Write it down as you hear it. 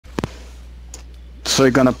So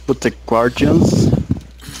you're gonna put the guardians,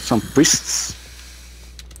 some priests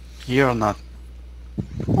here or not?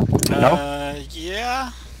 No? Yeah,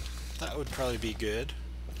 that would probably be good.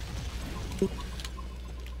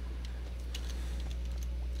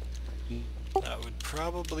 That would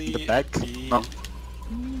probably The back? be No.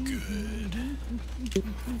 good.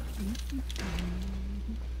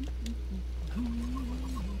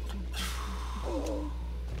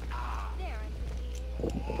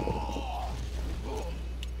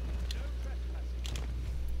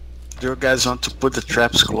 Do you guys want to put the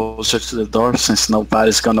traps closer to the door since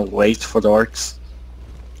nobody's gonna wait for the orcs?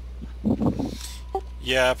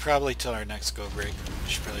 Yeah, probably till our next go break. We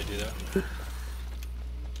should probably do that.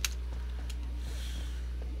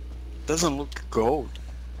 Doesn't look gold.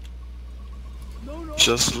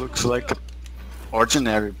 Just looks like an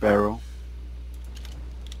ordinary barrel.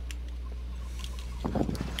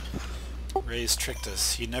 Ray's tricked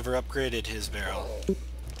us. He never upgraded his barrel.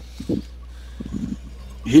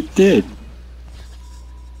 He did.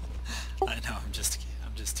 I know. I'm just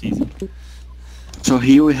teasing. So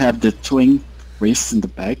here we have the twin priests in the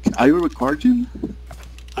back. Are you recording?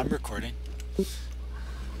 I'm recording.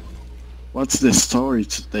 What's the story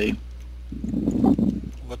today?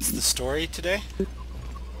 What's the story today?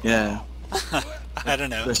 Yeah. I don't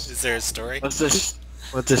know. Is there a story? What's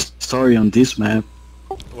the story on this map?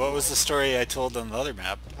 What was the story I told on the other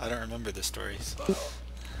map? I don't remember the stories.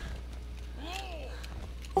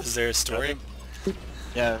 Was there a story?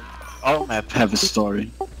 Yeah. All maps have a story.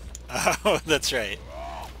 Oh, that's right.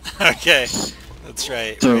 Okay, that's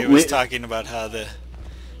right. So Ray was talking about how the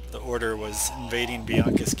Order was invading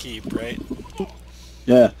Bianca's keep, right?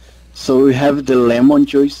 Yeah. So we have the lemon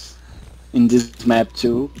juice in this map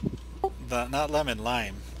too. Not lemon,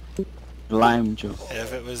 lime. Lime juice.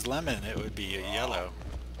 If it was lemon, it would be a yellow.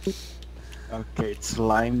 Okay, it's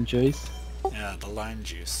lime juice. Yeah, the lime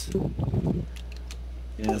juice.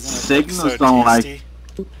 Yeah, Doesn't it signals look so don't like. tasty?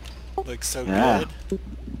 Looks so Yeah. good.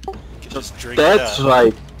 You can just drink That's it up.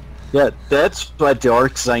 right. Yeah, that's why the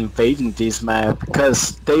orcs are invading this map,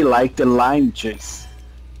 because they like the lime juice.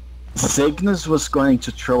 Cygnus was going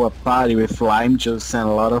to throw a party with lime juice and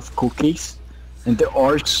a lot of cookies, and the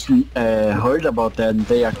orcs heard about that and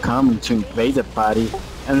they are coming to invade the party,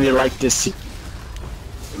 and we're like this.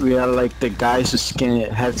 We are like the guys who can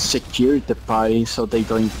have secured the party so they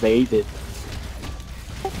don't invade it.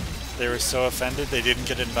 They were so offended they didn't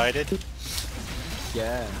get invited.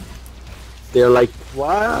 Yeah. They're like,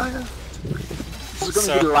 what? It's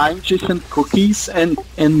gonna be lime juice and cookies and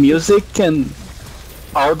music and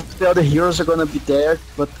all the other heroes are gonna be there,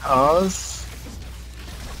 but us?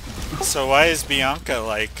 So why is Bianca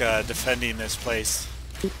like defending this place?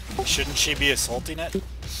 Shouldn't she be assaulting it?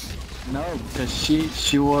 No, because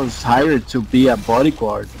she was hired to be a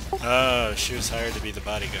bodyguard. Oh, she was hired to be the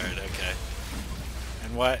bodyguard. Okay.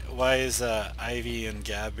 And why is Ivy and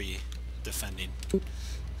Gabby defending?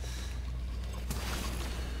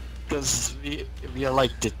 Because we are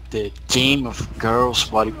like the team of girls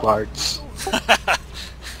bodyguards.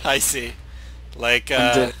 I see. Like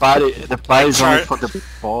And the body's only for the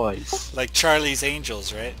boys. like Charlie's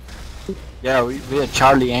Angels, right? Yeah, we are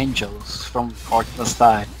Charlie Angels from Orcs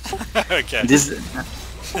Die. Okay. This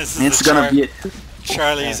This is it's the gonna be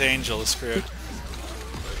Charlie's Angels crew.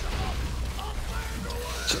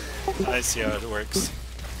 I see how it works.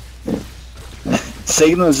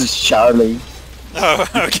 Cygnus is Charlie. Oh,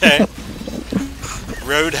 okay.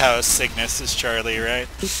 Roadhouse Cygnus is Charlie, right?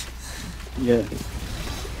 Yeah.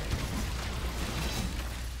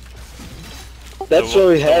 That's what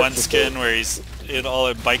we The have. one skin where he's in all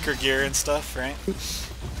in biker gear and stuff, right?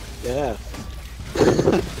 Yeah.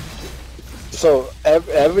 So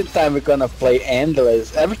every time we're gonna play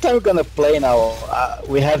Endless, every time we're gonna play now,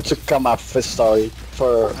 we have to come up with a story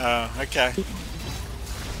for. Oh, okay.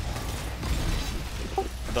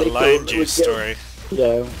 The They lime could- juice we get- story.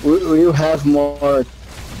 Yeah, we'll have more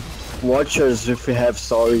watchers if we have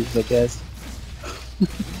stories, I guess.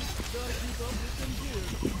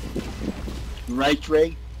 Right,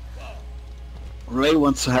 Ray? Ray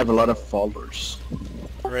wants to have a lot of followers.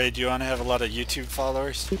 Ray, do you want to have a lot of YouTube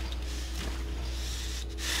followers?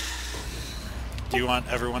 Do you want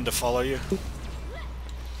everyone to follow you?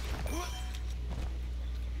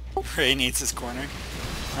 Ray needs his corner.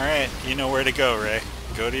 Alright, you know where to go, Ray.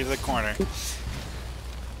 Go to the corner.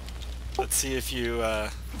 Let's see if you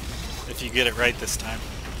get it right this time.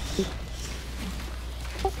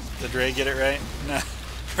 Did Ray get it right? No.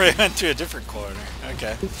 Ray went to a different corner.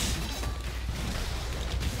 Okay.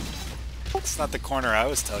 It's not the corner I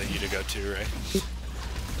was telling you to go to, Ray.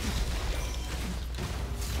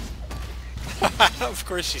 Of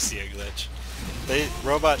course you see a glitch.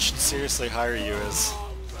 Robots should seriously hire you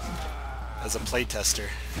as a playtester.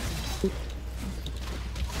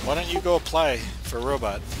 Why don't you go apply for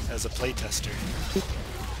robot as a playtester?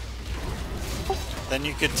 Then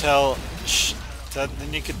you could tell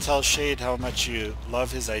Shade how much you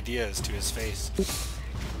love his ideas to his face.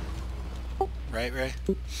 Right, Ray?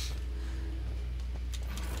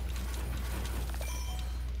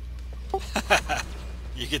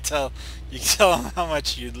 You could tell him how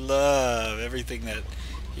much you love everything that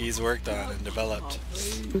he's worked on and developed.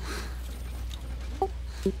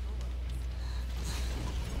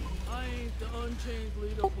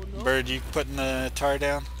 Bird, you putting the tar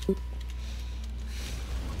down?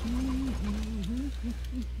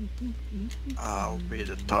 I'll be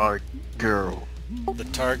the tar girl. The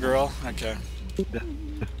tar girl? Okay.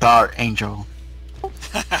 The tar angel.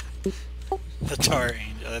 The tar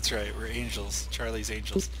angel. That's right. We're angels. Charlie's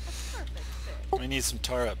angels. We need some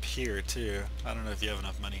tar up here too. I don't know if you have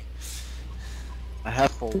enough money. I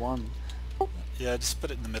have for one. Yeah, just put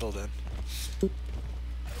it in the middle then.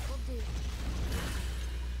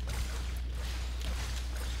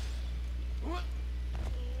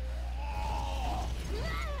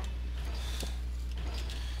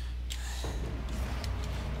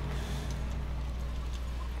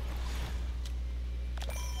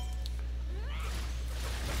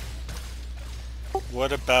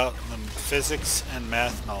 What about the physics and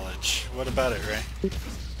math knowledge? What about it, Ray?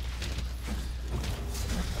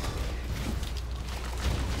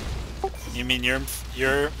 You mean your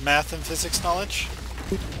math and physics knowledge?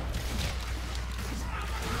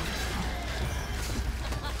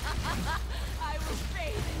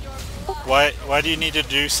 Why do you need to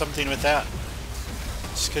do something with that?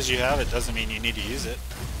 Just because you have it doesn't mean you need to use it.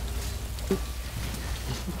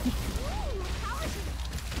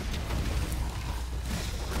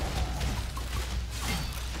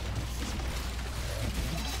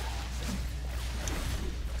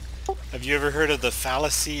 Have you ever heard of the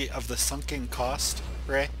fallacy of the sunken cost,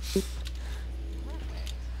 Ray?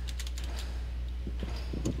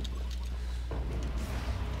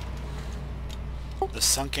 The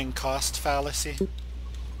sunken cost fallacy?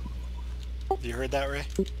 Have you heard that, Ray?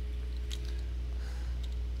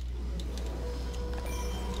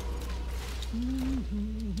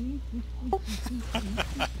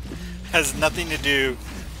 Has nothing to do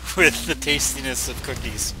with the tastiness of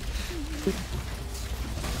cookies.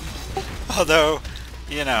 Although,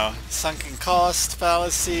 you know, sunken cost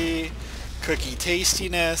fallacy, cookie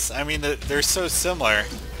tastiness, I mean, they're so similar.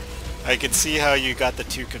 I could see how you got the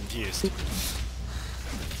two confused.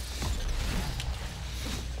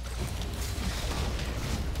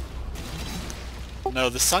 No,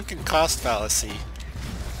 the sunken cost fallacy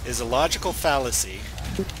is a logical fallacy,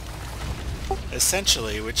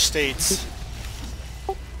 essentially, which states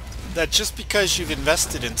that just because you've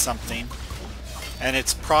invested in something and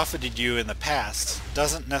it's profited you in the past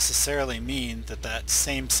doesn't necessarily mean that that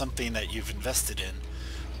same something that you've invested in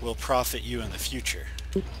will profit you in the future.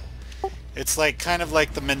 It's like kind of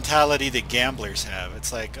like the mentality that gamblers have.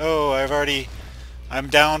 It's like, oh, I'm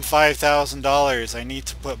down $5,000. I need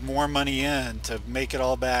to put more money in to make it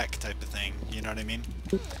all back, type of thing. You know what I mean?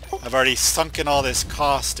 I've already sunken all this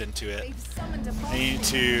cost into it. I need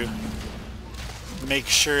to make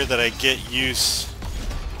sure that I get use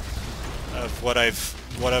of what I've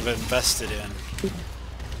invested in.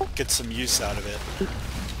 Get some use out of it.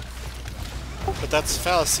 But that's a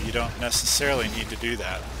fallacy. You don't necessarily need to do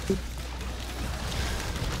that.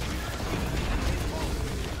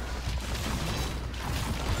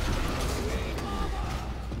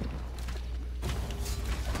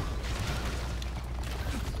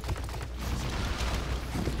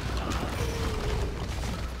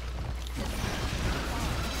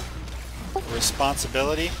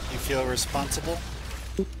 Responsibility? You feel responsible?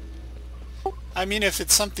 I mean, if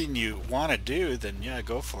it's something you want to do, then yeah,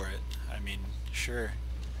 go for it. I mean, sure.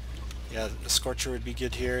 Yeah, the Scorcher would be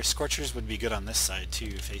good here. Scorchers would be good on this side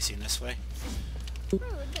too, facing this way.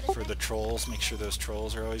 For the trolls, make sure those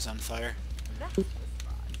trolls are always on fire.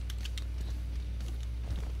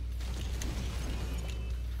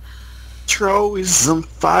 Troll is on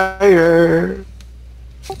fire!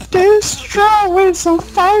 This troll is on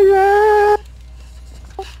fire!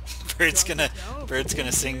 Bird's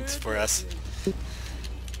gonna sing for us.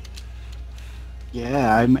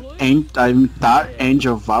 Yeah, I'm that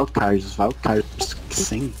angel Valkyries. Valkyries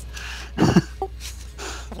sing.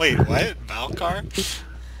 Wait, what? Valkar?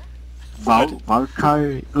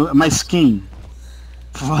 Valkyrie. My skin.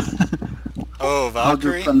 Oh, Valkyrie? How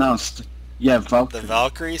do you pronounce it? Yeah, Valkyrie. The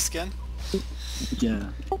Valkyrie skin? Yeah.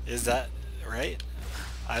 Is that right?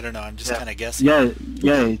 I don't know. I'm just kind of guessing.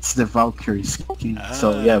 Yeah, it's the Valkyrie skin.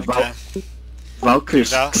 So yeah, okay.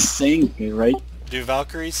 Valkyries sing, right? Do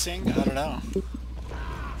Valkyries sing? I don't know.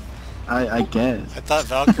 I guess. I thought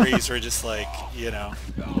Valkyries were just like, you know,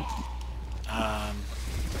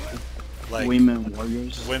 like women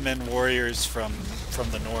warriors. Women warriors from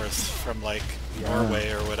the north, from like Norway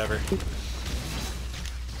or whatever.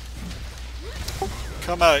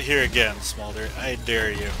 Come out here again, Smolder. I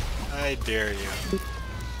dare you. I dare you.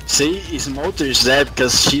 See, Smolder is dead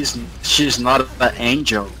because she's not an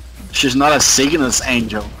angel. She's not a Cygnus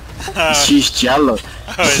angel. She's jealous.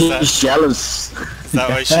 She's jealous. Is that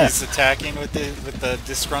why she's attacking with the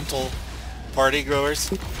disgruntled party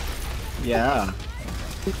goers? Yeah.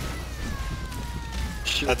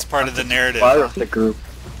 That's part of the narrative. Part of the group.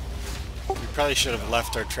 We probably should have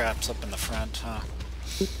left our traps up in the front, huh?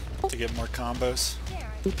 To get more combos.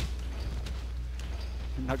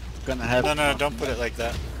 I'm not gonna have. No, don't put it like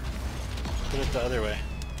that. Put it the other way.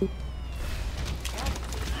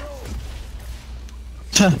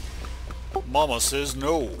 Mama says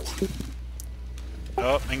no.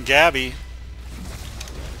 Oh, and Gabby.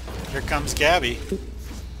 Here comes Gabby.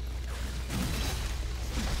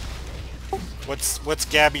 What's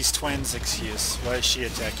Gabby's twin's excuse? Why is she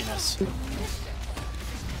attacking us?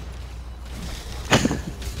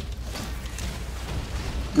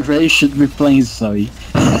 Ray should be playing Zoe.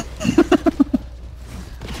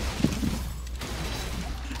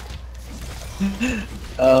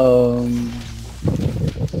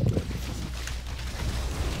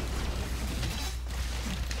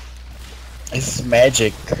 It's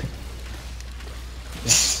magic.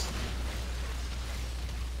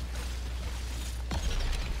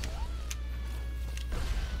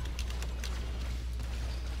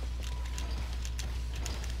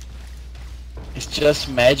 It's just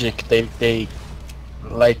magic. They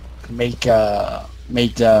like make a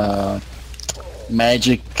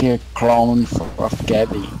magic clone of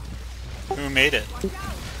Gabby. Who made it?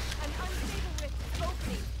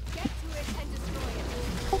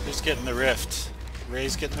 Who's getting the rift?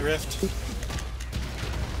 Ray's getting the rift?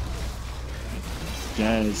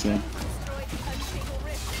 Yeah,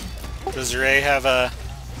 Does Ray have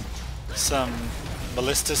some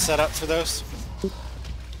ballistas set up for those?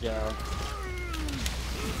 Yeah.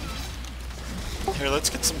 Here, let's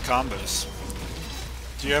get some combos.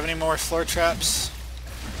 Do you have any more floor traps?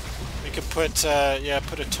 We could put, yeah,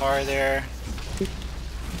 put a tar there.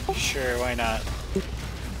 Sure, why not?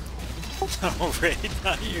 No, Ray,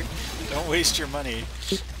 not you. Don't waste your money.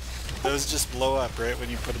 Those just blow up right when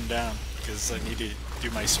you put them down, because I need to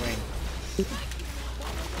do my swing.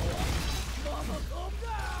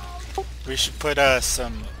 We should put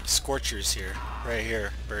some scorchers here. Right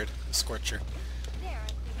here, bird. A scorcher. Yeah,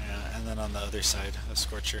 and then on the other side, a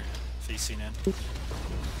scorcher facing in.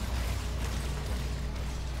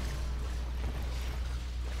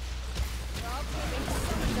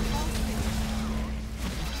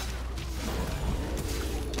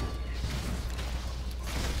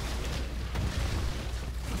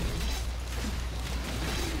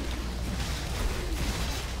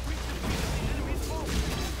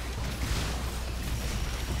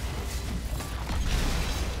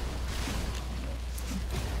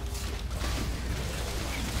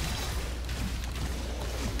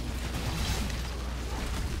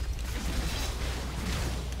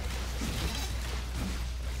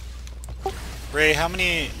 Ray, how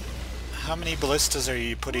many ballistas are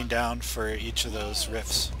you putting down for each of those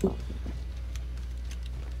rifts?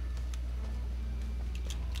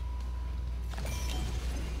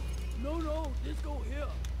 No, this go here.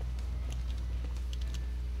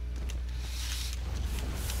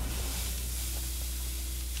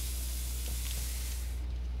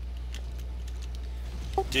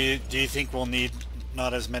 Do you think we'll need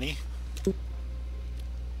not as many?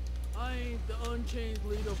 I ain't the Unchained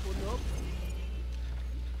leader for nothing.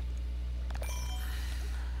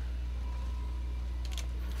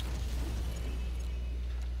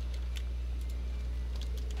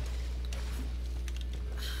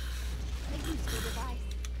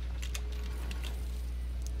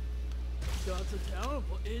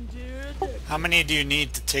 How many do you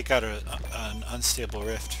need to take out an unstable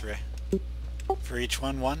rift, Ray? For each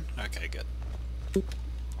one? One? Okay, good.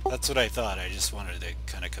 That's what I thought. I just wanted to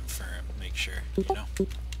kind of confirm, make sure, you know?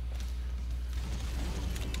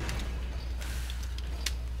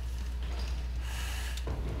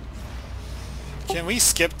 Can we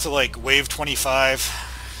skip to like wave 25?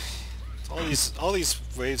 All these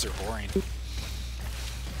waves are boring.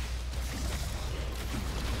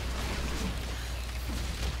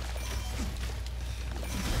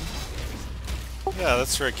 Yeah,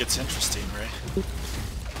 that's where it gets interesting, right?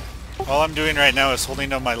 All I'm doing right now is holding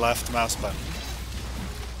down my left mouse button.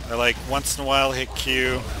 I like once in a while hit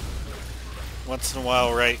Q, once in a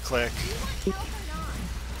while right click.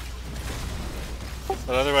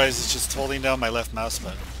 But otherwise it's just holding down my left mouse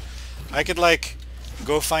button. I could like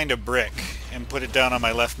go find a brick and put it down on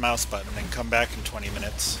my left mouse button and come back in 20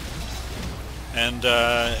 minutes. And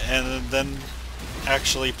then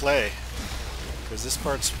actually play. Because this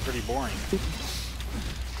part's pretty boring.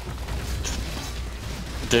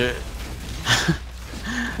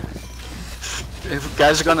 If you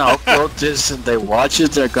guys are gonna upload this and they watch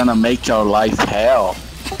it, they're gonna make your life hell.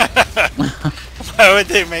 Why would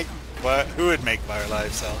they make... What? Who would make my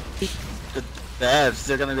lives hell? The devs,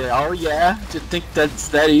 they're gonna be like, oh yeah, do you think that's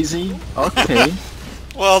that easy? Okay.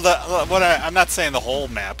 Well, I'm not saying the whole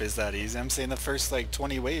map is that easy. I'm saying the first like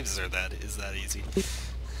 20 waves is that easy.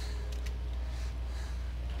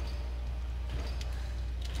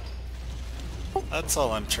 That's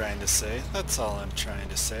all I'm trying to say. That's all I'm trying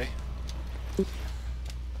to say.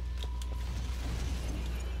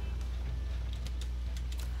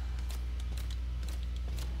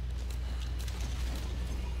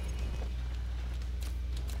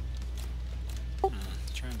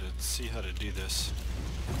 Trying to see how to do this.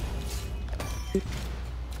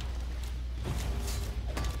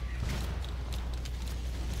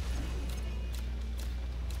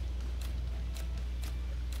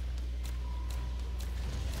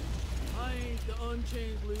 I ain't the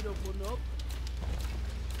Unchained leader for nothing.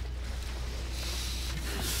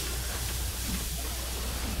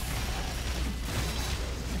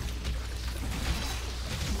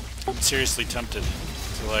 I'm seriously tempted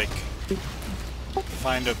to like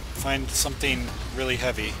find something really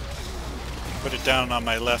heavy, put it down on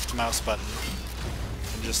my left mouse button,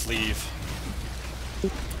 and just leave.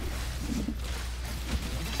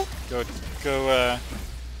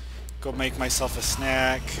 Go make myself a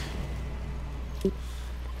snack.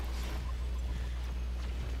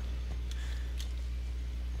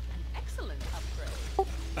 Excellent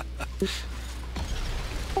upgrade.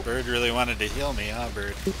 Bird really wanted to heal me, huh,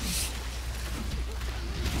 Bird?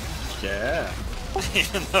 Yeah.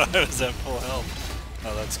 Even though I was at full health.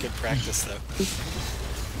 Oh, that's good practice, though.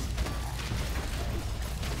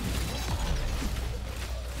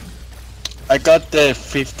 I got the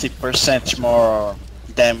 50% more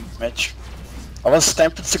damage. I was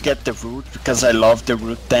tempted to get the root because I love the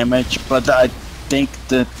root damage, but I think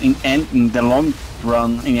that in the long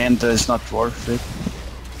run, in the end, it's not worth it.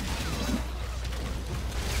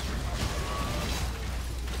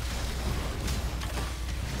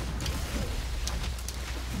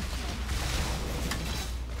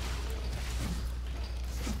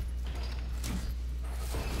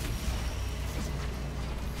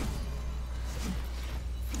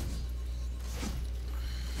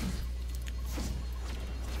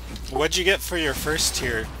 What'd you get for your first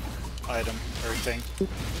tier item or thing?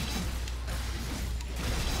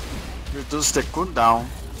 Reduce the cooldown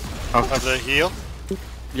Of the heal?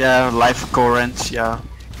 yeah, life current, yeah.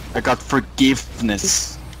 I got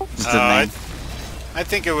forgiveness. Is the name. I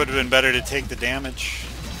think it would have been better to take the damage.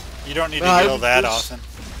 You don't need to Well, heal that just-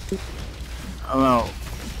 often. Oh well,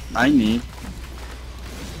 I need.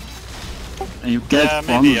 And you get Yeah,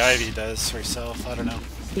 maybe bonus. Ivy does herself. I don't know.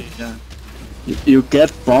 Yeah. You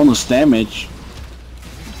get bonus damage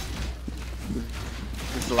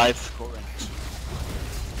with life current.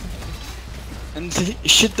 And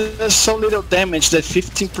she does so little damage that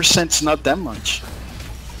 15% is not that much.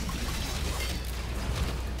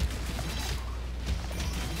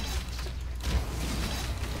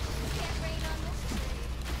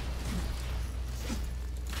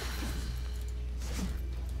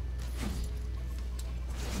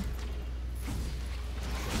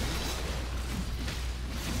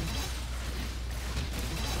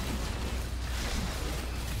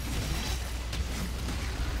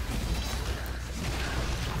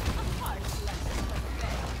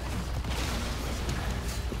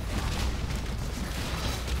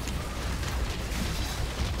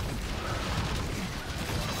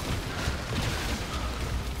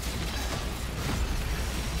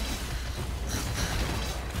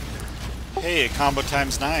 Hey, a combo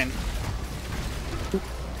times 9.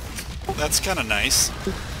 That's kind of nice.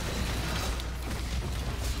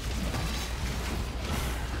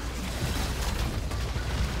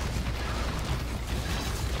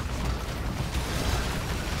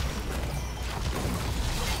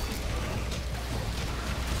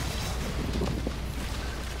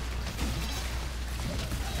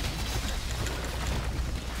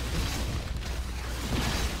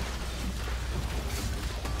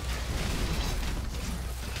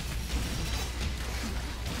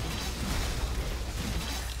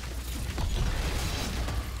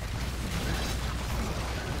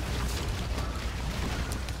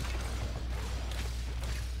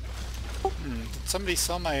 somebody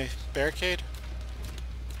sell my barricade?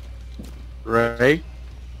 Ray?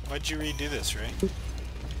 Why'd you redo this, Ray?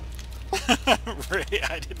 Ray,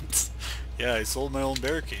 I didn't... Yeah, I sold my own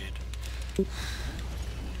barricade.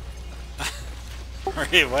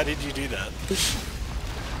 Ray, why did you do that?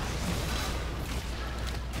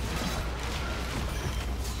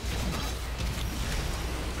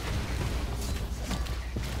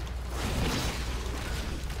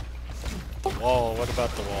 Wall, what about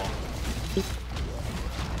the wall?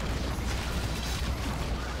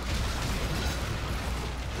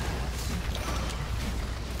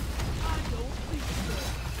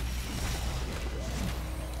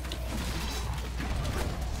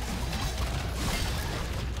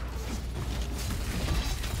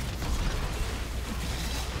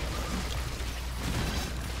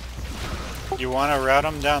 You want to route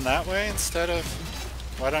them down that way instead of...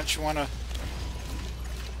 Why don't you want to...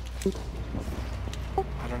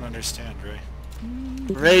 I don't understand, Ray.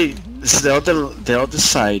 Ray, it's the other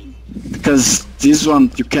side. Because this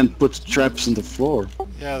one you can't put traps on the floor.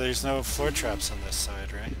 Yeah, there's no floor traps on this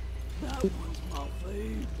side, right? That one's my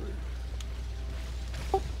favorite.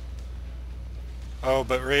 Oh,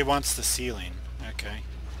 but Ray wants the ceiling. Okay.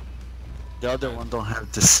 The other one don't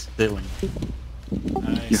have the ceiling.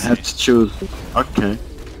 I You see. have to choose. Okay.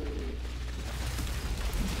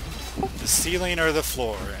 The ceiling or the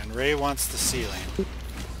floor, and Ray wants the ceiling.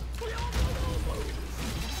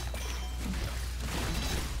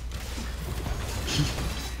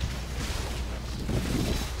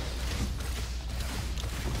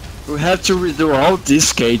 We have to redo all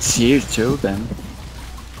these gates here too then.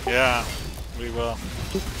 Yeah, we will.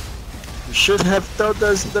 You should have told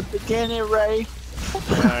us in the beginning, Ray.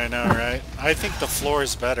 Yeah, I know, right? I think the floor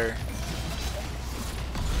is better.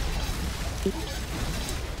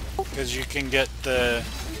 Because you can get the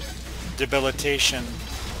debilitation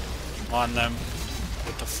on them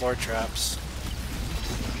with the floor traps.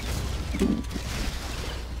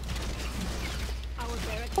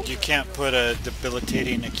 You can't put a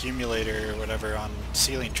debilitating accumulator or whatever on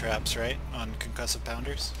ceiling traps, right? On concussive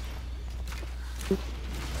pounders?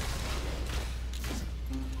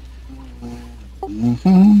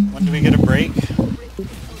 When do we get a break?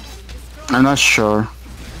 I'm not sure.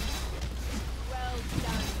 Well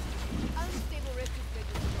done. Unstable rift is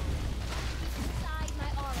negligible. Inside my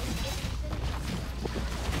aura is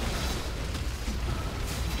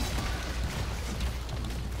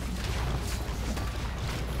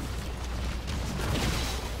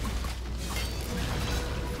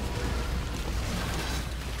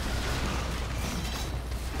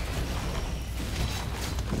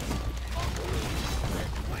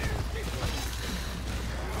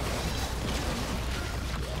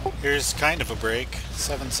Here's kind of a break.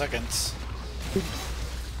 7 seconds.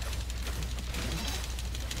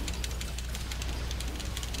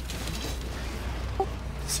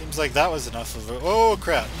 Seems like that was enough of a... Oh,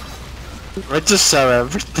 crap. I just saw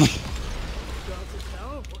everything. Got the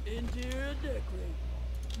talent for interior decorating.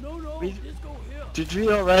 No, We- just go here. Did we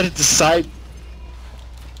already decide?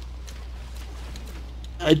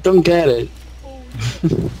 I don't get it. Oh,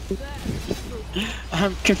 yeah. That is so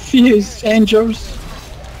I'm confused, angels.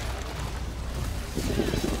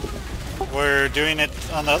 We're doing it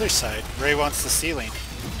on the other side. Ray wants the ceiling.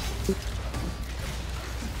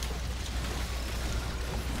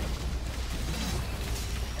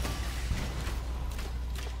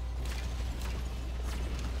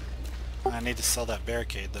 I need to sell that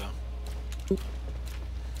barricade, though.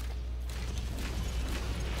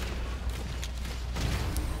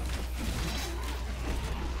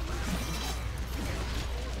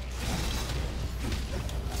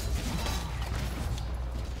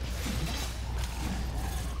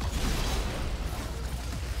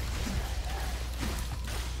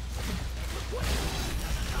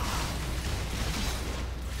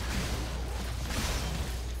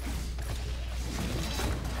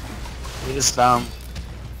 It is down.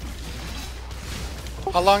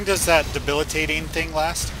 How long does that debilitating thing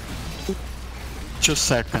last? 2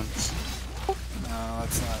 seconds. No,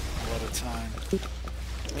 that's not a lot of time.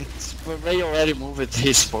 It's Ray already moved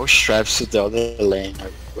his post straps to the other lane.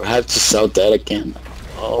 I have to sell that again.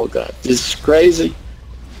 Oh god, this is crazy.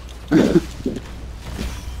 That's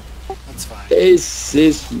fine. This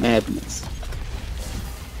is madness.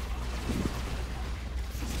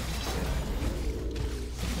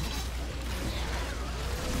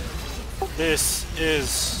 This is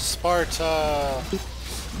Sparta!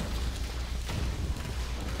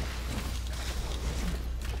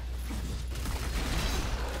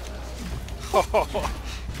 I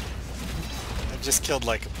just killed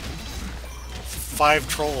like 5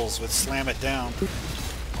 trolls with Slam It Down.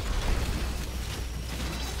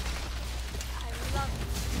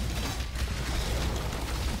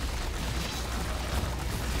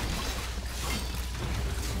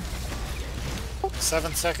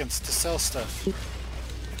 7 seconds to sell stuff.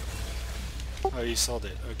 Oh, you sold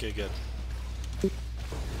it. Okay, good.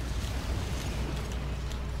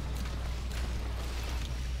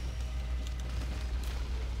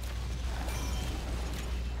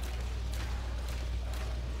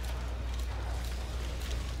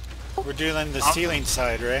 We're doing the stealing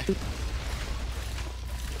side, right?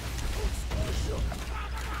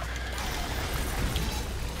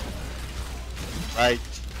 Right.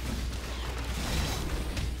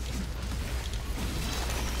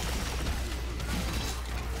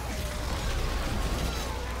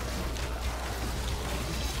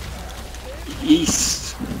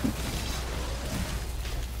 East.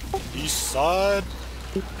 East side.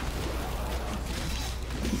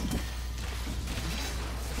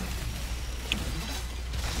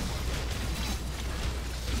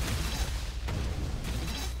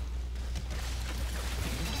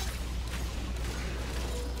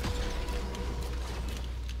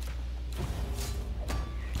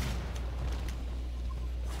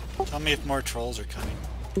 Tell me if more trolls are coming.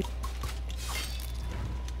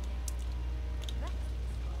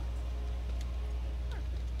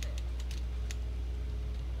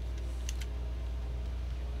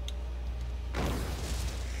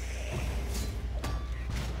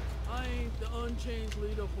 I ain't the Unchained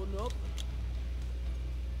leader for nothing.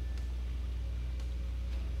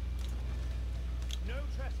 No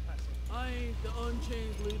trespassing. I ain't the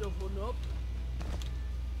Unchained leader for nothing.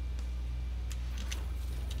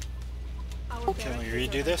 Can we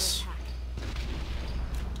redo this?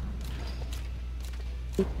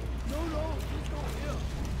 No, just go here.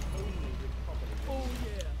 Oh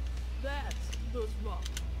yeah, that's the spot.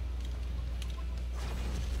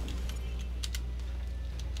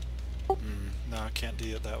 No, I can't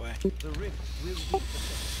do it that way. The rift will be protected.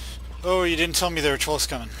 Oh, you didn't tell me there were trolls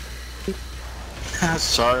coming.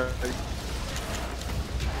 Sorry.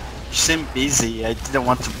 You seem busy. I didn't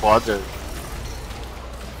want to bother.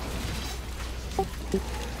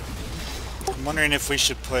 I'm wondering if we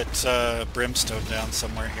should put brimstone down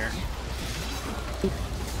somewhere here.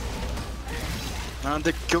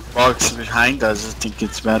 The kill box behind us, I think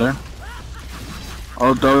it's better.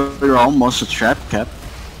 Although we're almost a trap cap.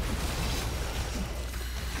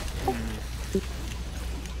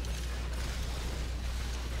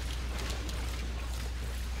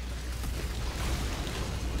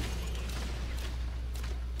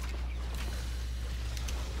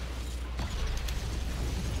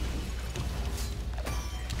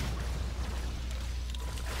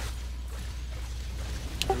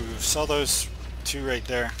 Ooh, saw those two right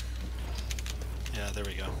there. Yeah, there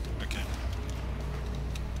we go. Okay.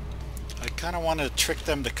 I kind of want to trick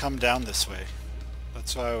them to come down this way.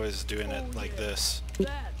 That's why I was doing it like this.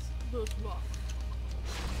 That's the spot.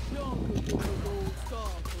 Young could give a gold star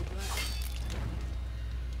for that.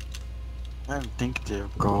 I don't think they'll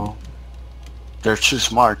go. They're too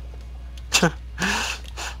smart.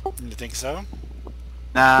 You think so?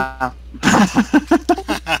 Nah.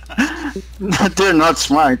 They're not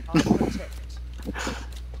smart.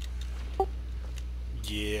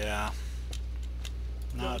 Yeah.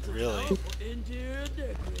 Not really. For interior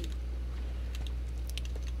decorating.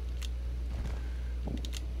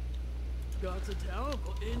 Got a talent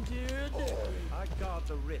for interior decorating. I guard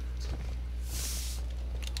the rift.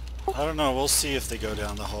 I don't know. We'll see if they go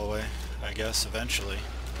down the hallway, I guess, eventually.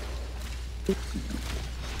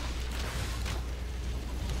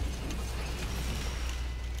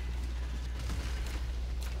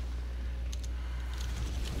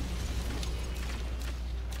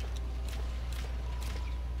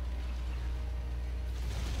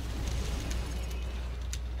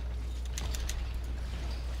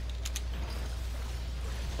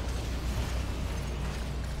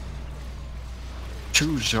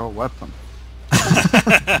 Choose your weapon.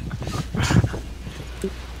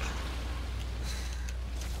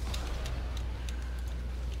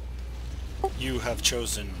 You have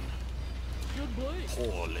chosen Good blade.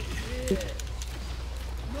 poorly. Yeah.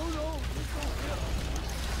 No, just go here.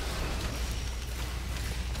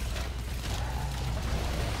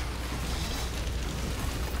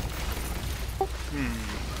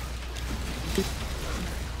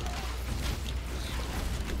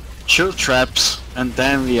 Shoot traps, and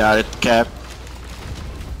then we are at cap.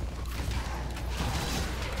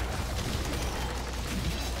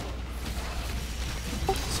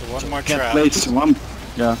 So one more Can't trap. place one.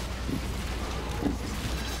 Yeah.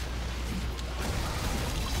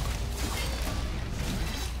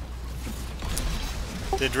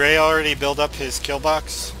 Did Ray already build up his kill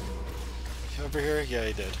box over here? Yeah,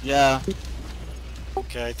 he did. Yeah.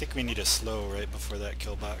 Okay, I think we need a slow right before that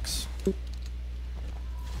kill box.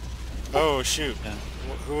 Oh shoot. Yeah.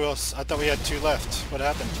 Who else? I thought we had 2 left. What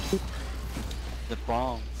happened? The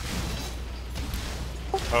bomb.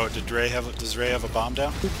 Oh, does Ray have a bomb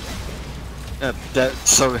down?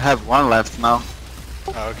 So we have 1 left now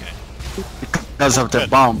Oh, okay. because of the Good.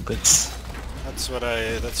 bomb. It's That's what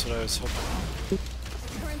I was hoping.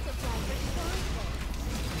 Current supply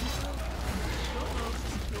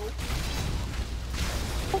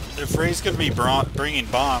restored. If Ray's gonna be bringing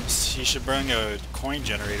bombs, he should bring a coin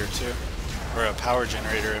generator too, or a power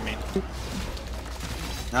generator. I mean,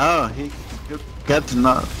 no, he get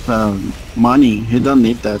enough money. He don't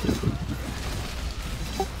need that.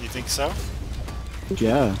 you think so?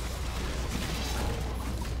 Yeah.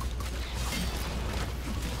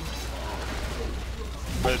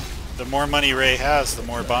 But the more money Ray has, the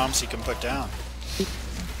more bombs he can put down.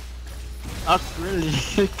 Not really,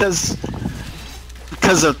 because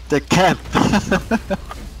of the cap.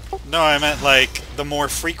 No, I meant like the more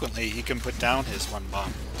frequently he can put down his 1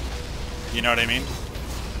 bomb. You know what I mean?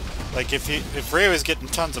 Like if Ray was getting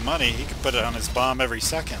tons of money, he could put it on his bomb every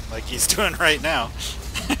second, like he's doing right now.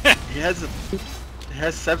 He has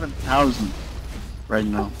 7,000 right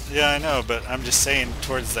now. Yeah, I know, but I'm just saying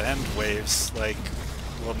towards the end waves, like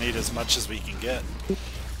we'll need as much as we can get.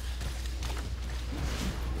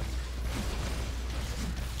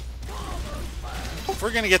 If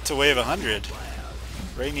we're gonna get to wave 100,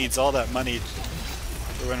 Ray needs all that money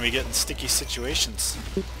for when we get in sticky situations.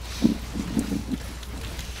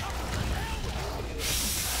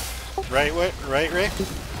 Right, Ray?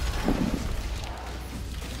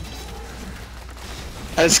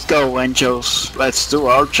 Let's go, Angels. Let's do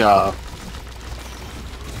our job.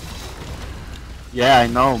 Yeah, I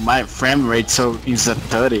know. My frame rate is at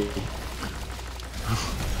 30.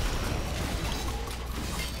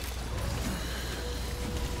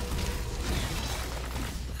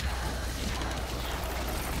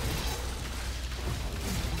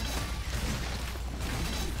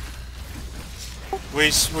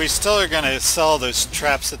 We still are gonna sell those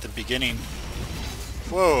traps at the beginning.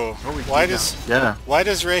 Whoa! Why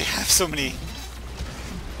does Ray have so many?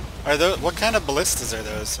 Are those what kind of ballistas are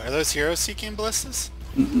those? Are those hero-seeking ballistas?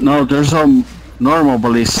 No, there's some normal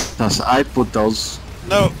ballistas. I put those.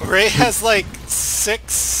 No, Ray has like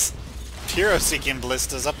 6 hero-seeking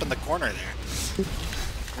ballistas up in the corner there.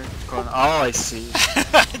 Oh, I see.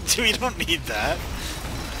 We don't need that.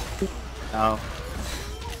 No,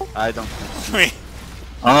 I don't think. Wait,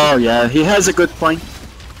 Oh yeah, he has a good point.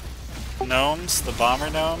 gnomes, the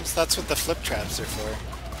bomber gnomes. That's what the flip traps are for.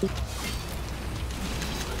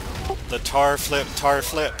 The tar flip,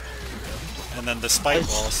 and then the spike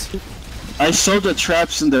walls. I saw the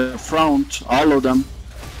traps in the front, all of them.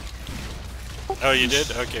 Oh, you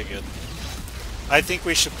did? Okay, good. I think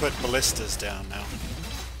we should put ballistas down now.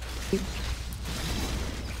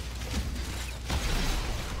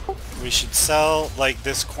 We should sell like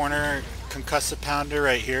this corner concussive pounder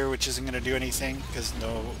right here, which isn't going to do anything because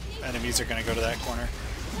no enemies are going to go to that corner.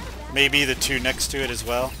 Maybe the 2 next to it as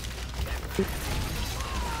well.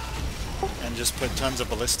 And just put tons of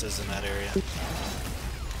ballistas in that area.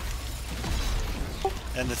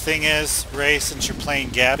 And the thing is, Ray, since you're playing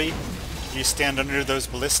Gabby, you stand under those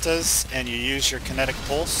ballistas and you use your kinetic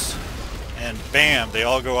pulse, and bam, they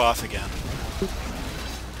all go off again.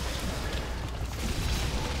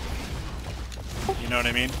 You know what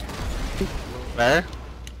I mean? Where?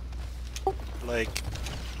 Like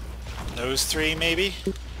those 3 maybe?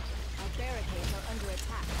 Our barricades are under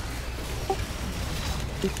attack.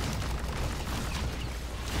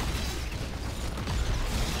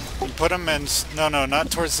 And put them in, no, not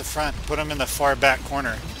towards the front. Put them in the far back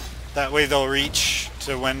corner. That way they'll reach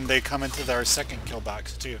to when they come into our second kill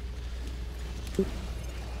box too.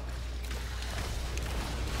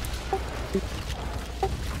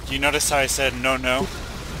 Do you notice how I said no?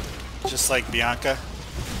 Just like Bianca.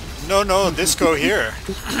 No, this go here.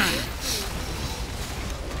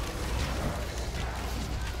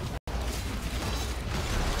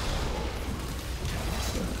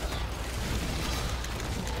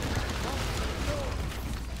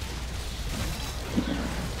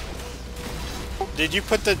 Did you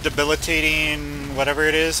put the debilitating whatever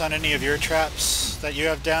it is on any of your traps that you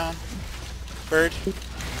have down, Bird?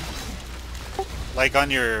 Like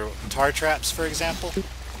on your tar traps, for example?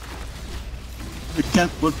 You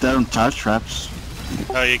can't put that on tar traps.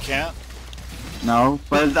 Oh, you can't? No,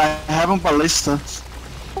 but I have on ballistas.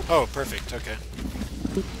 Oh, perfect, okay.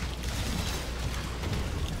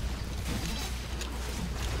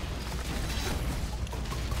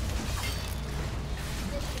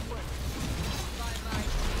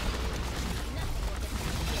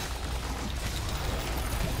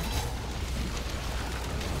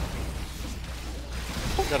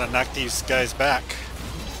 Gotta knock these guys back.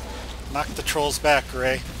 Knock the trolls back,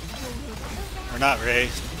 Ray. Or not Ray,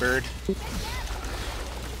 Bird.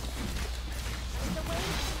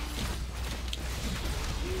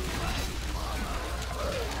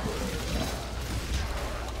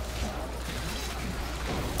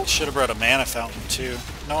 Should have brought a mana fountain too.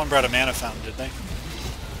 No one brought a mana fountain, did they?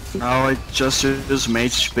 No, I just use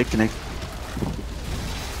Mage Picnic.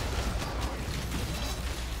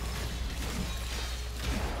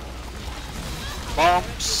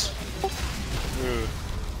 Bombs! Ooh.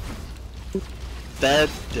 Dead,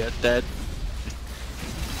 they're dead.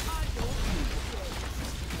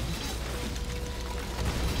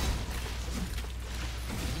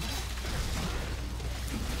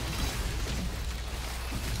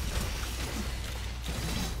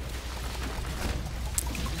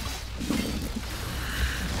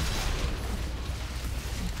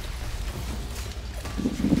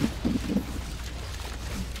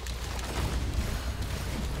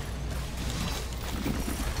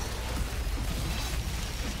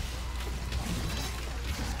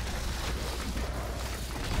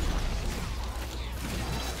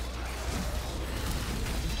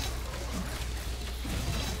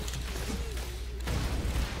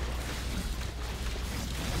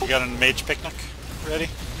 You got a mage picnic ready?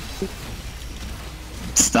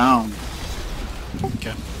 It's down.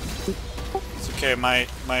 Okay. It's okay, mine,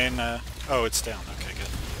 oh, it's down. Okay,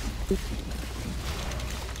 good.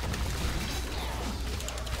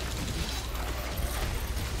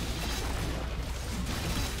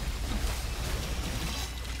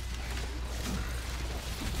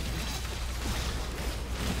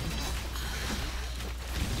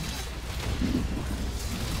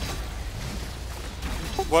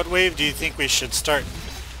 What wave do you think we should start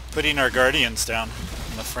putting our guardians down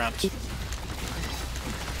in the front?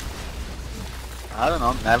 I don't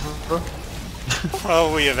know, never.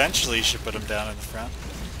 Well, we eventually should put them down in the front.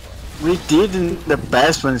 We did in the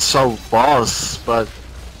past when it saw boss, but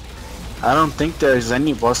I don't think there's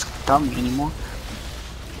any boss coming anymore.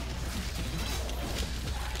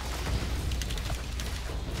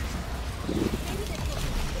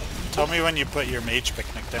 Tell me when you put your mage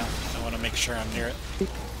picnic down. I want to make sure I'm near it.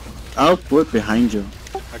 I'll put behind you.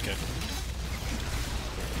 Okay.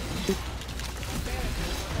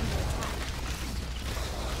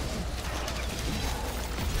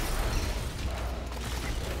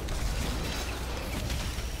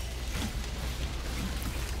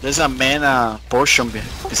 There's a mana potion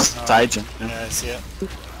beside you. Yeah, I see it.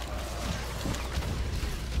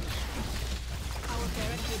 Our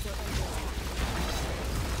barricades are under attack.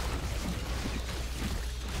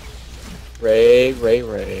 Ray.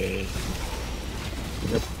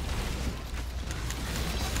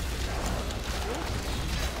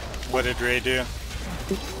 What did Ray do?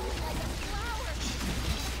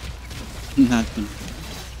 Nothing.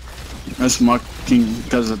 I was mocking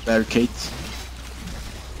because of barricades.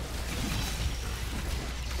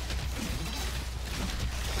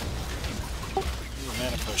 Ooh,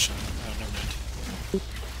 mana potion. Oh, never mind.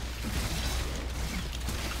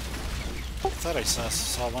 I thought I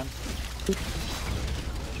saw one.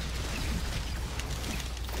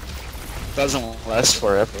 Doesn't last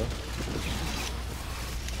forever.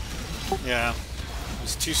 Yeah, it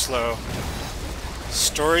was too slow.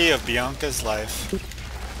 Story of Bianca's life.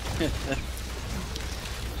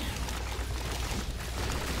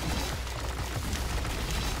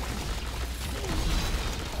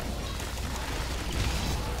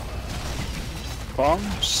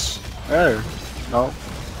 Bombs? There. No.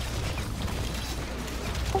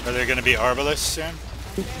 Are there going to be arbalists soon?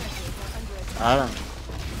 I don't know.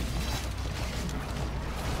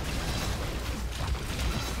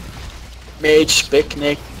 Mage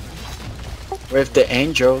picnic with the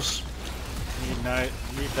angels. Need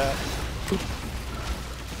that.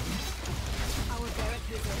 Our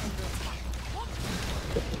barricades are under attack.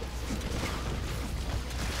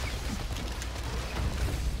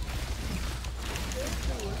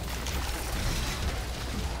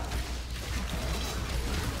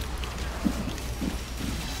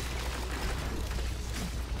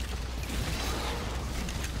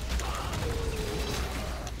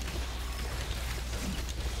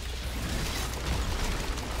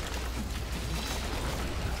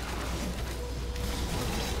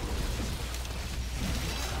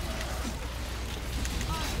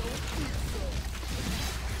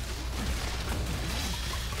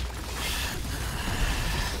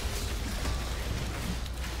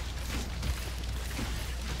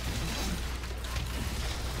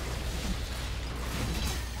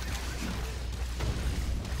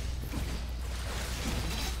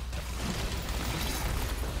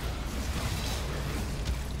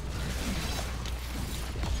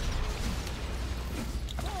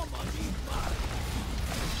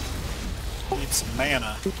 need some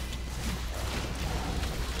mana.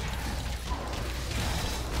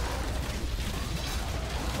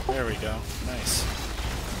 There we go. Nice.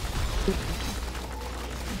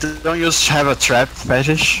 Don't you just have a trap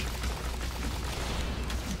fetish?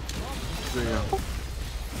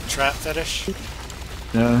 Trap fetish?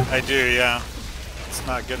 Yeah. I do, yeah. It's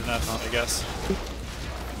not good enough, I guess.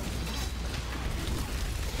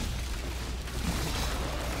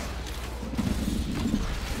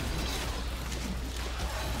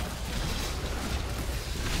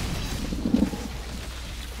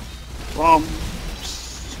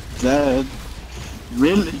 The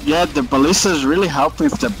really, yeah, the ballistas really help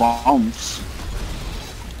with the bombs.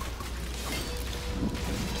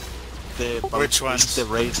 Which ones? The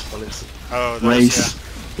race ballista. Oh, those, Race.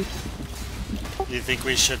 yeah. You think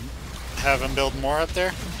we should have him build more up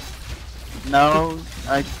there? No,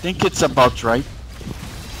 I think it's about right.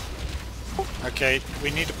 Okay,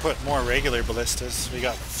 we need to put more regular ballistas. We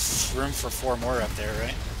got room for 4 more up there,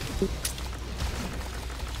 right?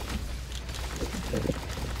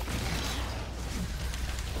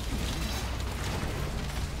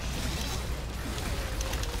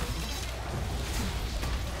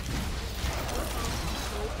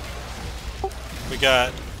 We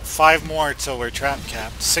got 5 more till we're trap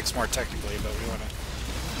capped. 6 more technically, but we want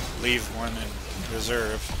to leave 1 in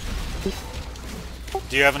reserve.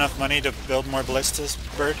 Do you have enough money to build more ballistas,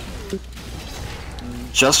 Bird?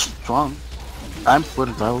 Just one. I'm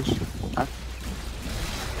putting those.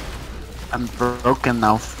 I'm broken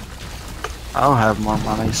now. I'll have more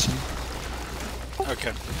money soon.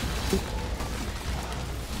 Okay.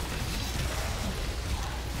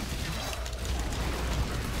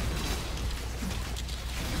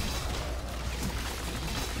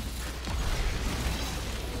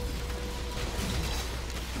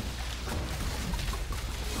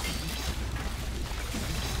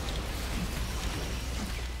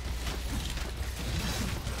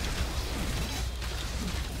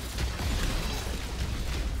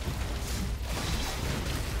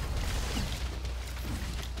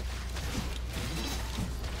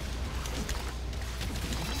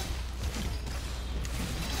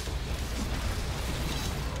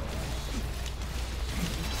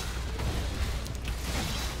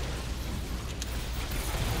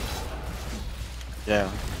 Yeah.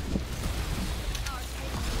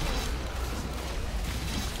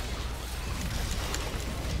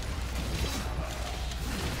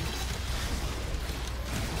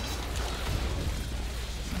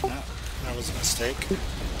 No, that was a mistake.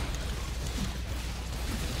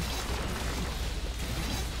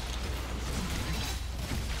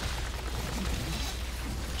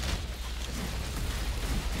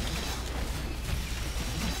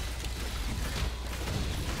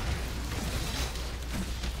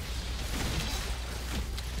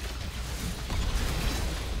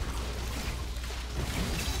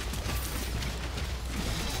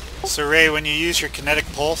 So Ray, when you use your kinetic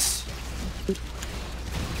pulse,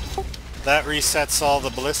 that resets all the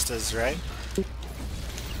ballistas, right?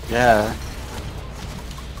 Yeah.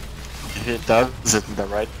 If it does it in the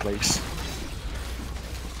right place.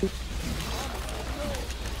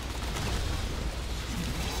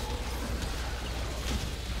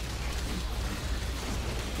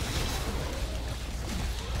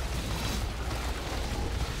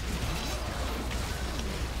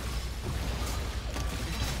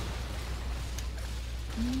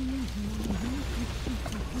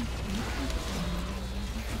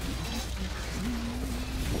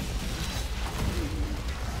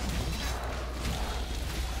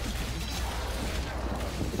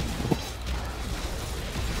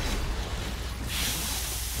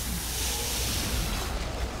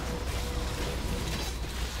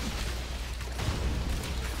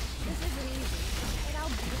 This isn't easy, but I'll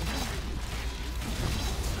do it.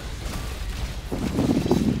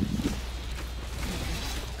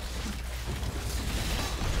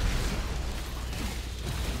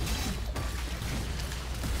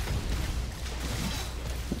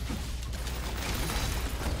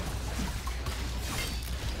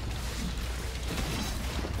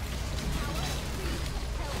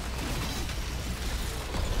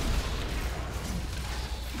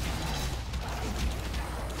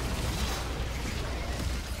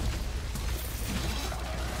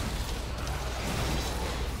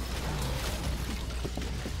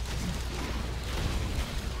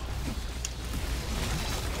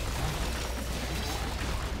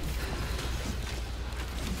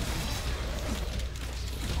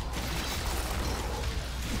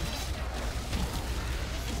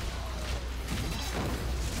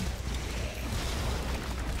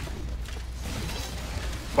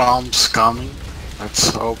 Bombs coming. Let's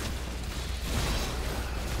hope.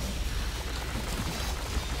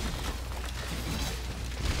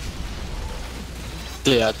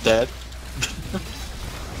 They are dead.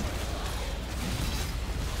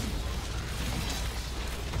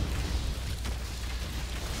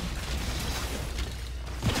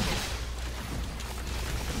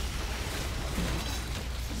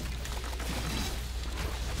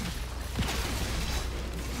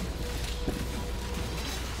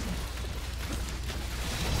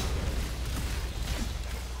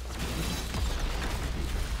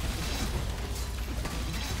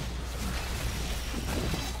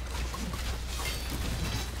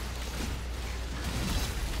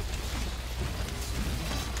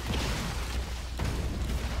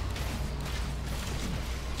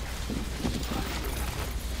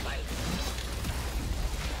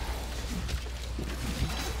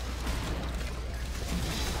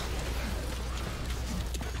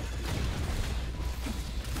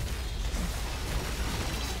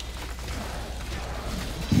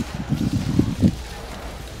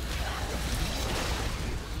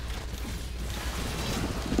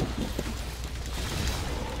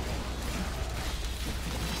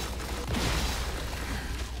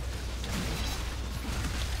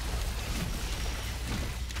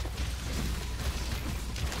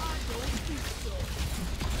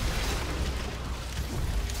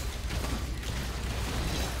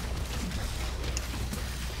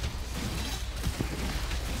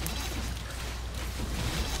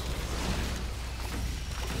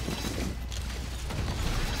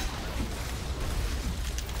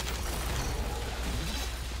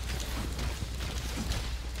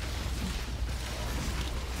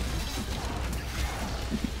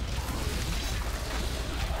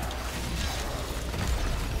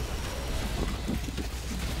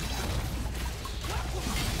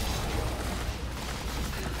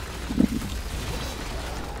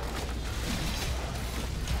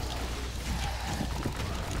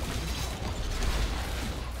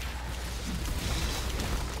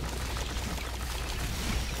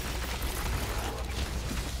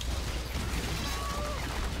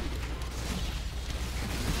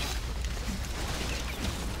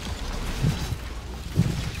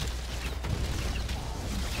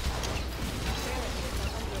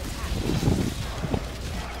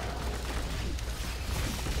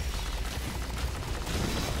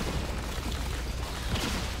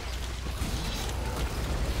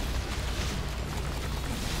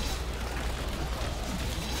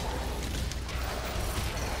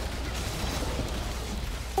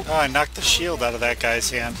 Oh, I knocked the shield out of that guy's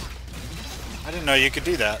hand. I didn't know you could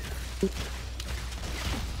do that.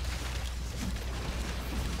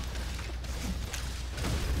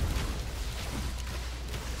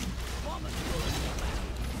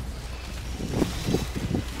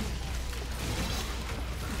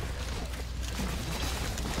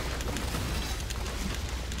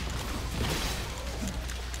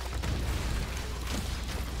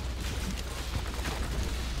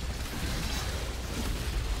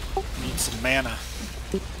 Need some mana.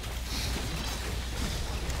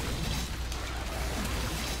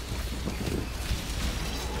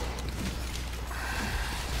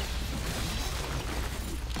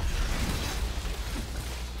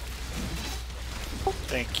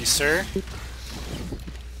 Thank you, sir.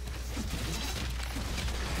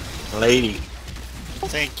 Lady.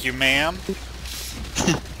 Thank you, ma'am.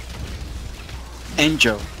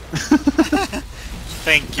 Angel.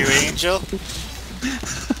 Thank you, Angel.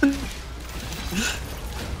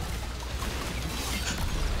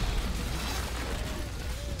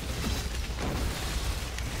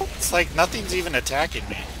 It's like nothing's even attacking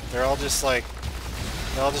me. They're all just like,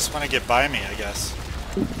 they all just want to get by me, I guess.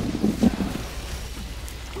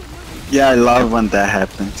 Yeah, I love when that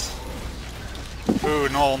happens. Ooh,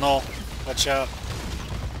 no, no. Watch out.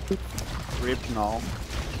 Rip no.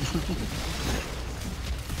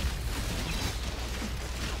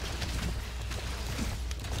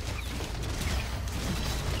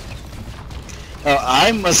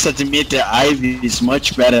 I must admit that Ivy is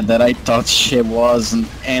much better than I thought she was in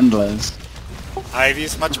Endless.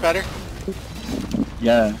 Ivy's much better?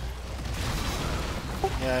 Yeah.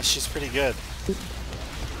 Yeah, she's pretty good.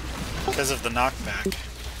 Because of the knockback.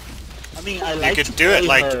 I mean, I You like could to do it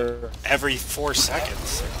play like her. every 4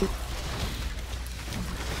 seconds.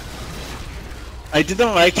 I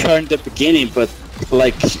didn't like her in the beginning, but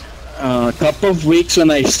like a couple of weeks when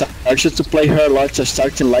I started to play her a lot, I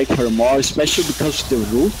started to like her more, especially because of the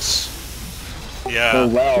roots. Yeah. Oh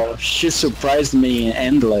wow, she surprised me in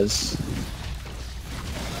Endless.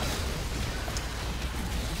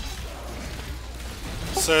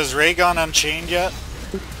 So is Ray gone Unchained yet?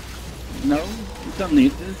 No, you don't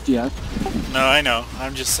need it yet. No, I know.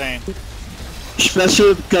 I'm just saying.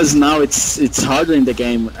 Especially because now it's harder in the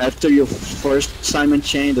game. After your first time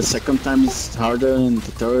Unchained, the second time is harder, and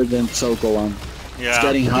the third, and so go on. Yeah. It's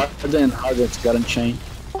getting harder and harder to get Unchained.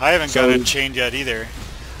 I haven't So- got Unchained yet either.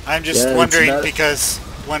 I'm just Yeah, it's wondering not- because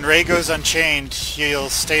when Ray goes Unchained, he'll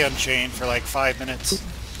stay Unchained for like 5 minutes.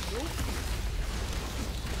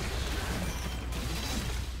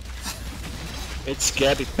 It's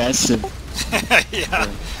getting passive. Yeah,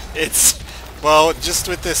 it's... Well, just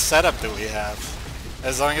with this setup that we have,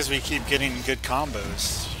 as long as we keep getting good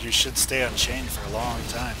combos, you should stay Unchained for a long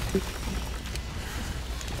time.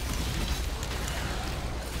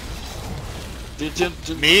 Did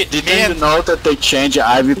you Me you know that they changed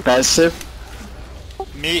Ivy passive?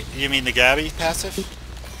 You mean the Gabby passive?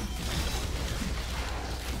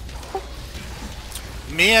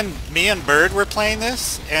 Me and Bird were playing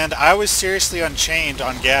this, and I was seriously Unchained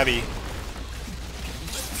on Gabby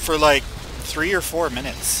for like 3 or 4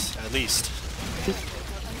 minutes at least.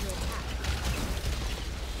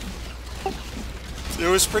 It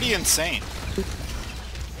was pretty insane.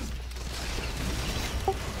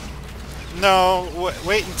 No,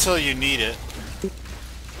 wait until you need it.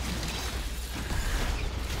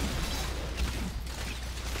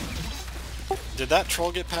 Did that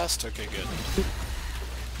troll get past? Okay, good.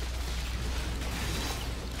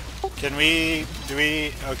 Can we...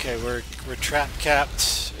 Okay, we're trap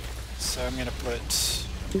capped. So I'm gonna put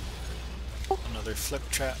another flip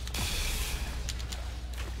trap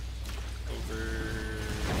over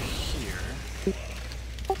here.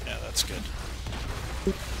 Yeah, that's good.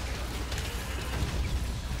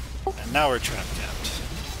 And now we're trap capped.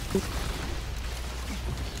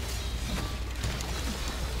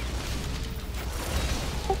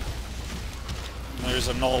 There's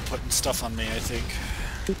a knoll putting stuff on me, I think.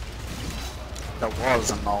 There was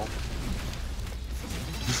a null.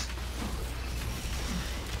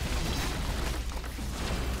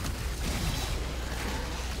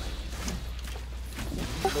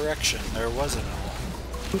 Correction, there was a knoll.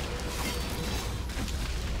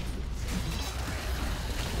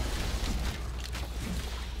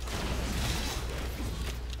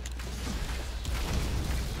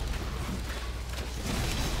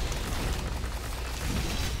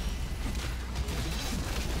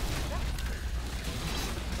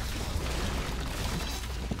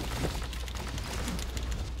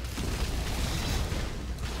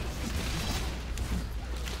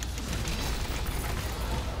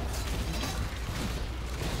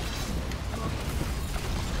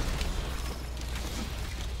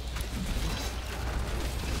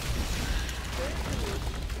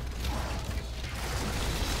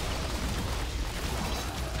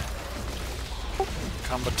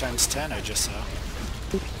 Combo times 10 I just saw.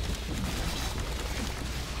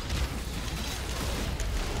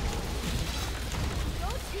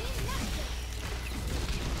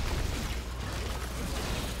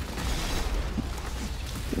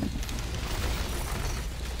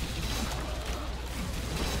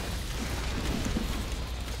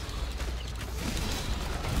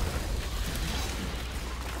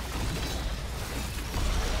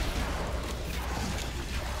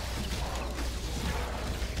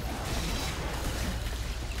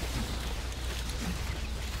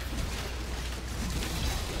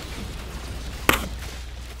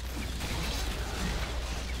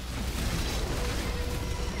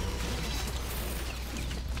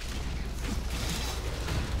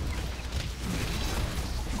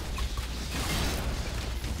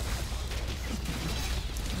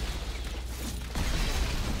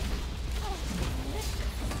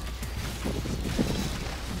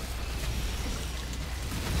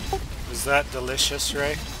 Is that delicious,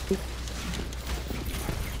 Ray?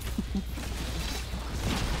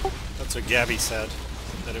 That's what Gabby said,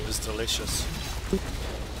 that it was delicious.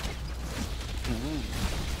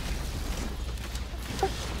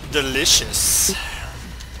 Delicious.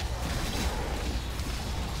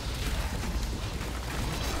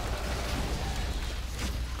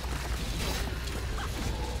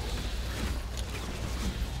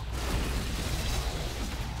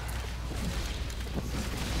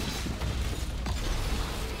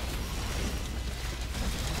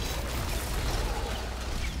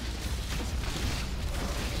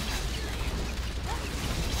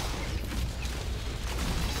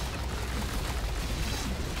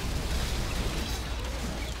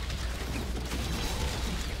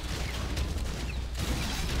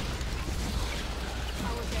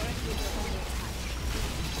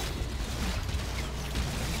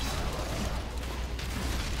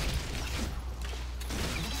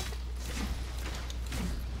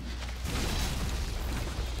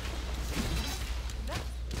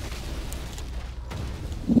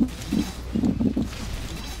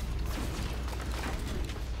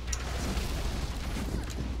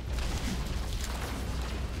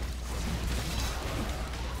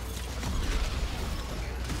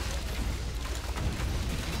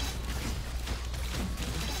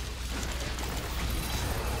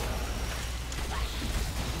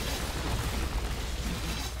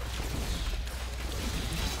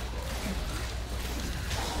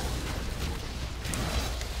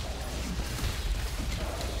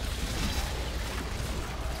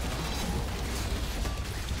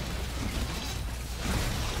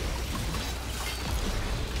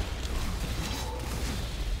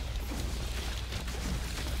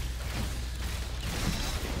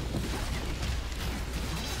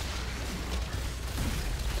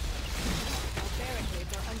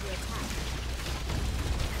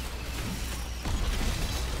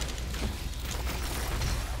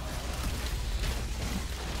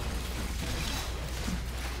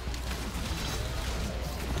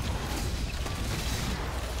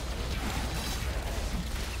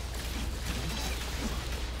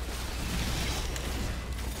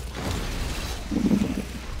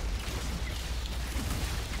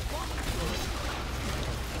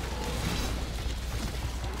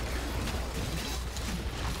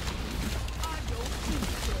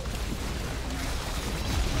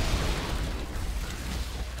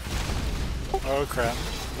 Oh crap.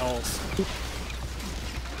 Knolls.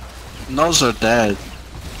 Nose are dead.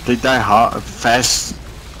 They die hard, fast.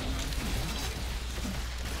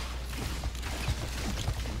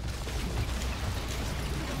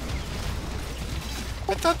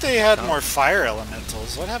 I thought they had more fire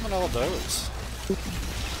elementals. What happened to all those?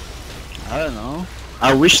 I don't know.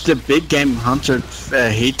 I wish the big game hunter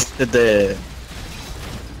hit the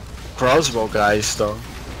crossbow guys though.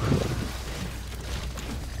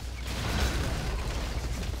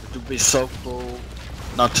 It would be so cool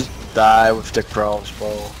not to die with the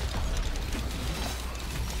crossbow.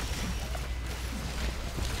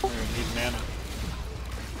 We need mana.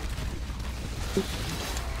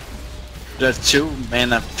 There are 2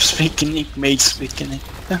 mana speaking, made speaking.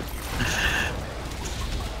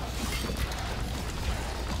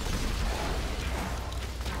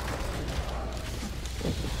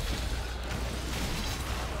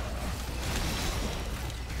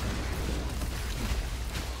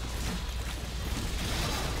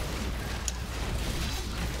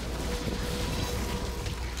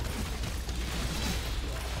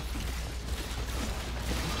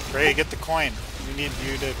 Ray, get the coin. We need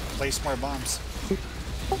you to place more bombs.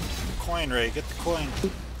 Coin, Ray, get the coin.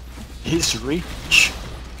 He's rich.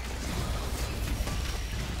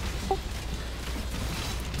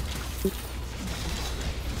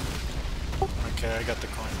 Okay, I got the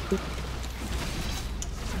coin.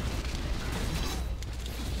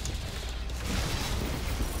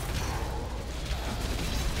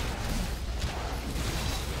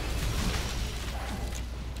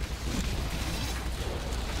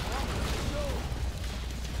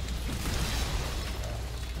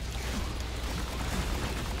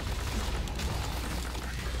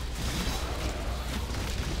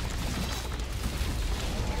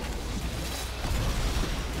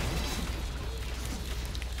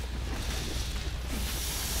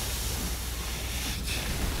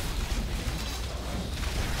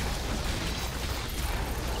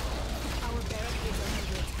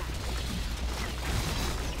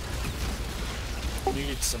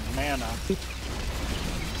 Need some mana.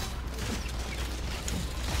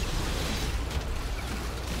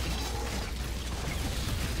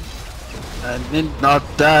 I did not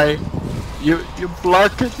die. You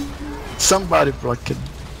block it. Somebody block it.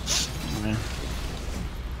 Yeah.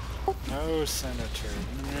 No, Senator.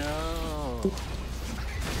 No.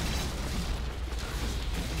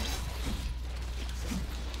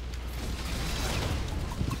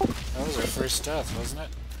 That was our first death, wasn't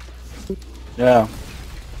it? Yeah.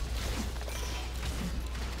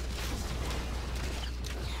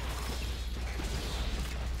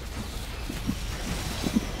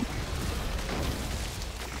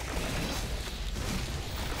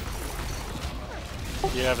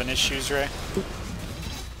 You having issues, Ray?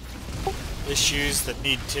 Issues that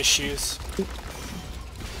need tissues?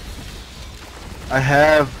 I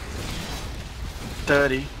have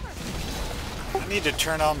 30. I need to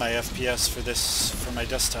turn on my FPS for my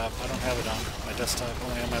desktop. I don't have it on my desktop,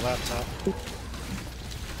 only on my laptop.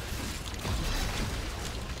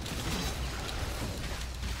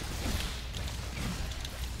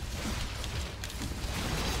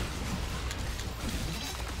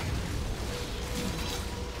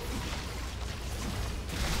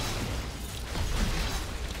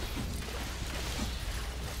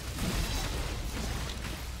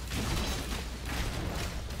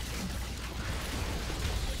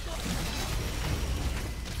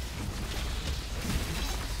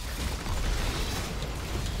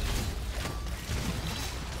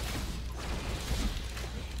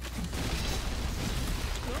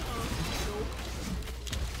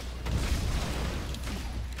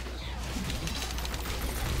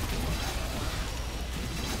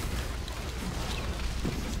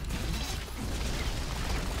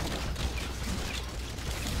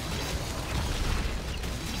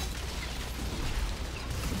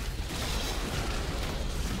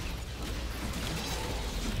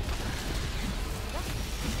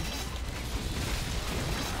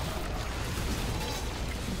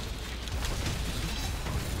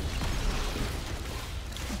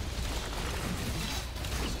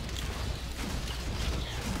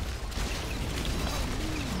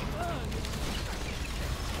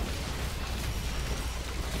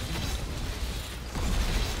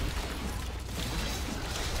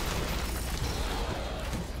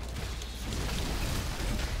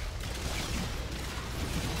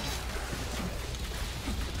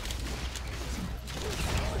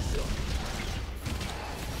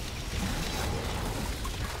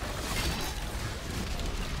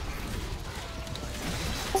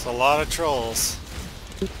 It's a lot of trolls.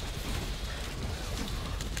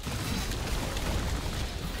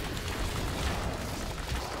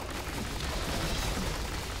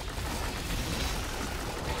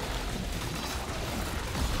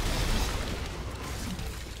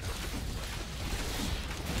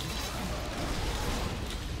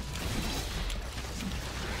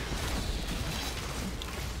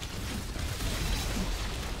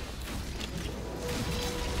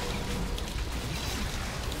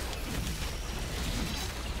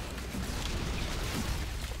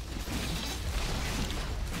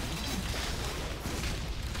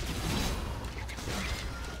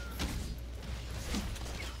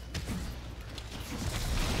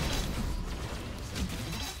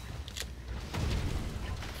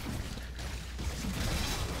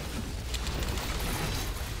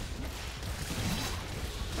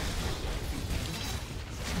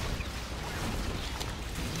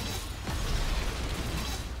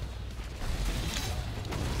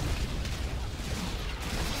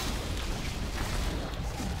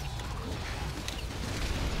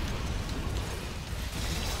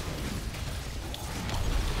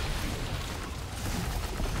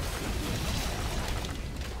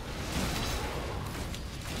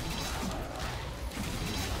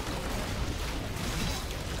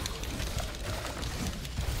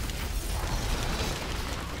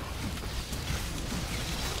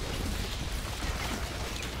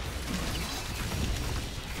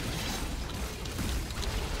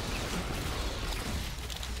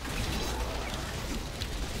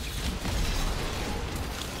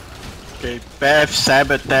 Okay, path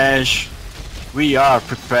sabotage. We are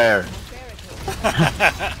prepared.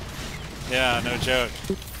 Yeah, no joke.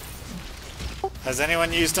 Has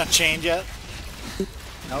anyone used Unchained yet?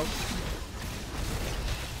 Nope.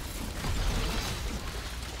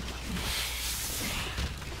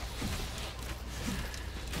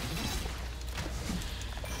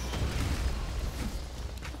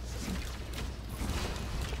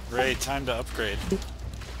 Ray, time to upgrade.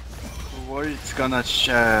 What it's gonna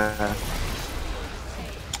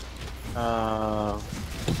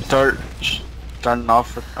turn turn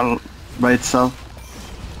off by itself.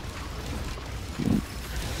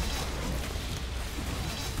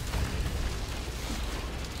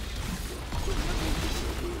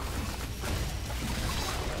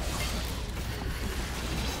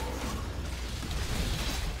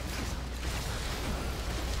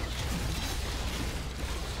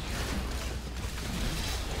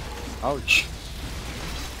 Ouch.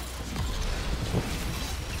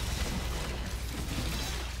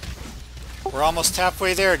 We're almost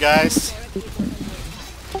halfway there, guys.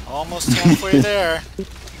 Almost halfway there.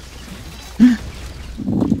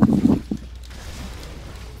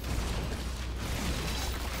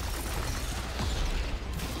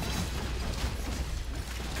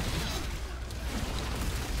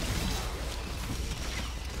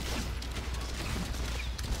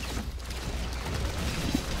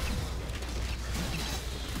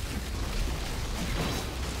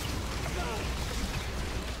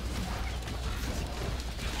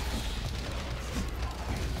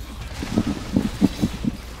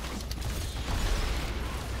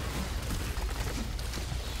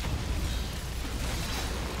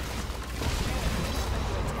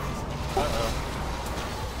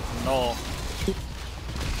 No.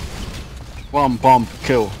 One bomb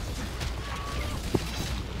kill.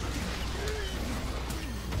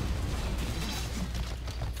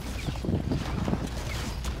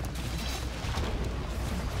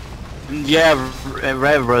 And yeah,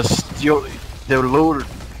 Reverus, the lure,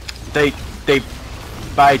 they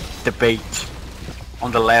bite the bait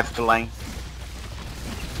on the left lane.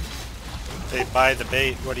 They buy the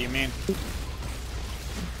bait. What do you mean?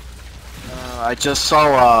 I just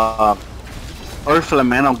saw Earth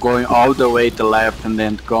Elemental going all the way to left and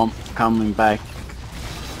then coming back.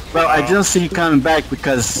 Well, I didn't see him coming back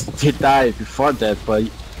because he died before that, but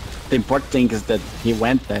the important thing is that he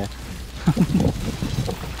went there.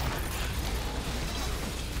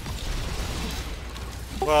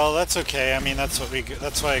 Well, that's okay. I mean, that's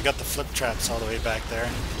why I got the flip traps all the way back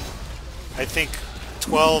there. I think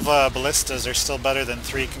 12 ballistas are still better than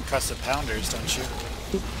 3 concussive pounders, don't you?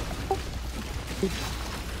 The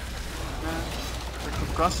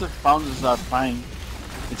concussive pounders are fine.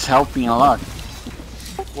 It's helping a lot.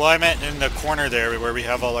 Well, I meant in the corner there where we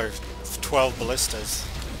have all our 12 ballistas.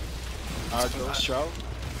 Are those show?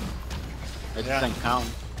 I Yeah. didn't count.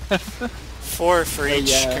 4 for each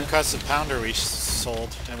yeah. concussive pounder we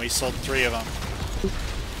sold, and we sold 3 of them.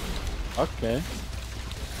 Okay.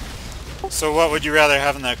 So what would you rather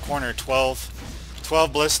have in that corner? 12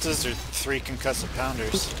 ballistas or 3 concussive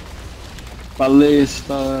pounders?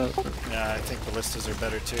 Ballista. Yeah, I think ballistas are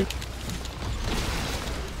better too.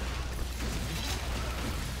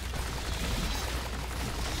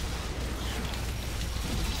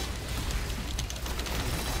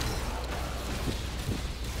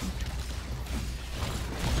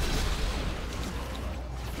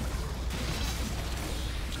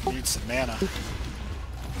 Need some mana.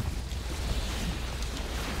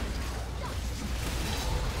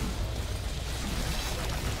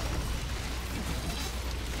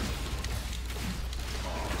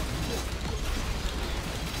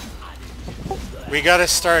 We gotta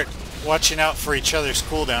start watching out for each other's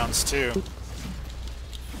cooldowns too.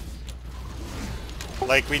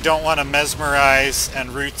 Like, we don't want to mesmerize and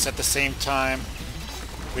roots at the same time.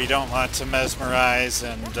 We don't want to mesmerize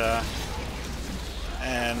and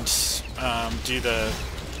do the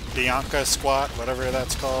Bianca squat, whatever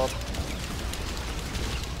that's called.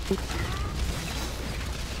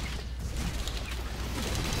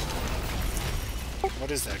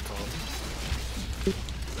 What is that called?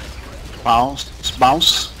 Bounce.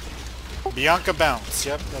 Bianca bounce.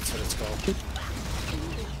 Yep, that's what it's called.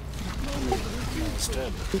 Oh, it's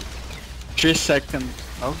dead. 3 seconds.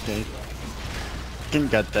 Okay. Can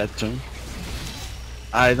get that too.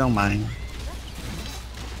 I don't mind.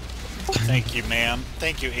 Thank you, ma'am.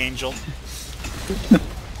 Thank you, Angel.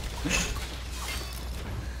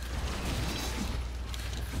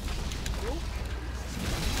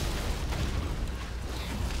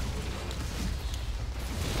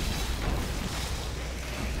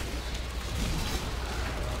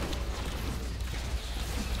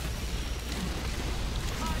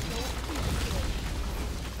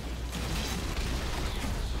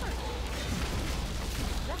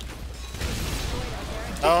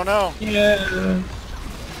 Oh no! Yeah.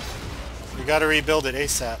 We gotta rebuild it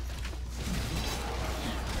ASAP.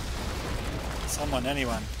 Someone,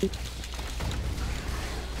 anyone.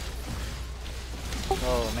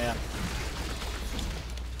 Oh man.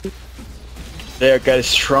 They are getting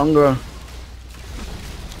stronger.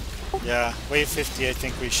 Yeah, wave 50, I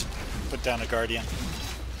think we should put down a Guardian.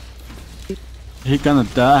 He gonna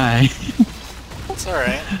die. It's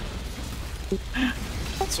alright.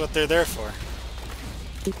 That's what they're there for.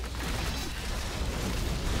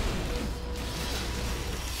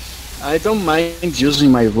 I don't mind using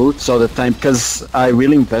my roots all the time because I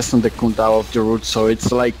really invest on the cooldown of the roots, so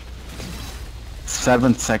it's like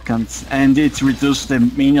 7 seconds, and it reduces the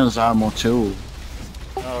minions armor too.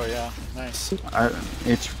 Oh yeah, nice. I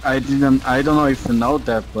don't know if you know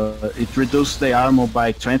that, but it reduced the armor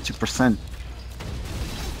by 20%.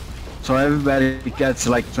 So everybody gets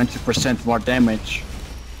like 20% more damage.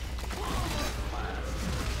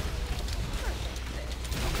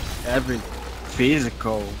 Every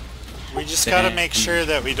physical. We just gotta make sure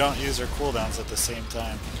that we don't use our cooldowns at the same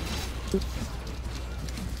time.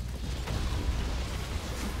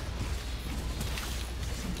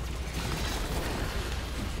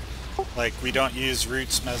 Like, we don't use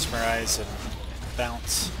Roots, Mesmerize, and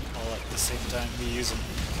Bounce all at the same time. We use them.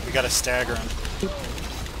 We gotta stagger them.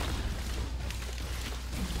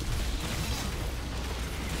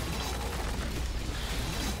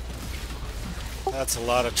 That's a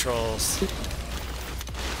lot of trolls.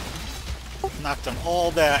 Knocked them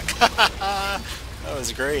all back. That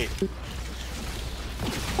was great.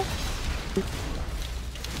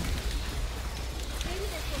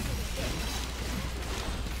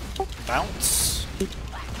 Bounce.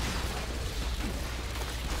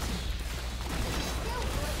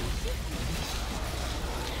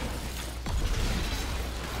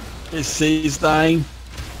 He's dying.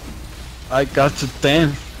 I got to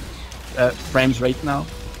 10 frames right now.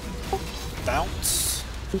 Bounce.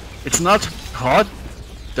 It's not hot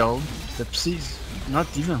though. The PC's not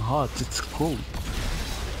even hot. It's cold.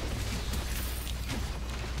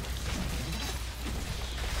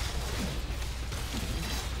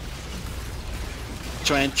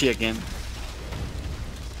 $20 again.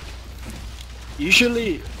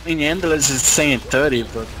 Usually in Endless it's saying 30,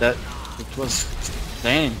 but that it was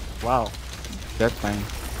 10. Wow, that time.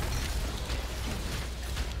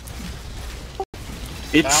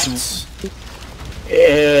 Bounce.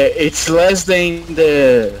 It's less than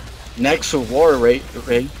the Nexus War rate.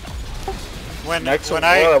 When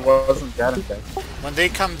War wasn't that bad. when they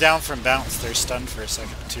come down from bounce, they're stunned for a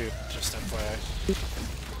second too. Just FYI.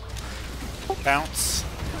 Bounce.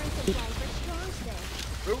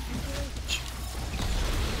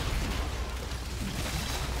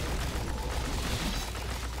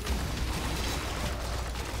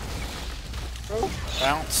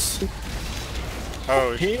 Bounce.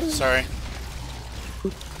 Oh, sorry.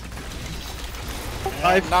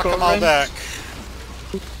 And knock them all back.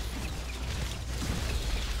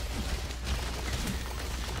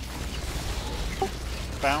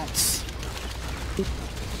 Bounce.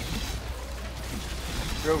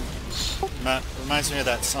 Reminds me of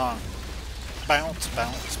that song. Bounce,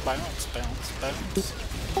 bounce, bounce, bounce, bounce.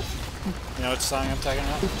 You know what song I'm talking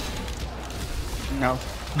about? No.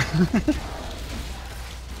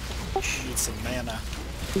 Need some mana.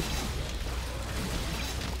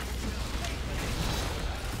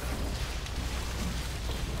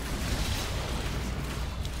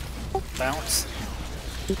 Bounce.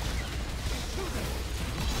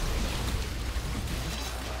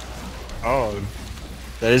 Oh,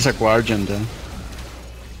 there is a Guardian then.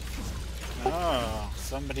 Oh,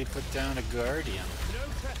 somebody put down a Guardian.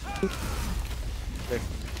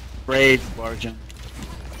 Great Guardian.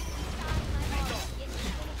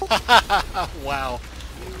 Wow.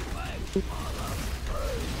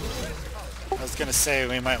 I was gonna say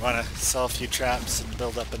we might want to sell a few traps and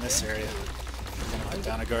build up in this area. We're gonna put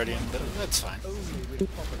down a Guardian, but that's fine.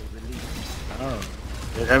 Oh,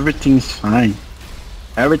 everything's fine.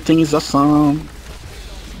 Everything is awesome.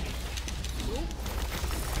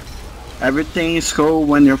 Everything is cool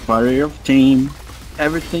when you're part of your team.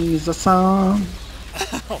 Everything is awesome.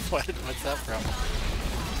 What's that from?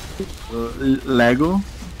 Lego.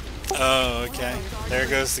 Oh, okay. There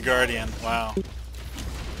goes the Guardian. Wow.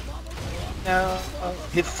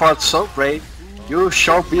 He fought so brave. You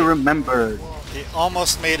shall be remembered. He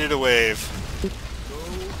almost made it a wave.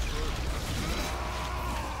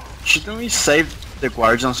 Shouldn't we save the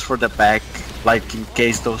Guardians for the back, like in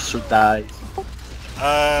case those two die?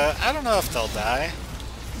 I don't know if they'll die.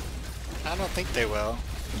 I don't think they will.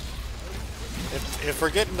 If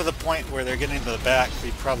we're getting to the point where they're getting to the back,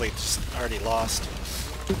 we probably just already lost.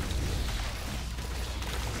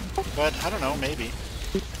 but I don't know, maybe.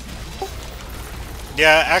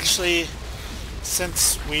 Yeah, actually,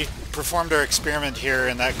 since we performed our experiment here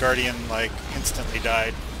and that Guardian, like, instantly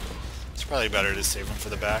died, it's probably better to save him for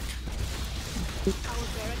the back.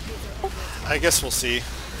 I guess we'll see.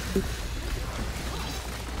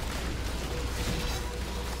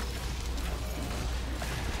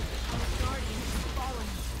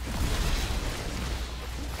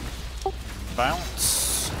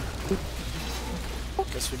 Bounce.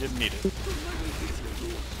 Guess we didn't need it.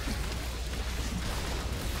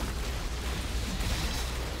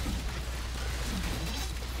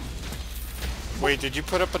 Wait, did you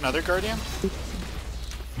put up another Guardian?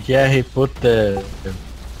 Yeah, he put the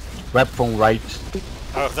weapon right.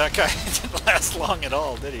 Oh, that guy didn't last long at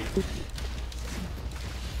all, did he?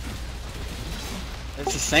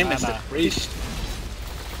 It's the same as the priest.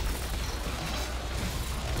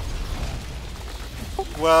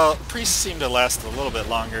 Well, priest seemed to last a little bit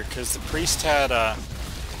longer because the priest had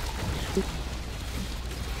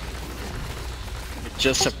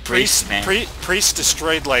Just a priest, man. priest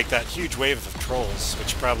destroyed like that huge wave of trolls,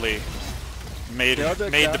 which probably made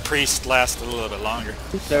the priest last a little bit longer.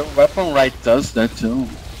 The weapon right does that too.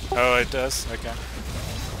 Oh, it does? Okay.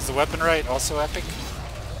 Is the weapon right also epic?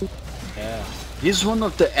 Yeah. He's one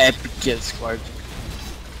of the epicest guardians.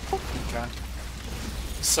 Okay.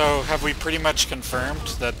 So, have we pretty much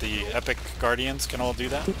confirmed that the epic guardians can all do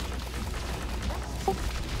that?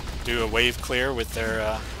 Do a wave clear with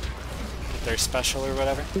their special or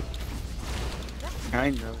whatever?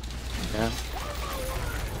 Kind of. Yeah.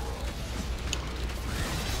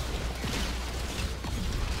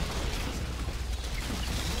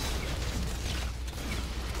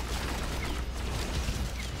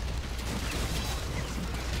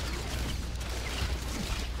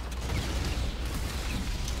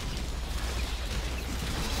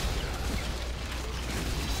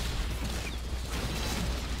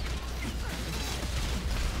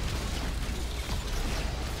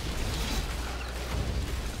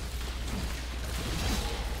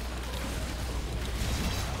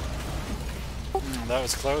 That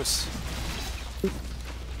was close.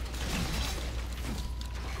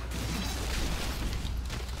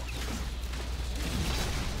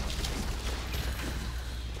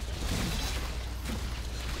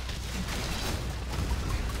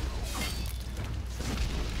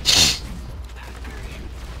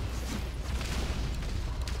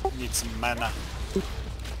 Need some mana.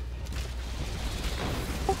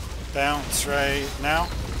 Bounce right now.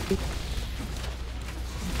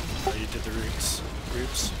 Oh, you did the roots.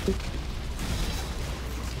 Groups.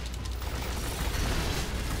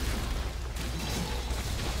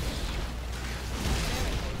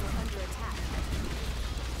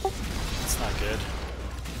 That's not good.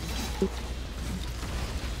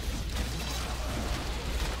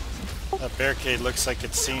 That barricade looks like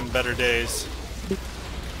it's seen better days.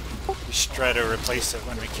 We should try to replace it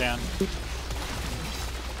when we can.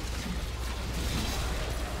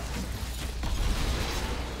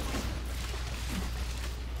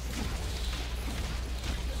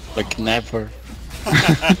 Like never.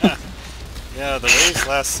 Yeah, the waves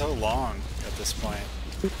last so long at this point.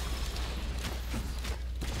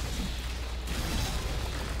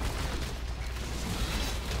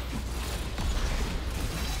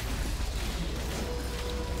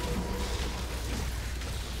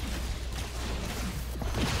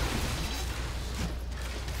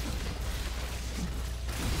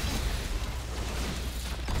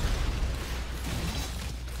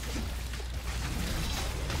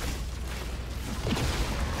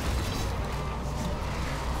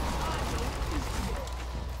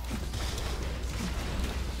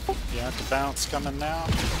 You have to bounce coming now.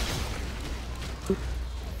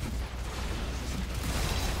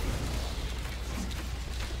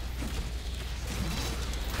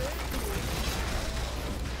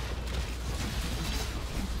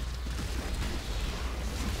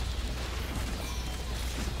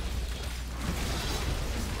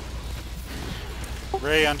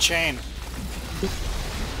 Ray, Unchained.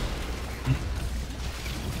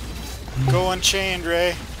 Go Unchained,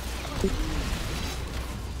 Ray.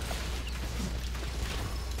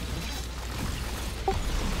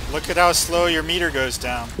 Look at how slow your meter goes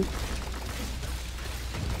down.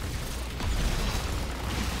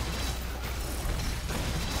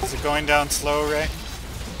 Is it going down slow, Ray?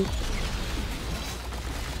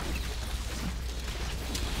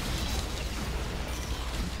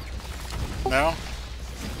 No?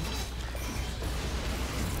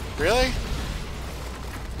 Really?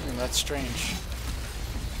 That's strange.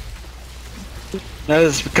 No,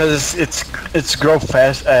 it's because it's grow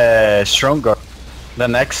fast, stronger. The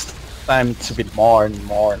next time it's a bit more and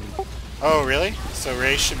more. Oh, really? So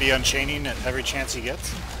Ray should be unchaining at every chance he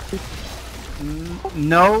gets?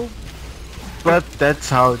 No, but that's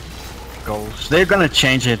how it goes. They're gonna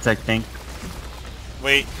change it, I think.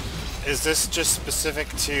 Wait, is this just specific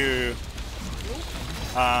to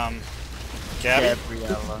Gabby?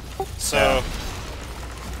 Gabriella. So,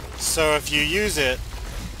 so if you use it,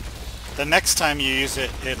 the next time you use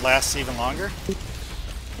it, it lasts even longer?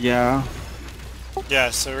 Yeah.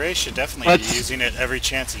 Yeah, so Ray should definitely be But- using it every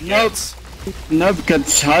chance he No. gets. No, because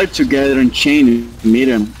it's hard to get Unchained and meet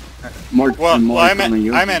him. More Well, and more I gonna meant,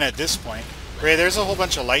 use I it. meant at this point. Ray, there's a whole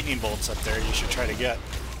bunch of lightning bolts up there you should try to get.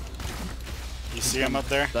 You see him up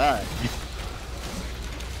there? Die.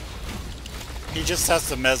 He just has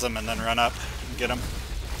to mez him and then run up and get him.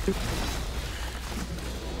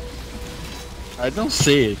 I don't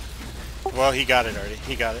see it. Well, he got it already.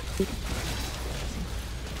 He got it.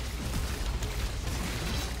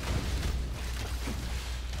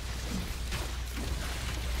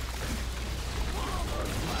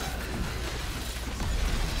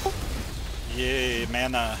 Yay,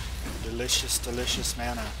 mana. Delicious, delicious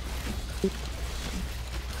mana.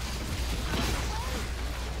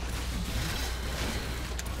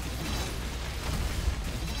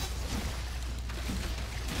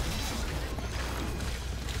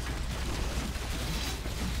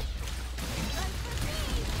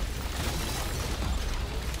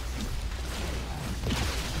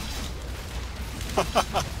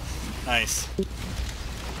 Nice.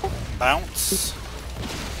 Bounce.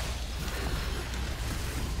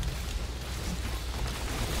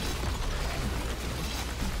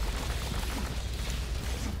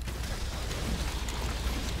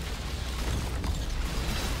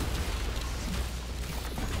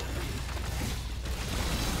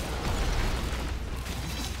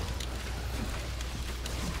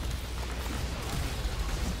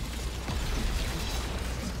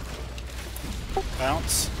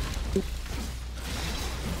 Bounce.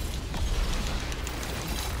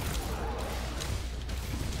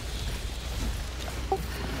 Oh,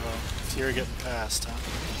 if you're getting past, huh?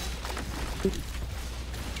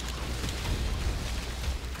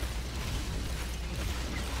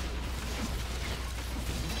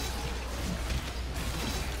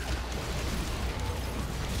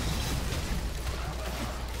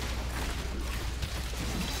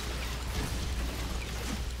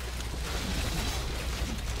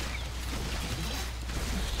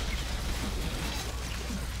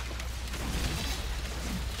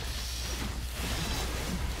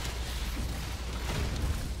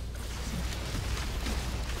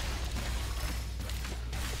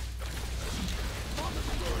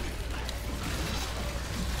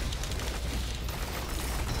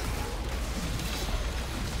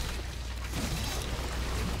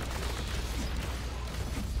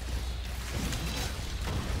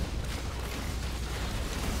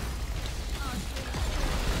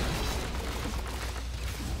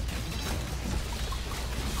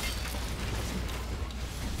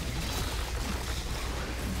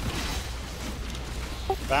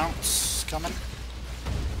 Bounce coming.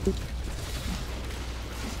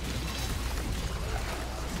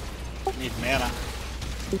 Need mana.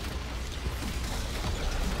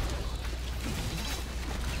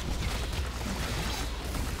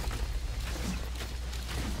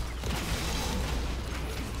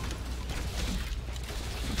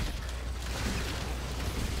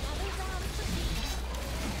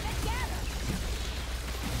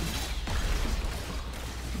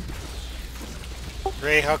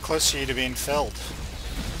 Ray, how close are you to being felled?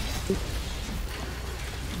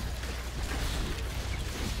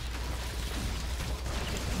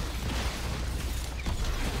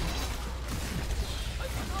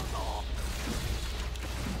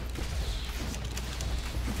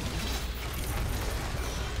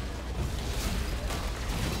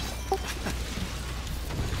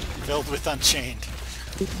 Filled with Unchained.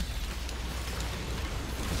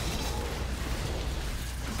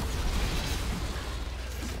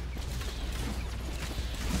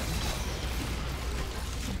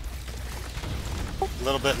 A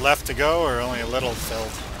little bit left to go, or only a little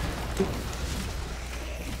filled?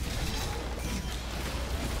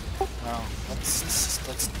 Oh,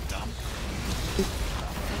 that's dumb.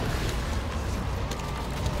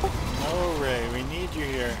 No, Ray, we need you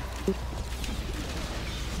here.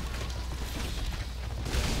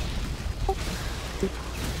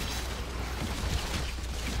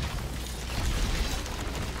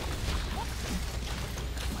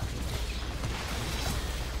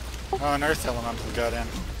 Oh, an earth elemental got in.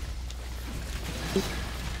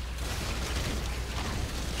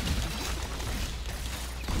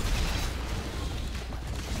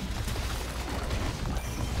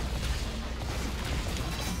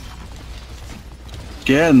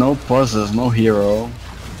 Yeah, no puzzles, no hero.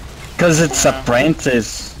 Cause it's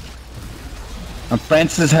Apprentice.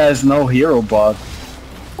 Apprentice has no hero bot.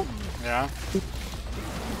 Yeah.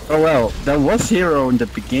 Oh well, there was hero in the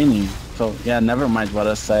beginning. So yeah, never mind what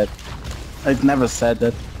I said. I never said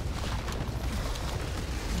that.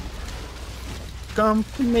 Come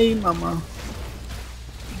to me, mama.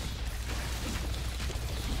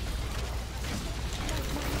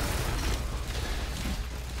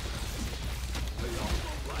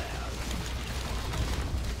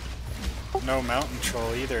 No mountain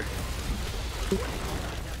troll either.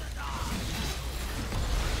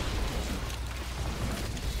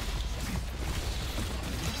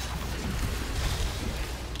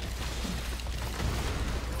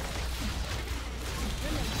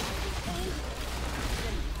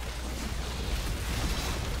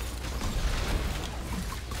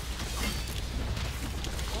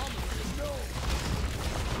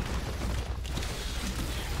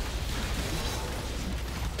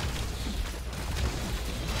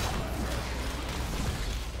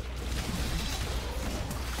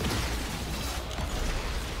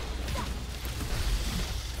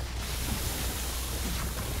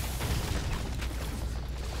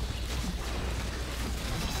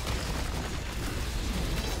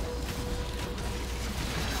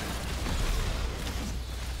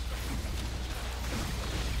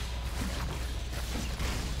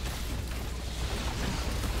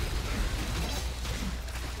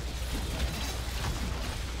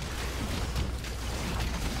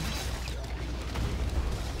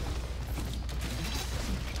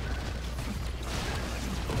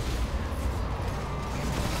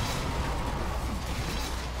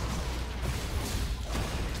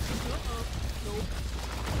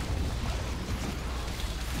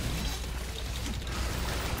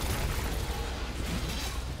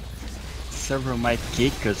 Server might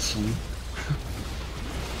kick us soon.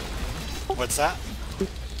 What's that?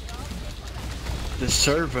 The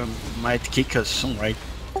server might kick us soon, right?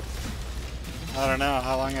 I don't know.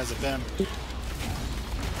 How long has it been?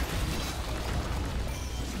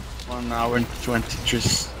 1 hour and 23.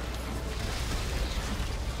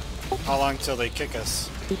 How long till they kick us?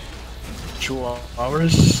 2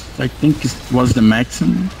 hours, I think it was the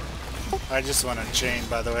maximum. I just went Unchained,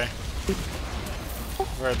 by the way.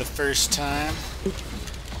 For the first time.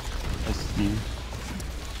 Let's see.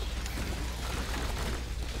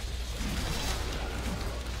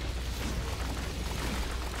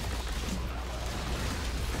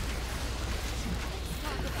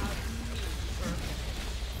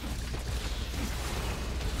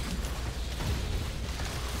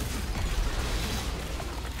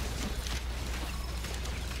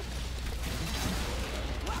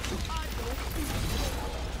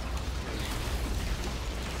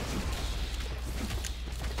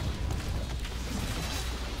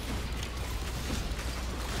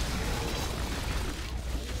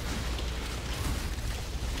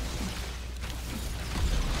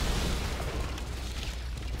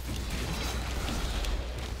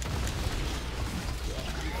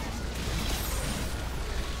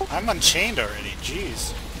 I'm Unchained already,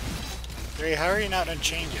 jeez. Ray, how are you not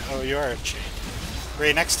Unchained yet? Oh, you are Unchained.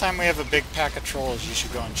 Ray, next time we have a big pack of trolls, you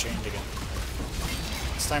should go Unchained again.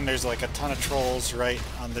 This time there's like a ton of trolls right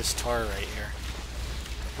on this tar right here.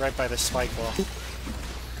 Right by the spike wall.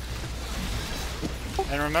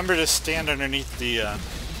 And remember to stand underneath the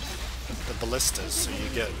ballistas so you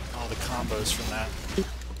get all the combos from that.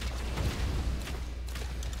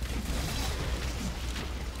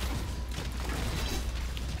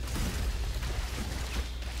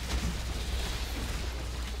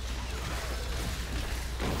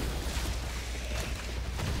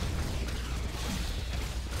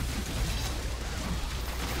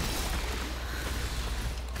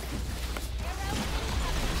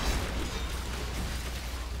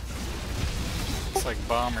 It's like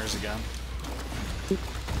bombers again.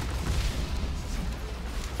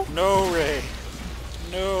 No, Ray!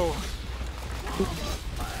 No!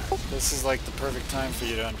 This is like the perfect time for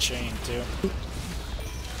you to Unchain, too.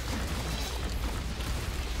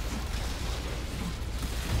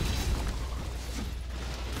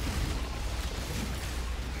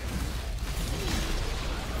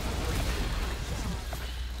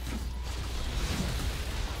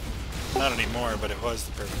 Not anymore, but it was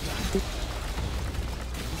the perfect time.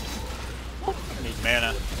 I need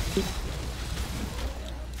mana.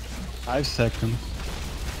 5 seconds.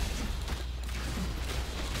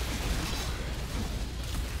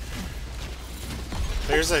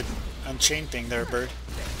 There's a Unchained thing there, Bird,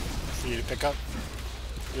 for you to pick up.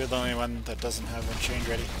 You're the only one that doesn't have Unchained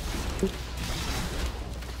ready.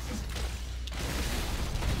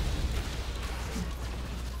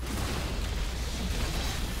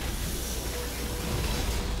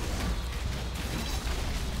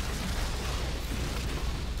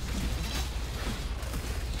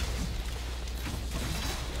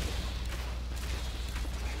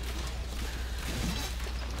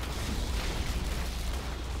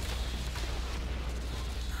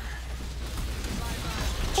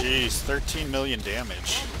 Jeez, 13 million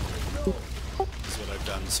damage is what I've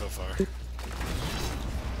done so far.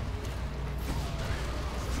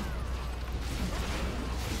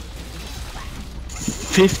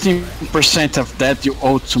 15% of that you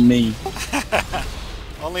owe to me.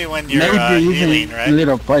 Only when you're Maybe even healing, a right?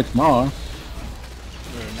 little bit more. Ooh,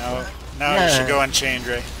 now you should Yeah. go Unchained,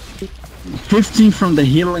 Ray. 15 from the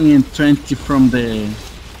healing and 20 from the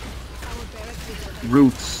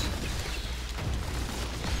roots.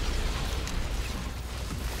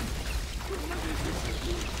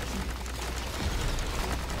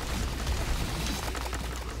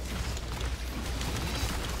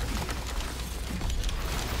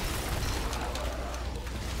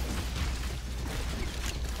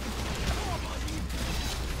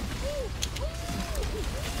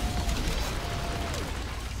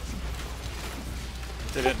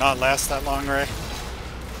 Did it not last that long, Ray?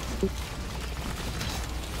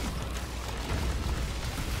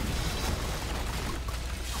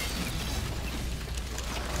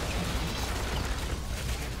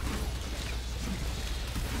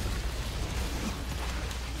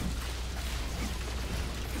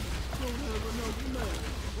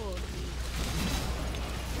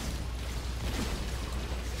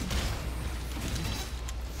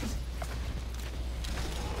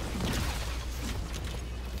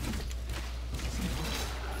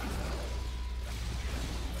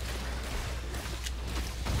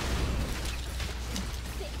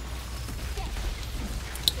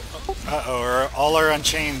 Uh-oh, all our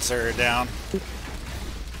Unchains are down.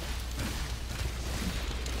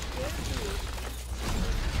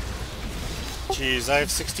 Jeez, I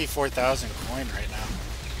have 64,000 coin right now.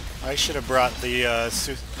 I should have brought the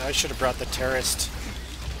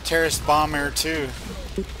terrorist bomber too.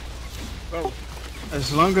 Well,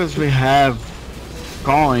 as long as we have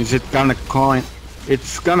coins, it's gonna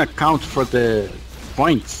count for the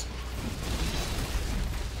points.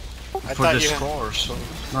 I For thought the you score, so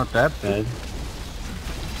it's not that bad.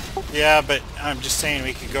 Yeah, but I'm just saying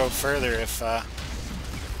we could go further if I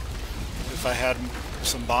had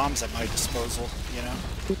some bombs at my disposal, you know?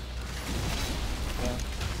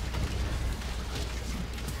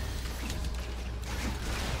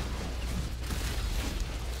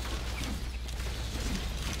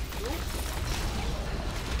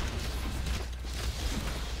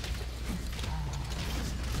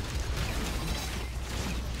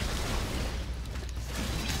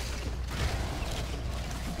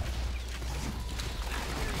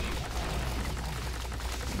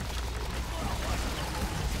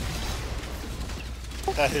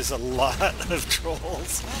 That is a lot of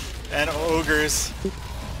trolls and ogres.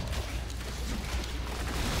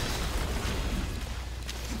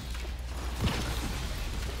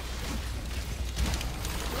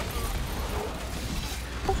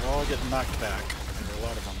 They're all getting knocked back. Or a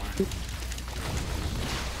lot of them are.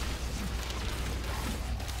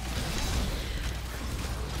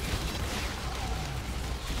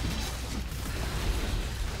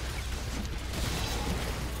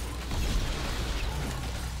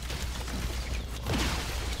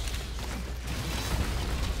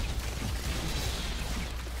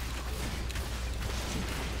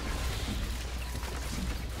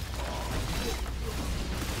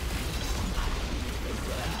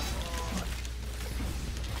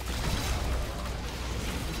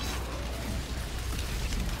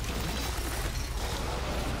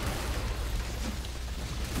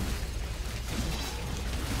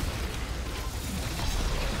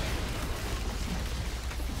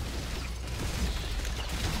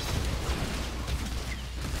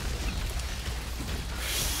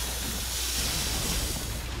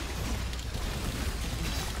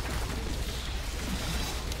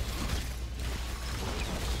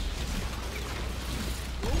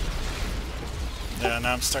 Yeah,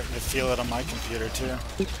 now I'm starting to feel it on my computer too.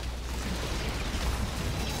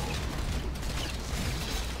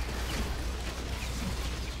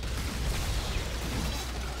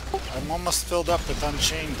 I'm almost filled up with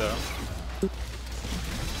Unchained though.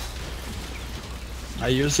 I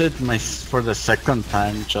use it for the second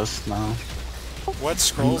time just now. What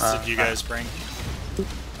scrolls did you guys bring?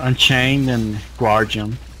 Unchained and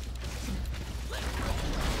Guardian.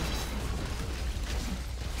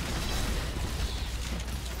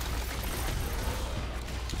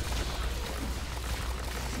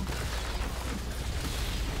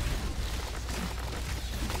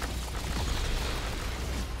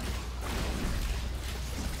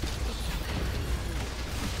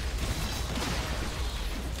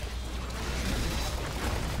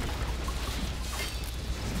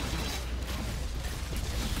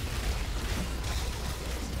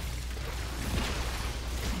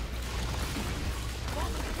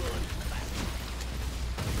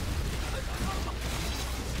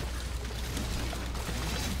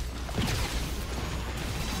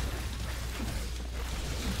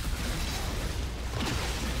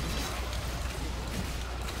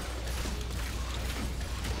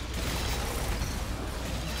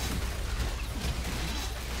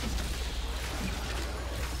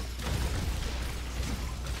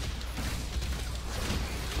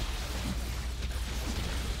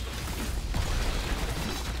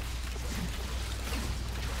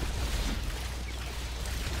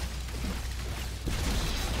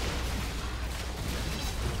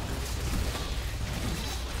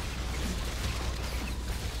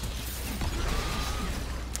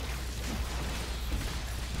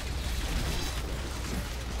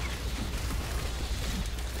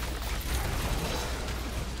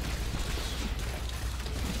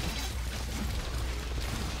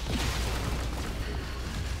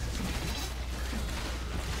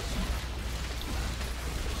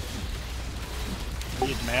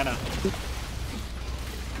 mana.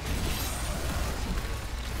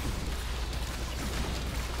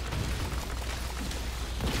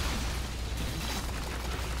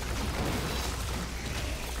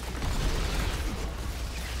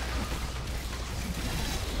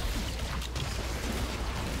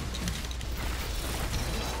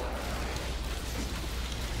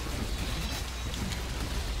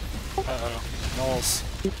 Uh-oh. Knolls.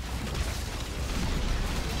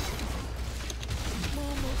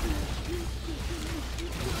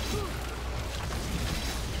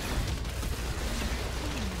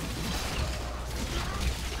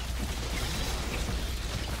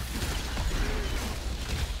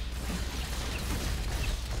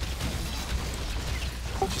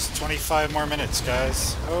 Just 25 more minutes,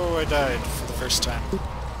 guys. Oh, I died for the first time.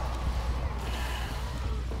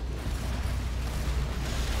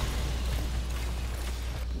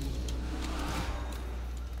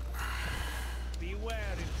 Beware,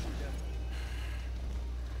 intruder.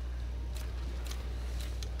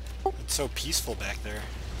 It's so peaceful back there.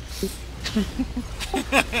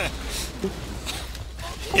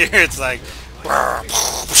 Here it's like...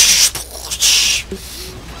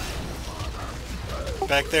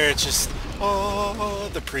 Back there it's just... Oh,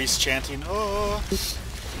 the priest chanting, oh.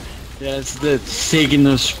 Yes, the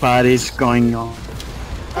Cygnus party's going on.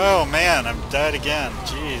 Oh man, I'm dead again.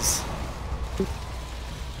 Jeez.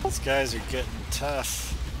 These guys are getting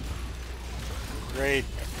tough. Great.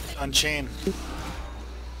 Unchained.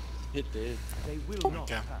 It did. They will not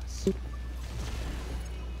Okay. pass.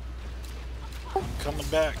 I'm coming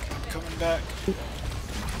back. I'm coming back.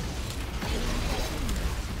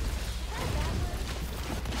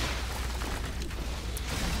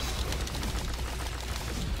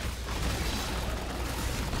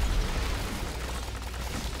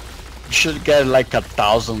 You should get like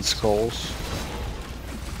 1,000 skulls.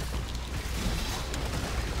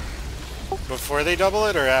 Before they double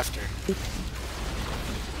it or after?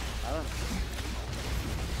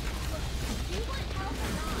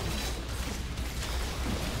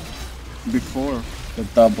 Before the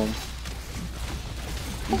double.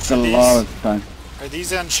 It's a These- lot of time. Are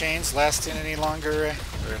these Unchaineds lasting any longer, Ray?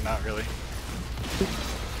 Or not really?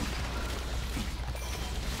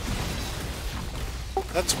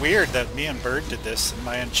 That's weird that me and Bird did this and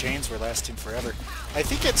my Unchains were lasting forever. I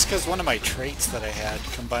think it's because one of my traits that I had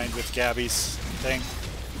combined with Gabby's thing.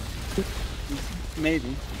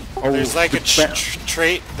 Maybe. There's like a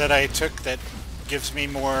trait that I took that gives me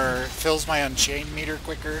more, fills my Unchained meter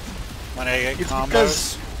quicker when I get It's combos.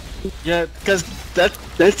 because- Yeah, because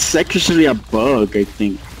that's actually a bug, I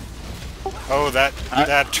think. Oh, that I-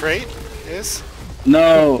 that trait is?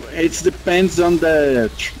 No, it depends on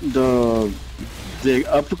the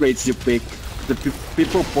upgrades you pick. The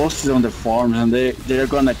people posted on the forums, and they're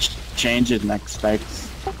gonna change it next patch.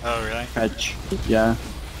 Oh, really? Yeah,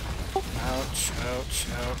 Ouch, ouch,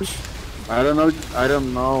 ouch. I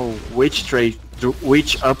don't know which trait,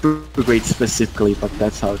 which upgrade specifically, but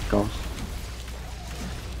that's how it goes.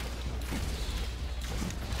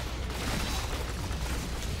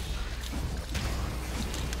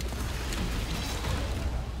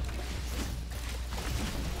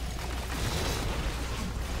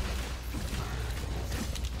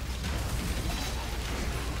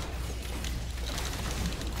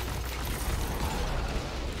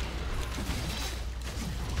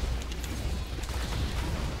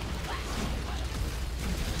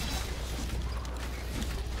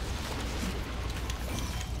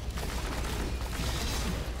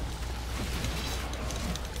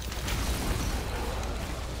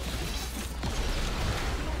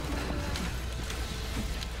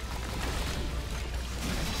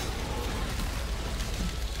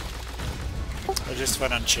 I just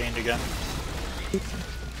went Unchained again.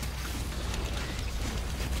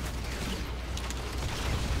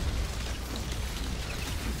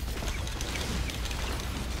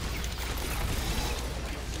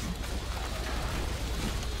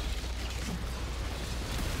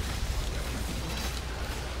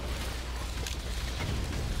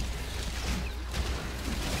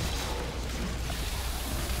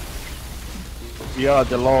 We are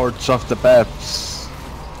the lords of the paths.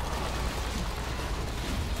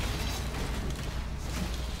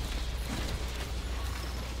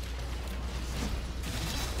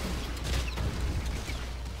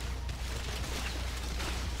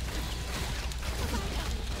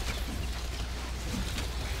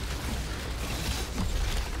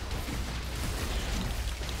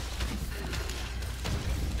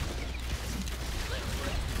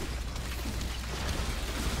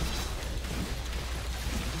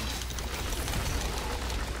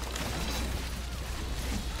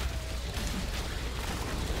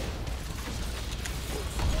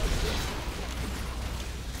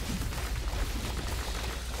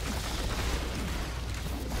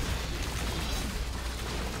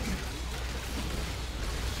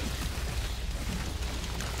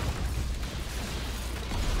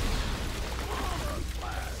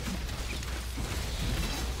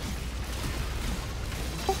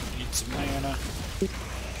 Some mana.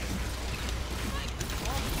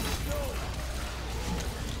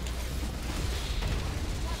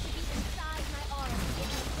 Inside my aura to get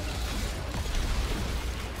me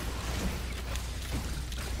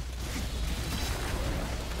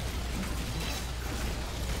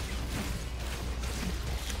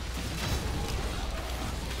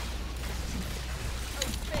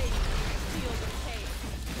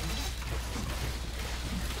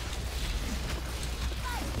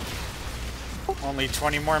Only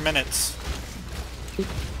 20 more minutes.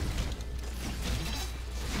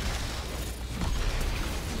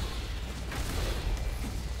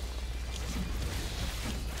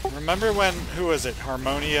 Remember when, who was it,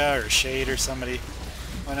 Harmonia or Shade or somebody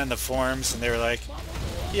went in the forums and they were like,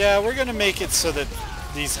 yeah, we're gonna make it so that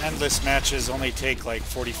these endless matches only take like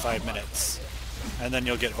 45 minutes and then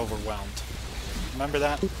you'll get overwhelmed. Remember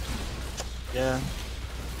that? Yeah.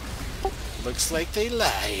 Looks like they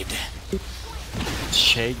lied.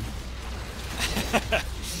 Shade.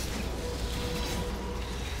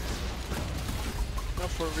 No,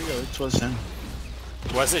 for real, it was him.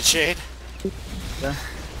 Was it Shade? Yeah.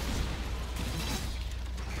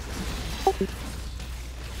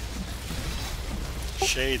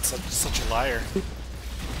 Shade, such a liar.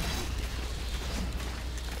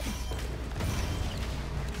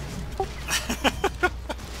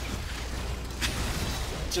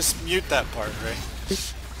 Just mute that part, Ray.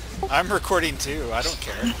 I'm recording too, I don't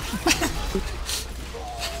care.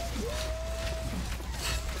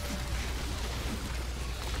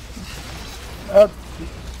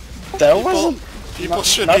 That wasn't People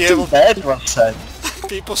should not be too able bad what said.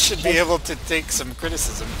 people should be able to take some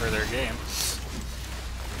criticism for their game.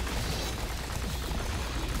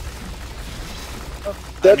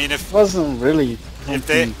 That mean, if- wasn't really if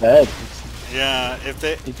they- something bad. Yeah,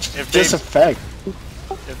 It's if just a fact.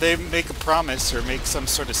 if they make a promise or make some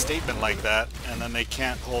sort of statement like that and then they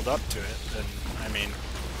can't hold up to it, then I mean,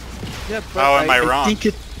 Yeah, how am I wrong?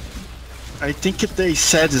 I think it they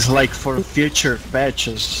said is like for future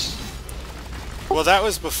patches. well, that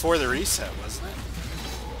was before the reset, wasn't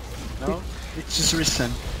it? No, it's just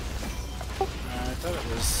recent. I thought it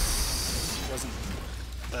wasn't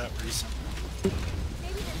that recent.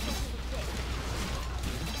 maybe there's something to fix.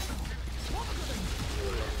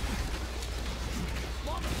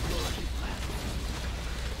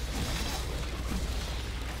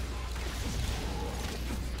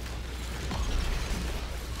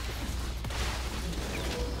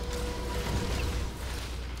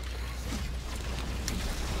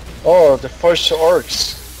 Oh, the first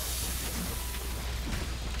orcs.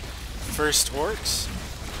 First Orcs?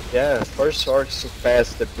 Yeah, first orcs to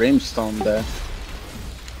pass the brimstone there.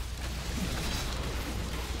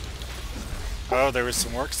 Oh, there was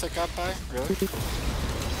some Orcs that got by? Really?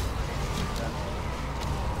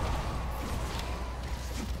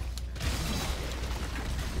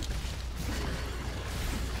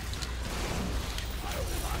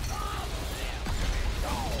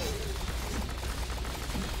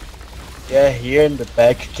 Yeah, here in the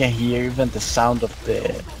back you can hear even the sound of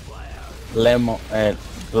the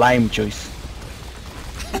lime juice.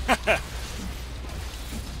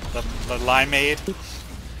 The limeade?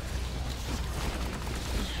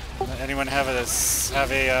 Anyone have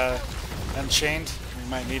a Unchained? We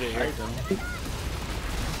might need it here.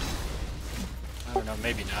 I don't know,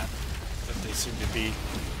 maybe not. But they seem to be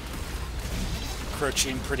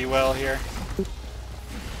encroaching pretty well here.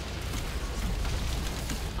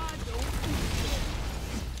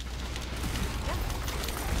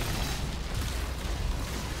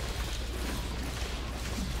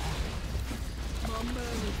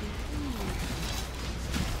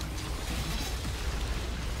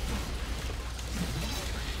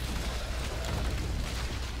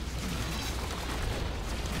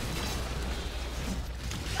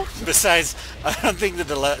 Besides, I don't think the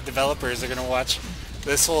developers are going to watch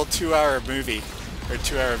this whole 2-hour movie or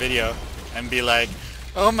 2-hour video and be like,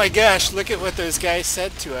 oh my gosh, look at what those guys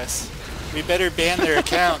said to us. We better ban their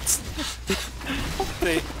accounts.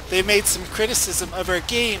 They made some criticism of our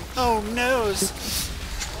game. Oh noes.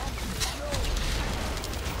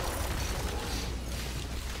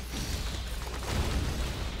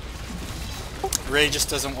 Ray just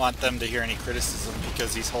doesn't want them to hear any criticism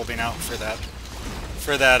because he's holding out for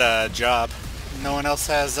that job. No one else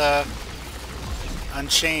has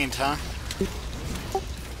Unchained, huh?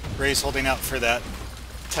 Ray's holding out for that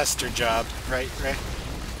tester job, right, Ray?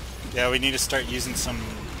 Yeah, we need to start using some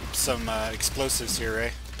explosives here,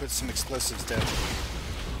 Ray. Put some explosives down.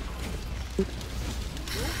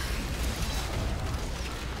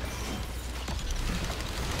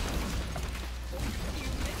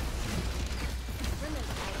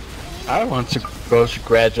 I want to go to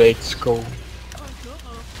graduate school.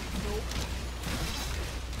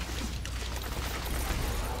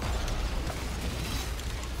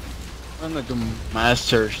 I'm gonna do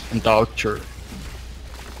masters and doctor.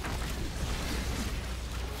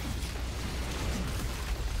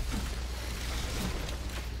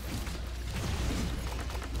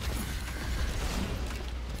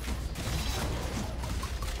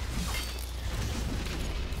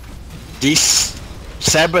 This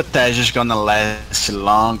sabotage is gonna last a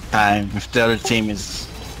long time if the other team is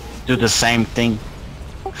do the same thing.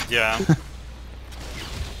 Yeah.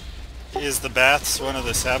 Is the baths one of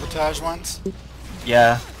the sabotage ones?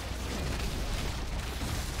 Yeah.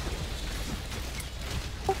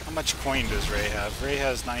 How much coin does Ray have? Ray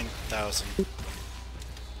has 9,000.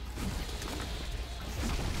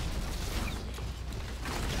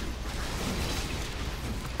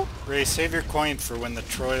 Ray, save your coin for when the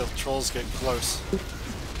trolls get close.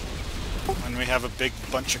 When we have a big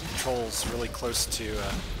bunch of trolls really close to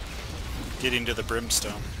getting to the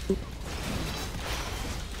brimstone.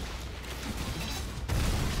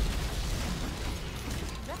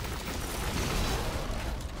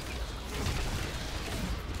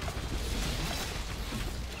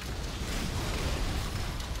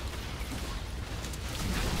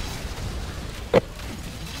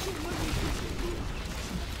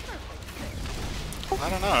 I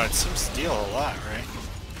don't know, it seems to deal a lot, right?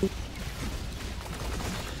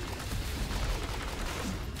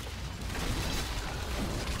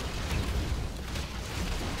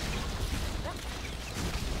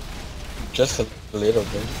 Just a little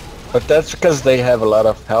bit. But that's because they have a lot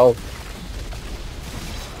of health.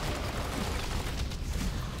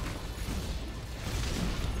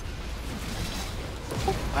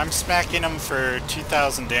 I'm smacking them for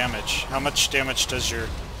 2,000 damage. How much damage does your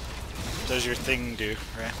thing do,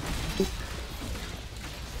 right?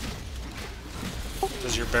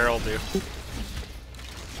 Does your barrel do?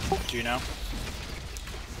 Do you know?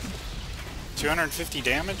 250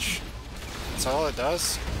 damage? That's all it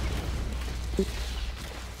does?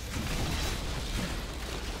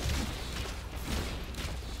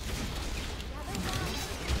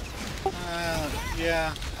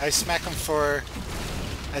 Yeah, I smack them for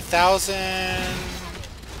 1,000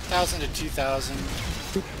 to 2,000.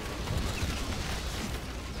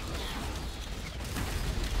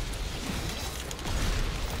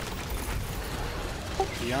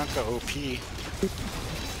 Bianca OP.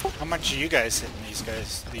 How much are you guys hitting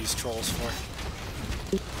these trolls for?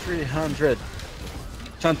 300.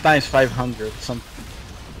 Sometimes 500.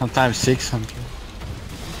 Sometimes 600.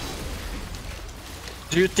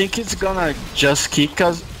 Do you think it's gonna just kick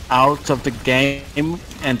us out of the game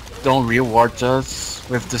and don't reward us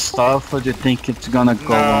with the stuff, or do you think it's gonna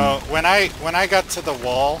go on? No, when I got to the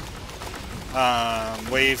wall,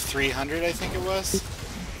 wave 300 I think it was.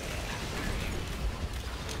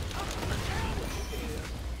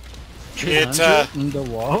 In the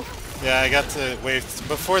wall? Yeah, I got to wave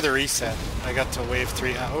before the reset. I got to wave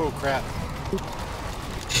 3. Oh crap!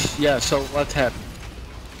 Yeah. So what happened?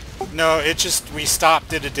 No, it just we stopped,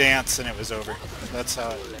 did a dance, and it was over. That's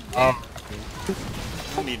how it. Oh.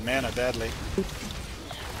 I need mana badly.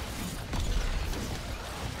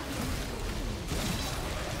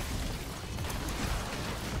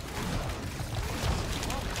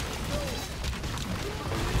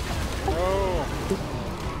 Oh.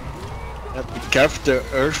 Be careful the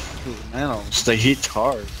earth minerals, they hit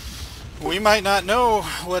hard. We might not know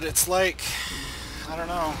what it's like. I don't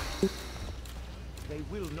know. They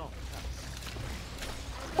will not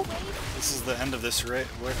pass. This is the end of this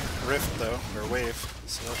rift, though, or wave,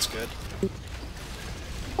 so that's good.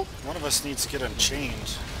 One of us needs to get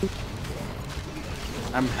Unchained.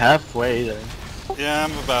 I'm halfway there. Yeah,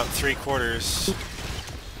 I'm about 3/4.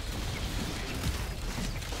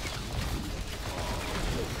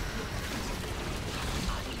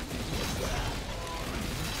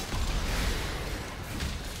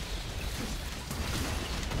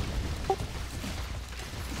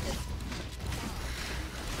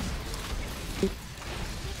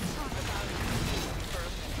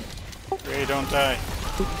 Ray, don't die.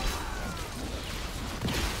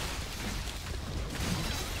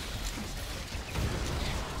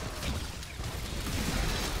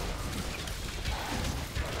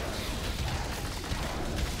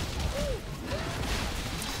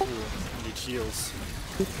 Ooh, need heals.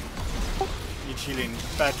 Need healing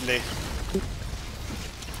badly.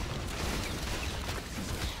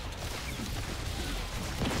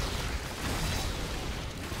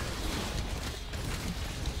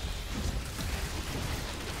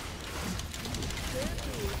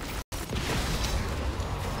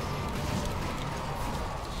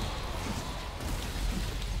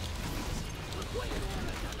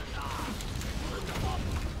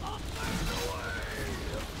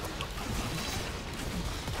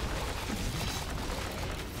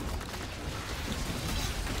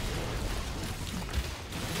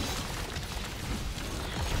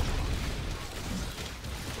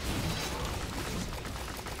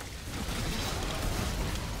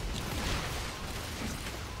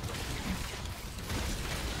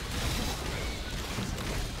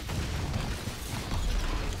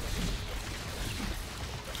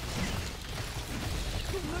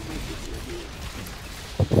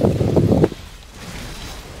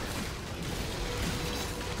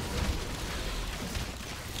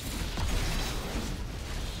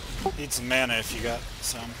 Need some mana if you got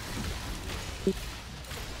some.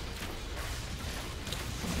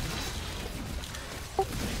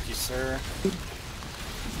 Thank you, sir.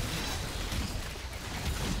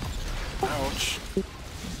 Ouch.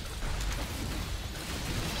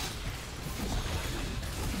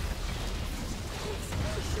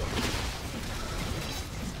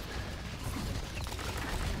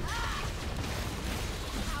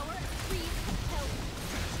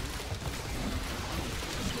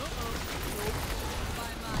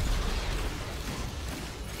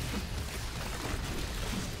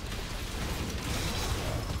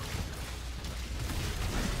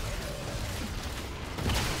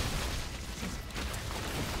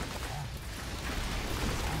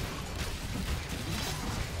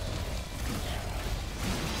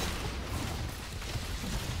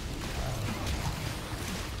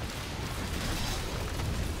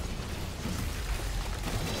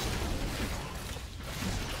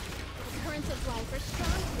 Currents of life are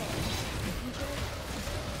strong today. Enjoy.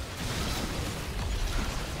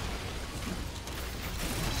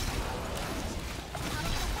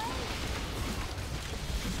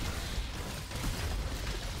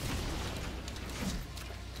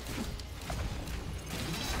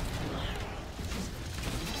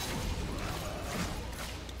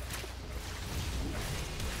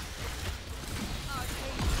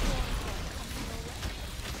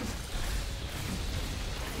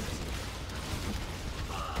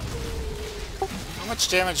 How much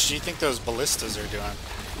damage do you think those ballistas are doing?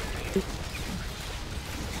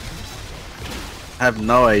 I have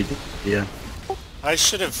no idea.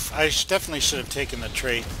 Definitely should have taken the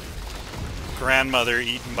trait grandmother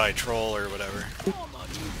eaten by troll or whatever.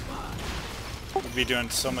 We'd be doing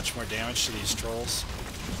so much more damage to these trolls.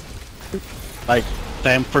 Like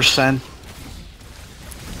 10%.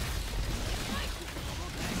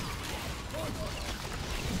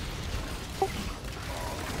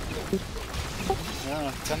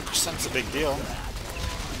 Yeah, 10%'s a big deal.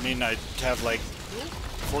 I mean, I'd have like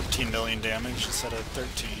 14 million damage instead of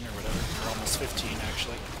 13 or whatever, or almost 15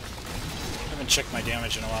 actually. I haven't checked my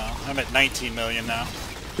damage in a while. I'm at 19 million now.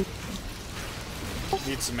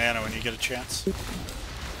 Need some mana when you get a chance.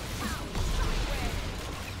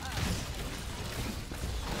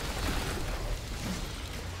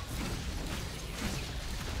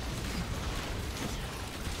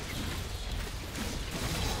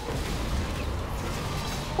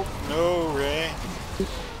 No, Ray.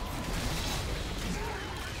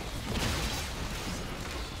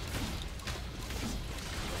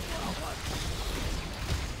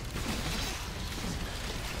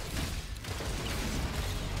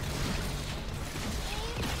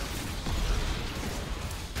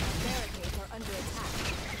 Barricades are under attack.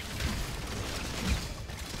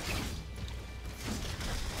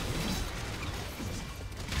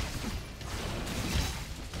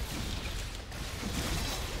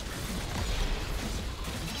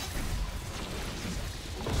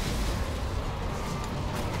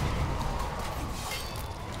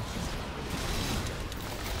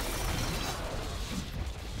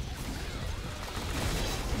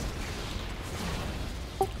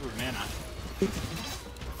 Ooh, mana.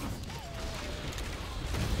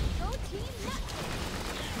 Go team net.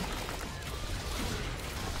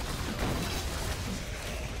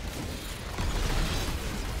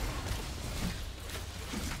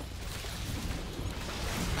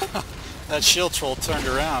 That shield troll turned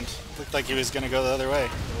around. Looked like he was gonna go the other way.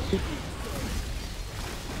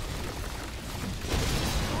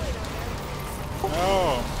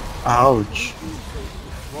 Oh, Ouch.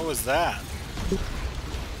 what was that?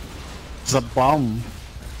 It's a bomb.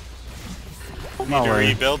 I need No to way.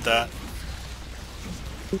 rebuild that.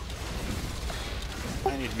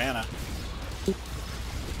 I need mana.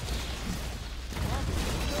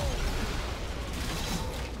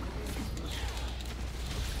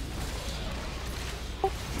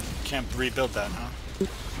 Can't rebuild that, huh?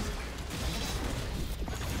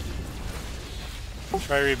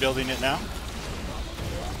 Try rebuilding it now.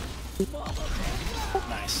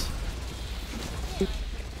 Nice.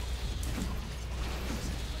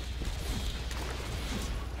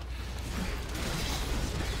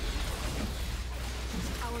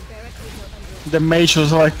 Our barricades are under The mage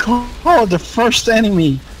was like, oh, the first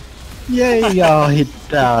enemy. Yay, oh, he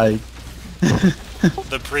died.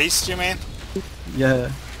 The priest, you mean? Yeah.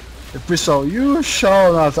 The priest, oh, you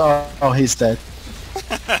shall not. Oh, he's dead.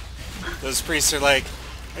 Those priests are like,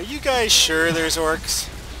 are you guys sure there's orcs?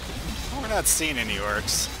 We're not seeing any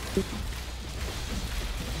orcs.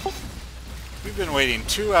 We've been waiting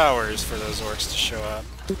 2 hours for those orcs to show up.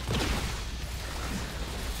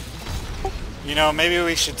 You know, maybe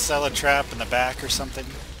we should sell a trap in the back or something.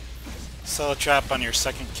 Set a trap on your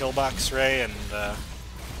second kill box, Ray, and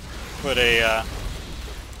put a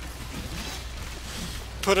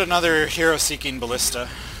put another hero-seeking ballista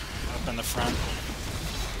up in the front,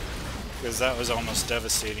 because that was almost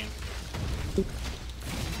devastating.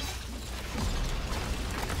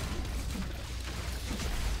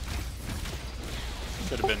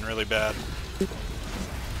 Could have been really bad.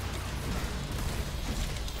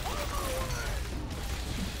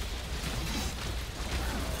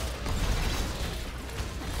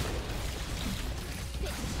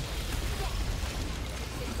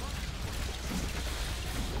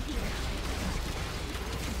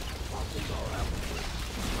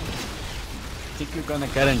 I think you're gonna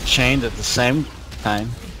get Unchained at the same time.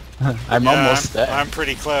 I'm Yeah, almost there. I'm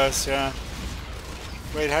pretty close, yeah.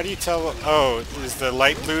 Wait, how do you tell what... Oh, is the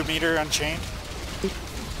light blue meter Unchained?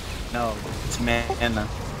 No, it's mana.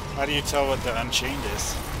 How do you tell what the Unchained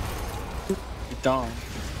is? You don't.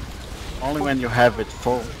 Only when you have it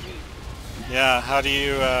full. Yeah, how do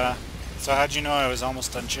you, so how'd you know I was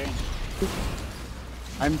almost Unchained?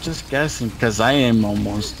 I'm just guessing because I am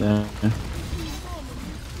almost there.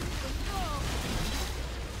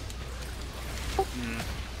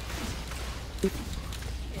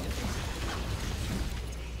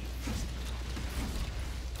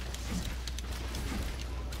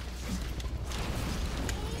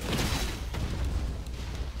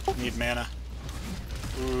 Need mana.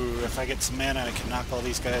 Ooh, if I get some mana, I can knock all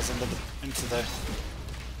these guys into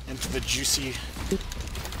the juicy.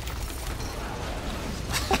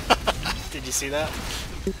 Did you see that?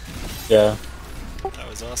 Yeah. That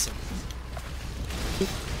was awesome.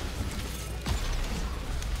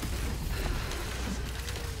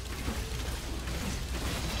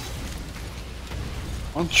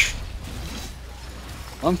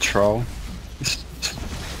 One troll.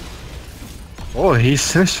 Oh,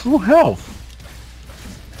 he's his full health.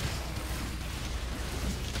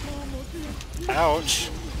 Ouch.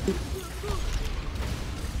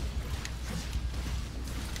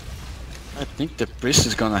 I think the priest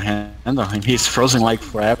is gonna handle him. He's frozen like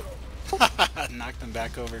forever. Knocked him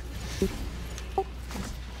back over. Oh,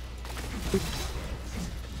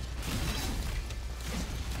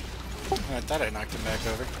 I thought I knocked him back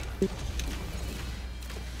over.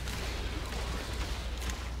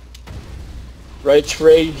 Right,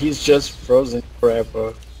 Ray, he's just frozen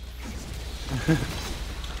forever.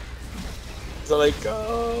 So like,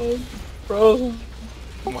 oh, frozen.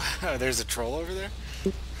 Wow, there's a troll over there?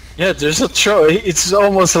 Yeah, there's a troll. It's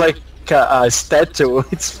almost like a statue.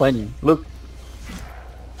 It's funny. Look,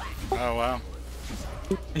 Oh wow.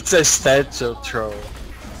 it's a statue troll.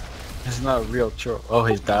 It's not a real troll. Oh,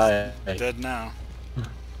 he died. Dead now.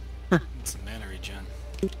 It's a mana regen.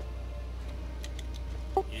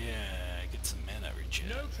 Yeah, get some mana regen.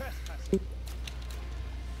 No trespassing.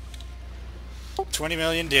 20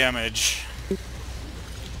 million damage.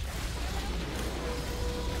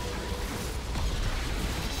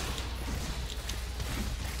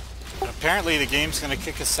 Apparently the game's gonna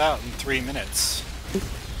kick us out in 3 minutes.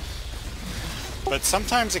 But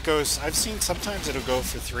sometimes it goes, I've seen sometimes it'll go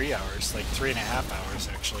for 3 hours, like 3.5 hours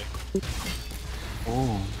actually.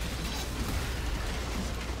 Oh.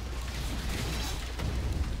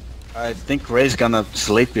 I think Ray's gonna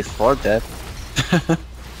sleep before that.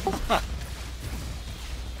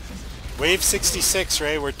 Wave 66,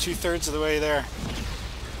 Ray, we're 2/3 of the way there.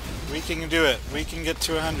 We can do it. We can get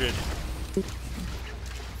to 100.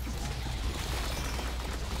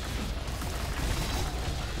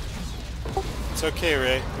 It's okay,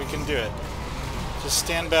 Ray. We can do it. Just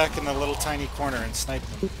stand back in the little tiny corner and snipe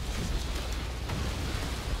them.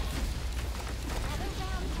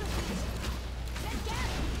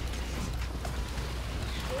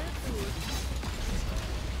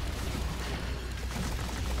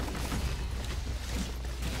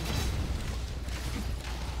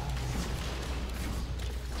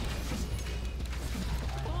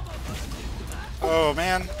 Oh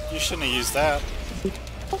man, you shouldn't have used that.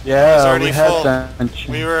 Yeah, already we had full. that.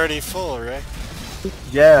 We were already full, right?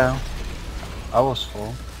 Yeah, I was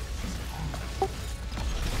full.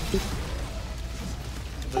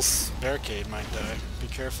 This barricade might die. Be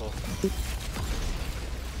careful.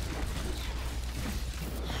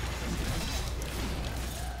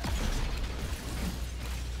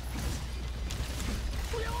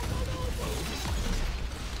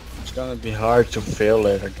 It's gonna be hard to fail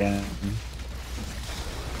it again.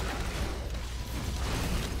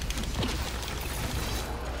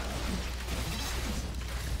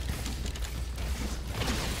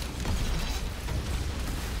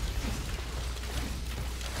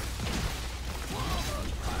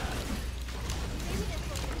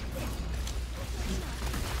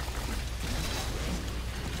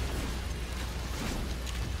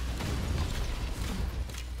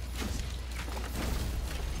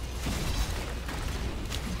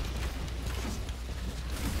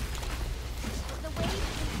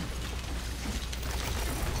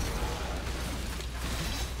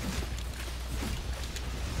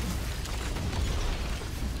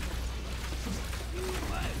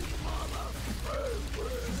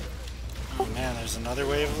 another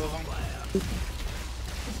wave of them.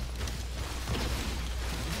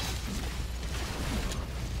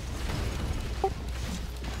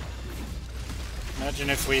 Imagine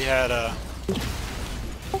if we had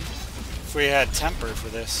temper for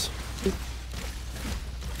this.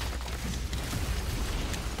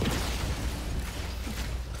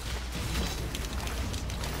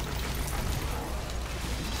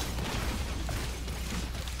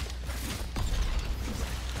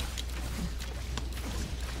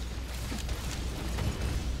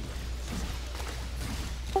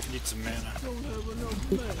 Need some mana. Don't have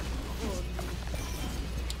enough mana.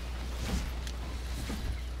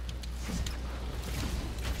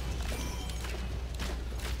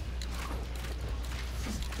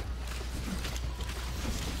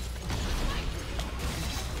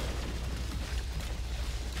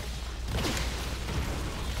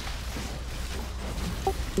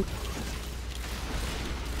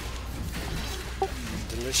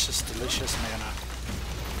 Delicious, delicious mana.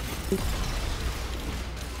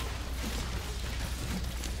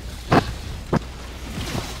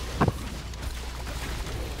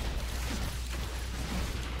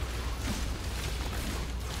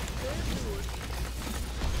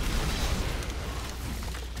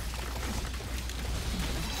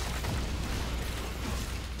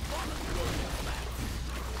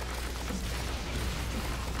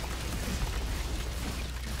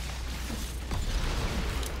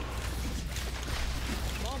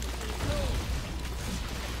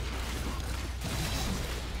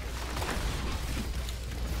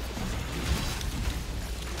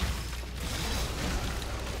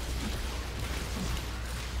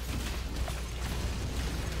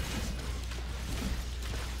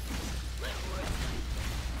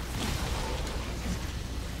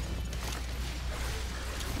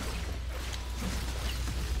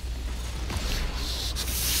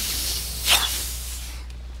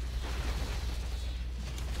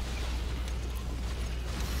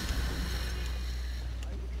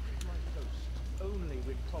 Only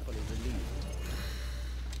when properly relieved.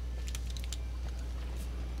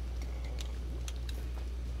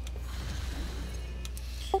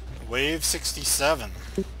 Wave 67.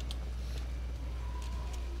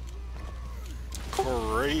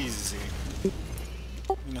 Crazy.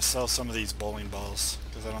 I'm gonna sell some of these bowling balls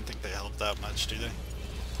because I don't think they help that much, do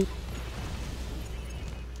they?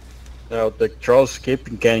 So the trolls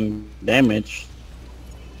keep getting damaged.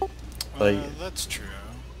 Like, That's true.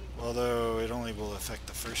 Although it only will affect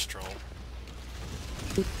the first troll.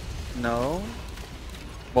 no.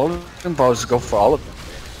 Bowling balls go for all of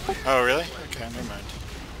them. Oh, really? Okay, never mind.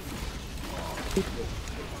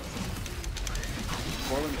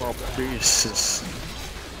 Bowling ball pieces.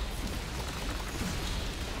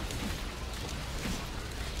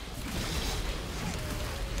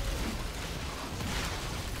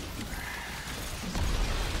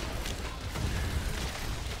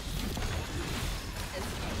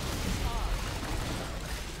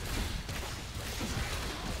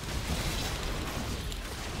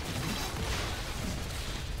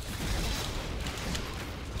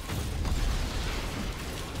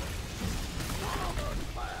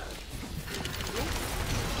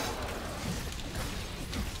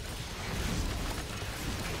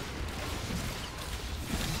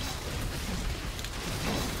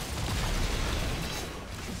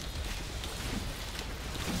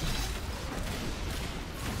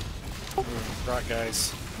 Right,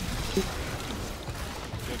 guys.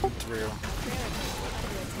 Getting through.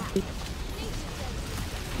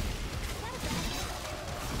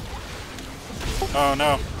 Oh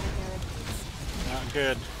no. Not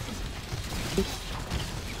good.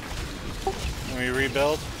 Can we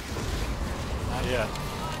rebuild? Not yet.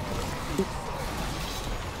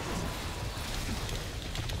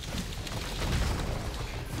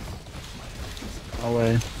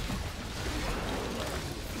 Away.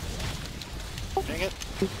 Dang it.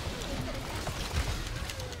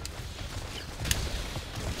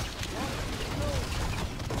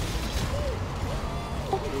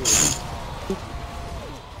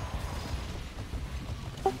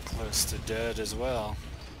 I'm close to dead as well.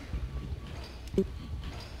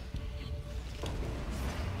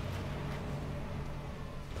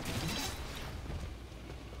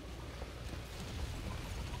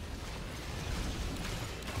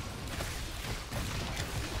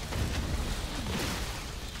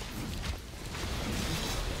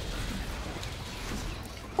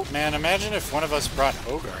 Man, imagine if one of us brought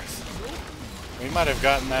Hogarth. We might have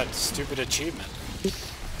gotten that stupid achievement. You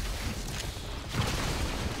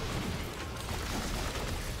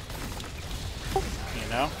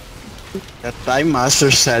know? That Time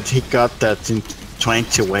Master said he got that in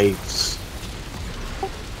 20 waves.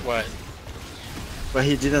 What? But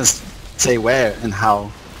he didn't say where and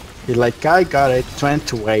how. He like, I got it,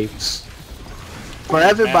 20 waves. For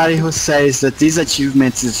everybody who says that this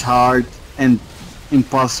achievement is hard and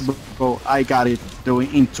impossible, I got it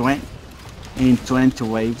doing in 20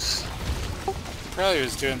 waves. Probably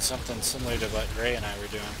was doing something similar to what Ray and I were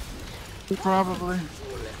doing. Probably.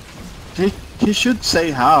 He should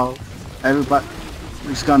say how. Everybody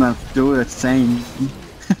is gonna do the same.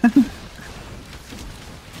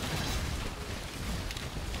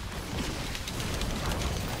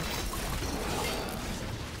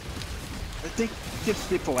 I think if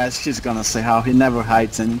people ask, he's gonna say how. He never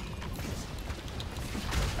hides any.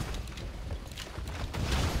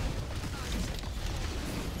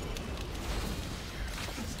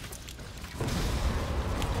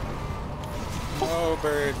 Oh,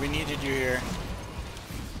 Bird, we needed you here.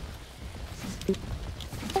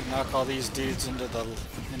 Knock all these dudes into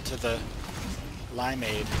the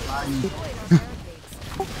limeade.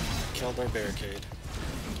 Killed our barricade.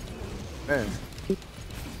 Where?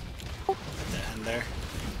 At the end there.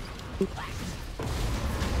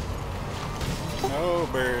 No,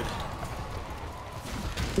 Bird.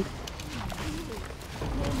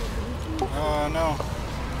 Oh no.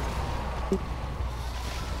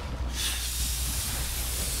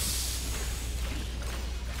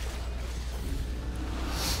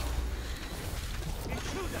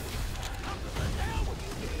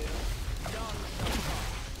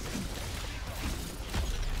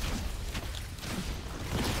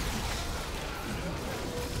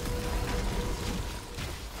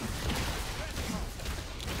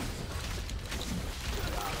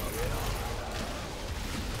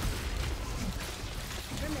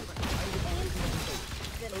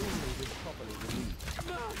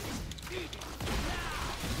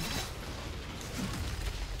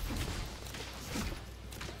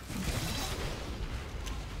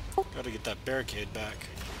 Gotta get that barricade back.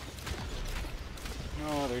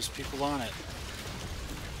 No, there's people on it.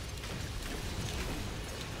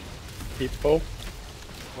 People?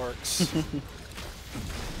 Orcs.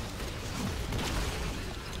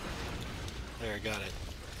 There, I got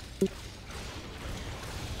it.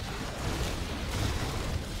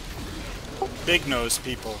 Big nose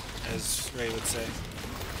people, as Ray would say.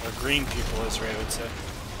 Or green people, as Ray would say.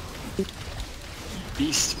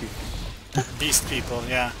 Beast people. Beast people,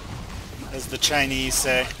 yeah. As the Chinese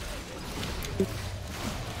say.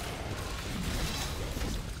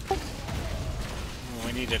 Oh,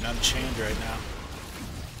 we need an Unchained right now.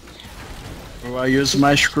 Will I use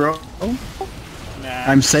my scroll? Nah.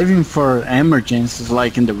 I'm saving for emergencies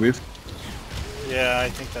like in the rift. Yeah, I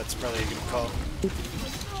think that's probably a good call.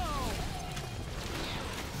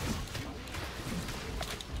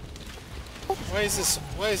 Why is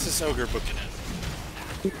this ogre booking it?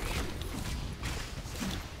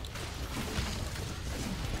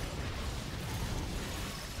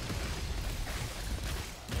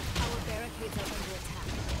 Our barricades are under attack.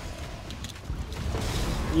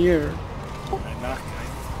 Here. I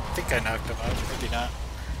think I knocked him out, maybe not.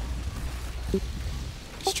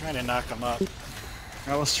 Just trying to knock him up.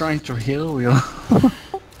 I was trying to heal you.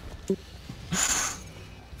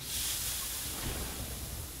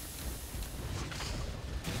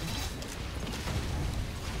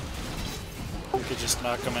 We could just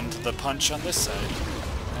knock him into the punch on this side.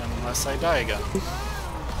 Unless I die again.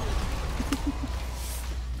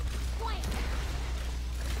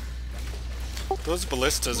 Those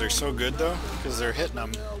ballistas are so good though, because they're hitting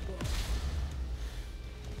them.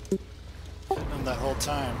 Hitting them that whole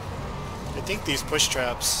time. I think these push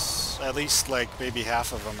traps, at least like maybe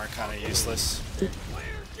half of them are kind of useless.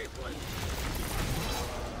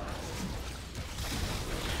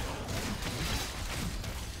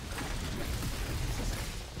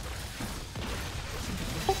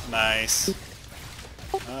 Nice.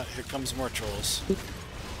 Here comes more trolls.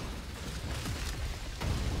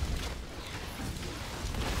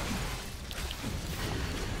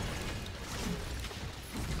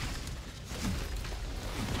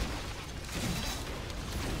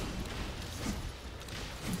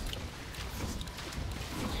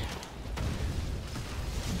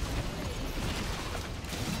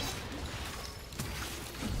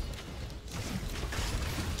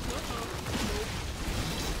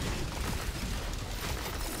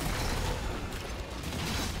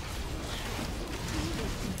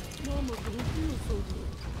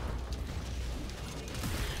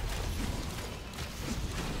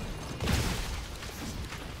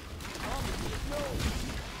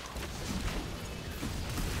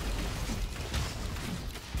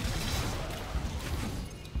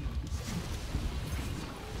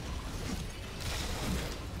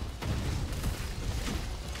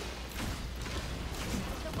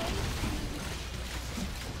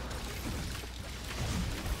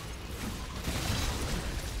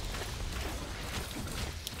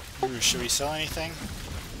 should we sell anything?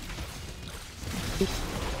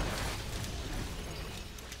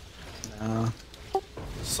 No.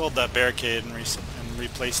 Sold that barricade and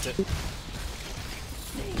replaced it.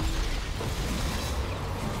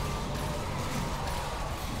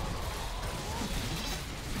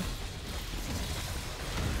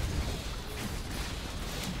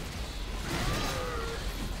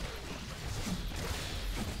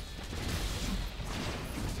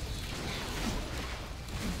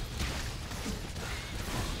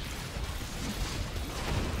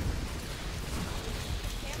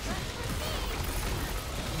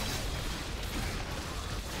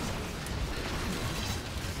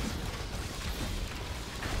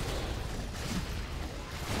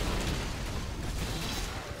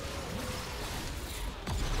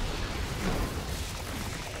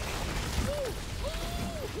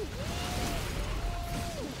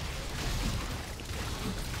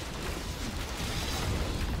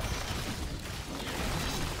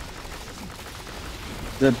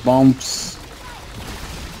 The bombs.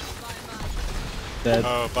 Dead.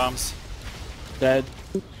 Oh, bombs. Dead.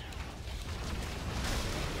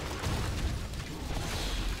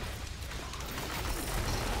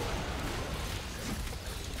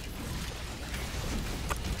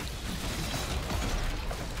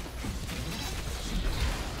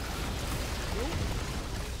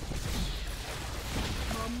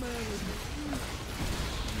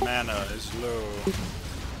 Mana is low.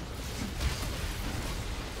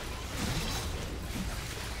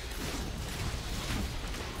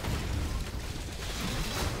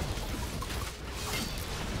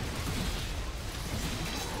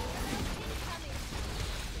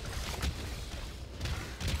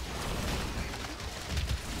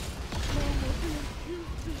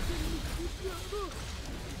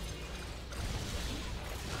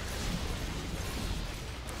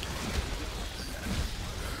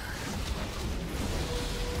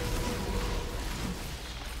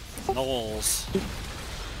 Knowles.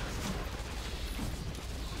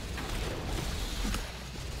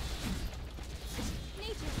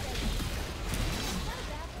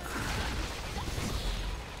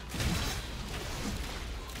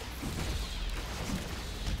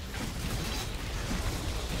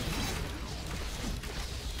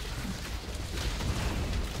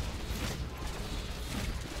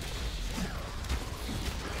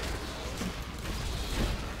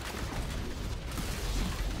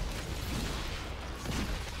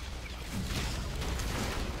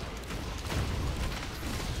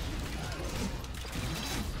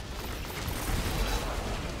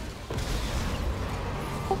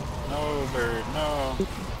 No, bird, no.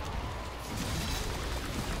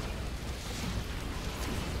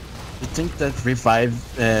 You think that revive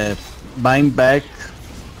buying back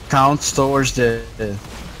counts towards the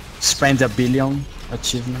spend a billion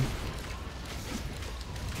achievement?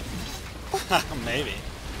 Maybe.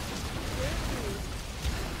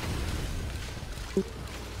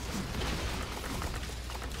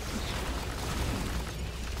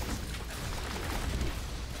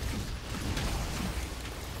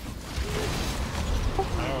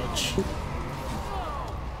 Ouch.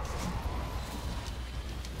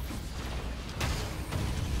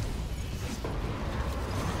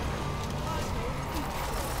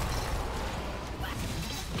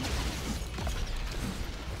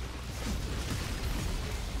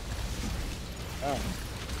 Oh.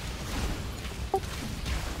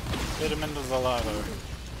 Hit him into the lava.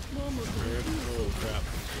 Weird. Oh crap.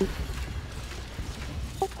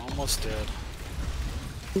 Almost dead.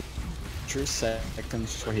 3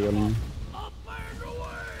 seconds for healing. Up and away!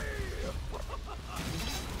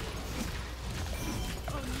 A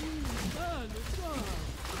new man is on.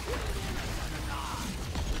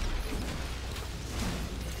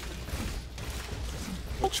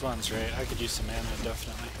 Which one's right? I could use some mana,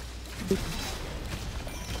 definitely.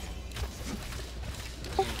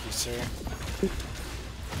 Thank you, sir.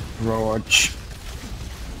 Roach.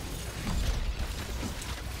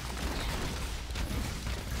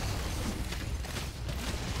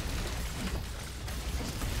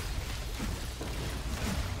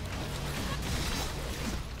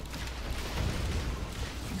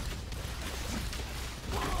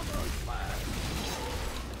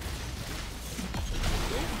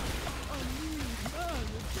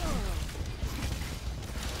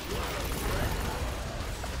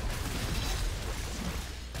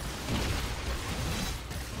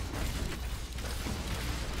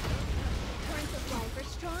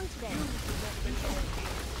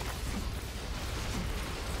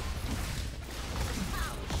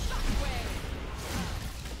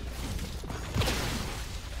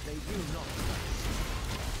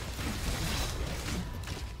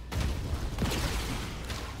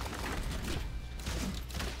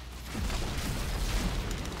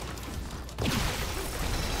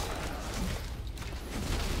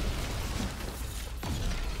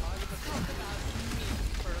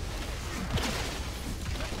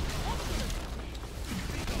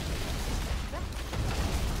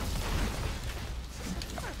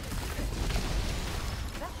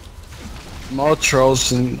 More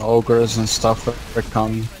trolls and ogres and stuff are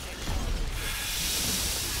coming.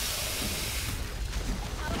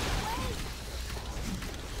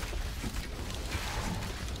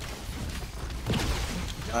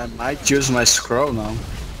 I might use my scroll now.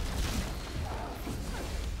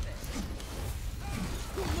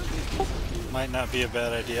 Might not be a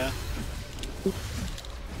bad idea.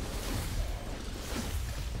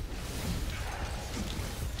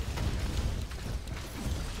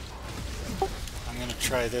 I'm gonna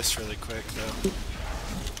try this really quick though.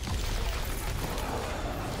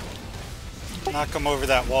 Knock him over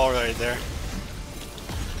that wall right there.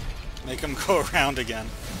 Make him go around again.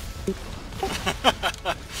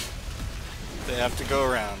 They have to go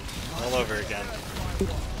around all over again.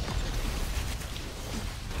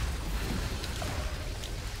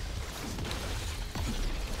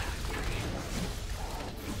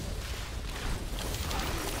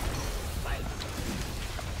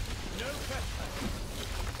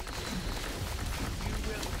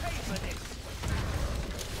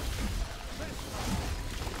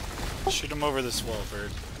 Shoot him over this wall,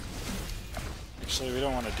 bird. Actually, we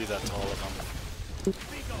don't want to do that to all of them.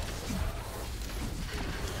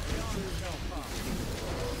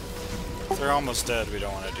 If they're almost dead, we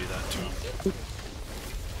don't want to do that to them.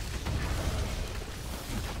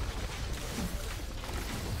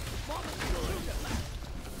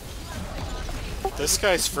 This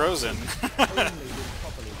guy's frozen.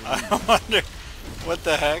 I wonder what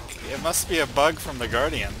the heck. It must be a bug from the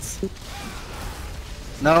Guardians.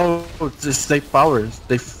 No, just they powers.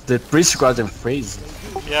 The priest got them freeze.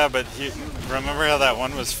 Yeah, but remember how that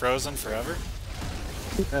one was frozen forever?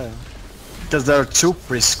 Yeah. Because there are two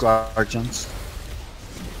priest guardians.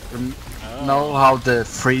 Know how the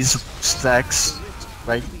freeze stacks,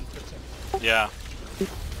 right? Yeah.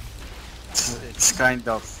 It's kind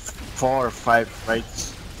of 4 or 5, right? I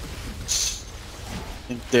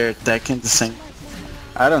think they're attacking the same.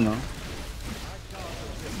 I don't know.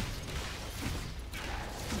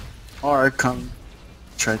 Or I can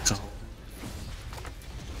try to hold.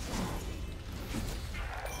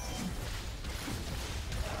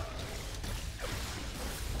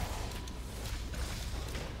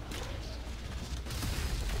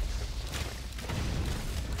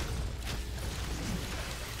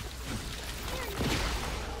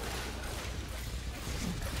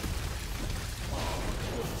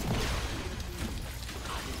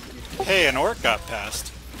 Hey, an orc got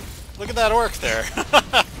past. Look at that orc there.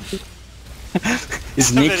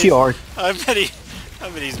 Is Nicky or I bet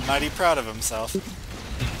he's mighty proud of himself.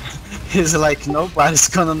 he's like, nobody's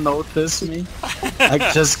gonna notice me. I'm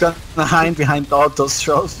just gonna hide behind all those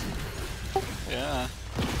trolls. Yeah.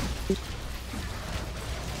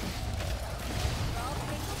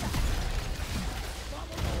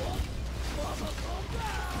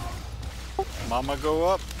 Mama go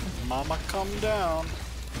up, mama come down.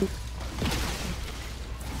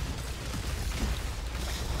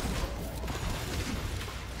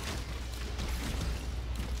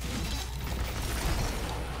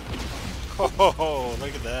 Oh,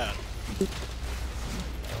 look at that.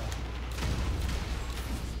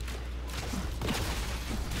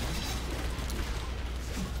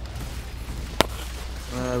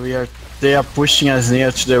 They are pushing us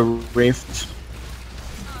near to the rift.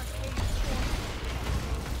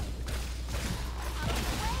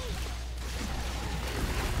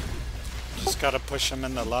 Just gotta push him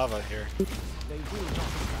in the lava here.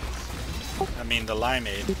 I mean the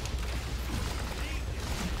limeade.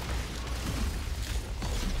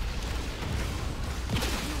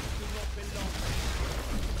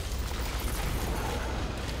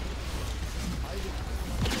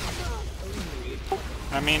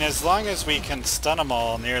 I mean, as long as we can stun them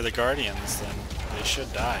all near the Guardians, then they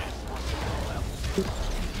should die.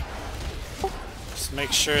 Just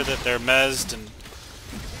make sure that they're mezzed and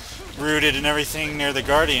rooted and everything near the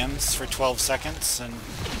Guardians for 12 seconds and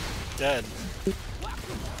dead.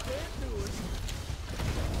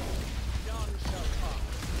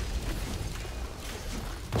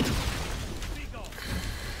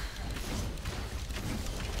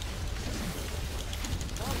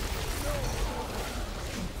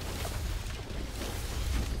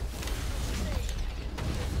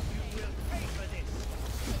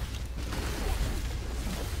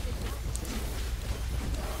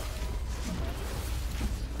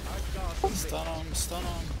 Stun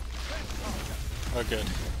him. Oh, good.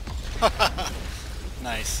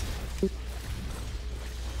 Nice.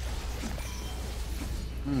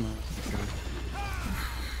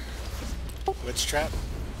 Witch trap?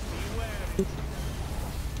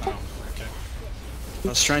 Oh, okay. I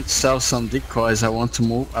was trying to sell some decoys. I wanted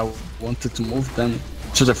to move them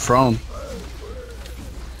to the front,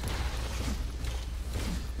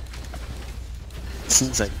 soon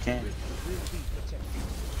as I can.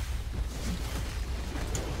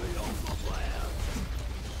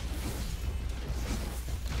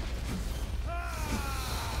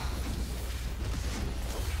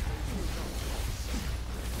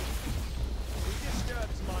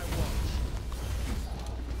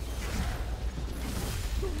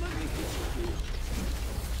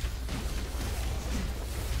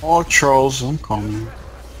 All trolls, I'm coming.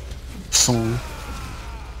 Soon.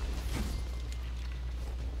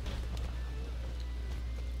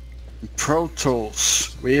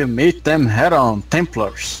 Protoss, we meet them head on.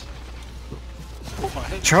 Templars.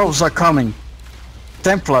 What? Trolls are coming.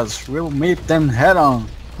 Templars, we'll meet them head on.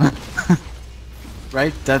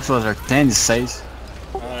 Right? That's what our tennis says.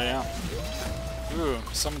 Oh yeah. Ooh,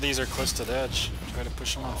 some of these are close to the edge. Try to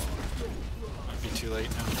push them off. Might be too late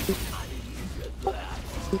now.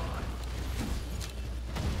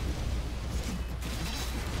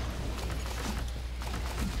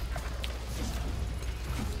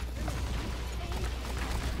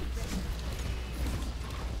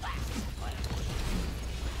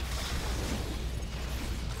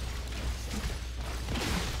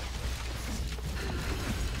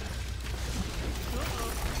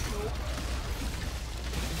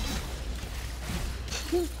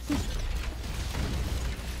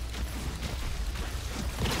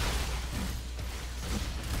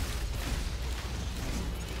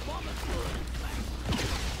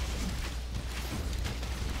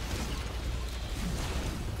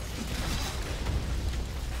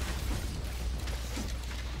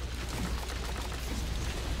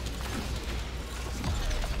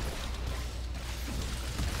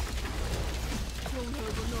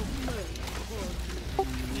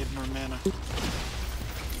 Need more mana.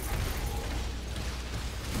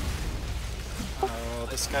 Oh,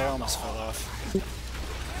 this guy almost fell off.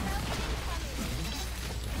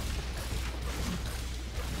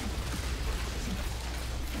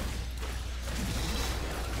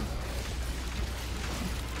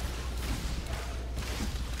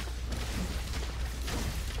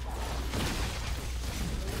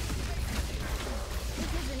 This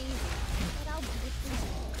isn't easy, but I'll do it for you.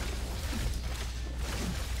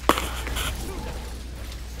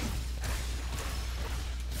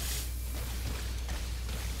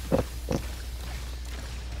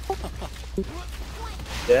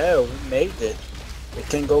 Yeah, we made it. We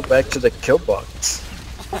can go back to the kill box.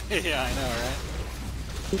 Yeah, I know, right?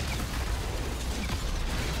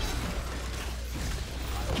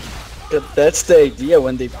 But that's the idea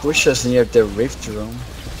when they push us near the rift room.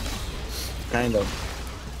 Kind of.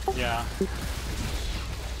 Yeah.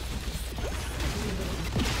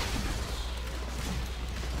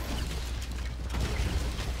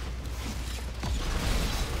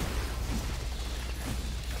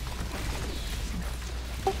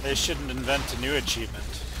 They shouldn't invent a new achievement.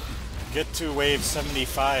 Get to wave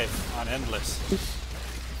 75 on Endless.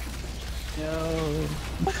 No.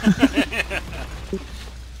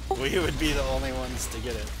 We would be the only ones to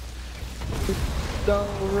get it.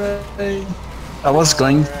 Alright. I was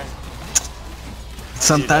going. Alright.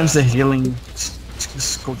 Sometimes the healing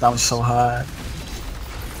just go down so hard.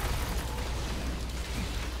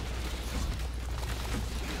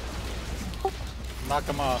 Knock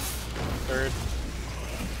him off. Third.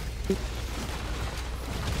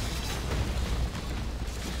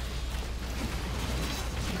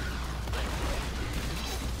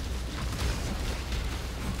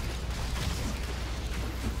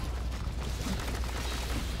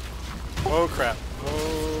 Oh crap.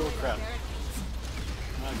 Oh crap.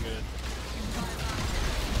 Not good.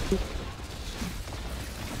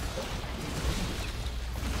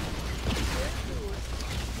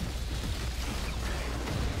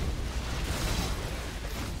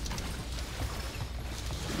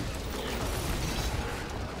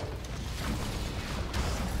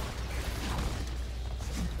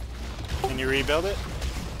 Can you rebuild it?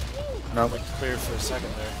 No. Looked clear for a second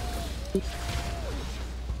there.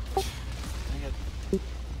 Dang it.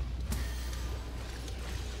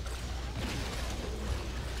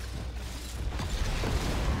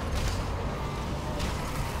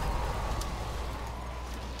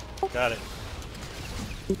 Got it.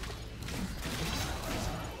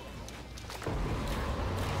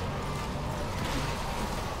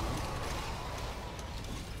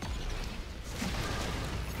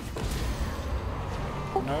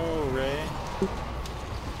 No, Ray.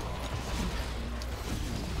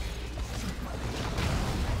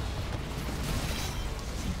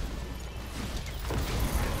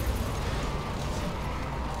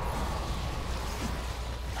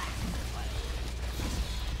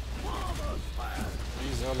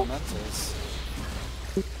 These elementals.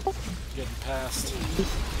 getting past.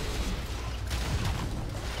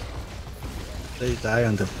 They die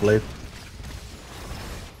on the flip.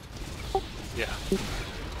 Yeah.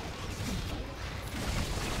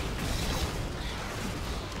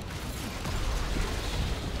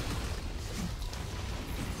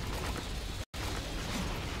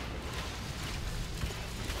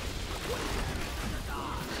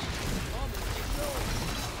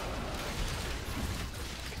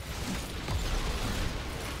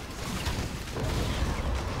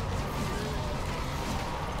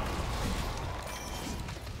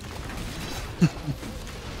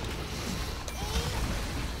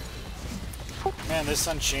 Man, this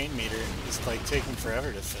Unchained meter is like taking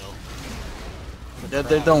forever to fill. Yeah,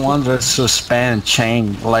 they don't want us to spam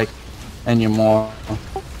chain like anymore. Yeah,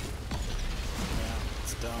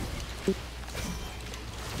 it's dumb.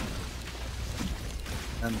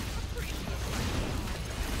 And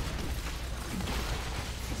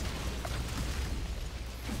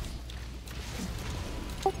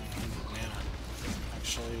Man,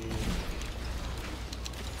 actually,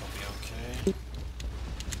 I'll be okay.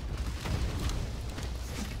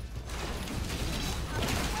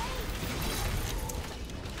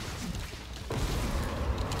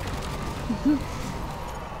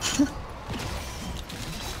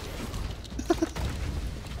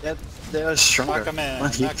 yeah, they are stronger. Knock him in, One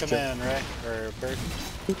hit knock him kill. in, right? Or Bert.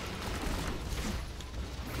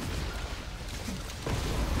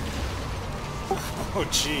 Oh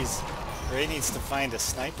jeez. Ray needs to find a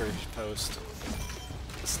sniper post.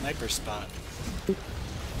 A sniper spot.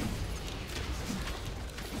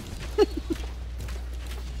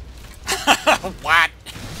 What?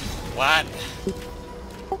 What?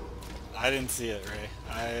 I didn't see it, Ray.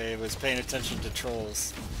 I was paying attention to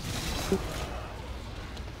trolls.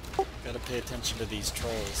 Gotta pay attention to these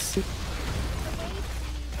trolls.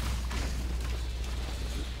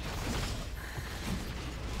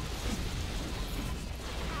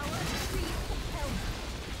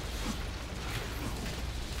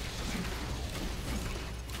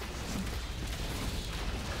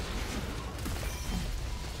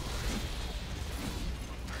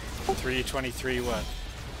 $3.23 what?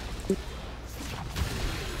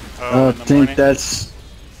 Oh, I in the think morning? that's...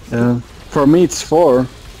 for me it's 4.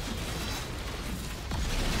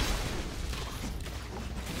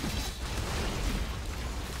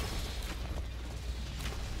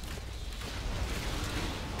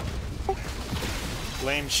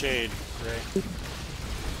 Blame Shade, Ray.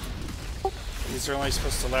 These are only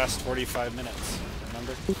supposed to last 45 minutes,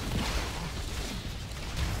 remember?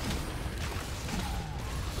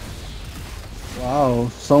 Wow,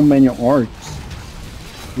 so many orcs.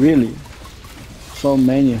 Really? So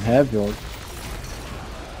many heavy orcs.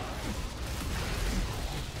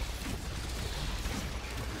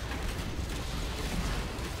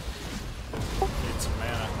 Need some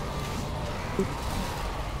mana.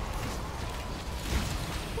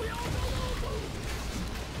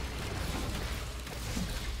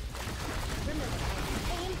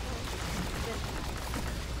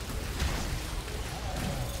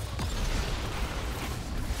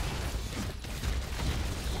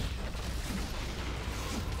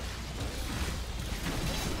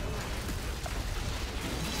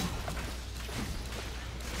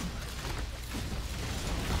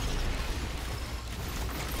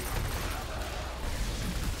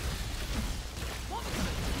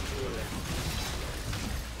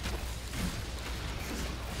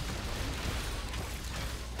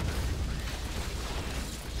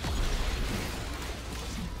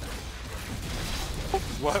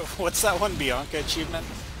 What's that one Bianca achievement?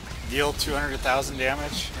 Deal 200,000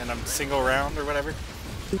 damage in a single round or whatever?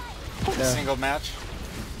 A single match?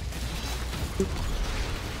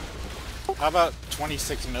 How about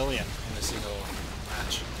 26 million in a single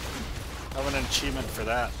match? I have an achievement for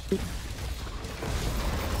that.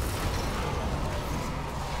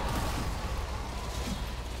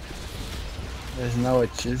 There's no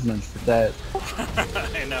achievement for that.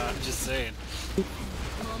 I know, I'm just saying.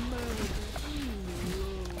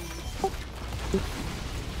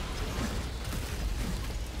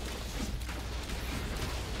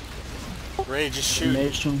 Ray, just shoot.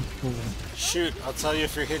 Nation pool. Shoot, I'll tell you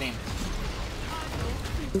if you're hitting.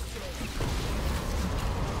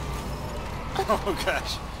 Oh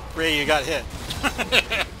gosh. Ray, you got hit.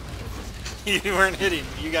 You weren't hitting,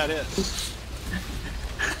 you got hit.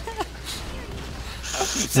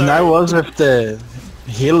 And I was with the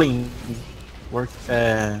healing work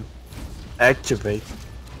activate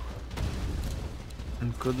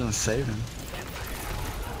and couldn't save him.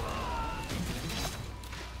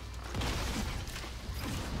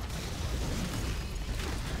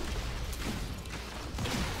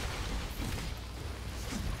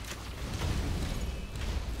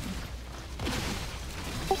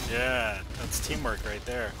 Yeah, that's teamwork right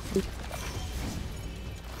there.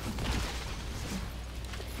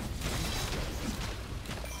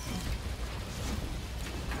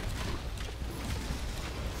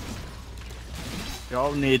 We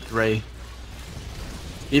all need Ray.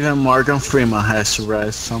 Even Morgan Freeman has to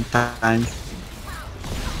rest sometimes.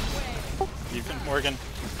 Even Morgan,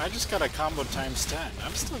 I just got a combo times 10.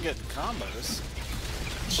 I'm still getting combos.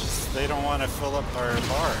 It's just they don't want to fill up our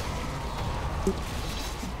bar.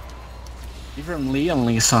 Even Leon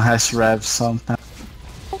Leeson has revs sometimes.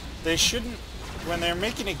 They shouldn't, when they're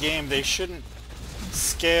making a game, they shouldn't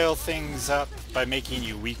scale things up by making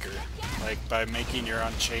you weaker. Like by making your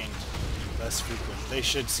Unchained less frequent. They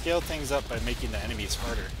should scale things up by making the enemies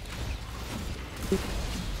harder.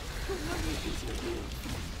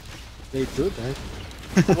 They do that.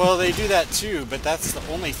 Well, they do that too, but that's the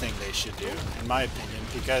only thing they should do, in my opinion,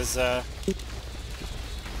 because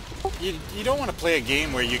you don't want to play a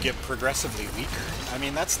game where you get progressively weaker. I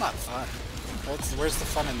mean, that's not fun. Where's the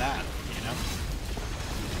fun in that, you know?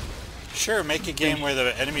 Sure, make a game where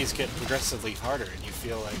the enemies get progressively harder and you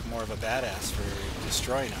feel like more of a badass for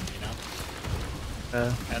destroying them, you know?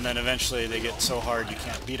 And then eventually they get so hard you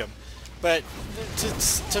can't beat them. But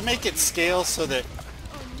to make it scale so that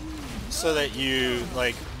you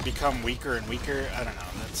like become weaker and weaker, I don't know.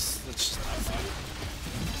 That's just not fun.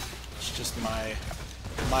 It's just my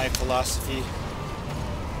philosophy.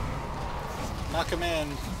 Knock him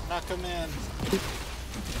in. Knock him in. You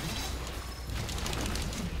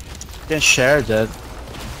can share that.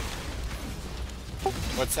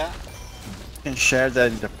 What's that? You can share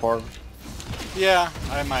that in the forum. Yeah,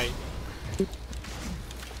 I might.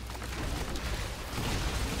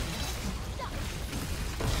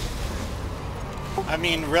 I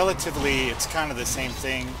mean, relatively, it's kind of the same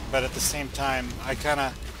thing, but at the same time, I kind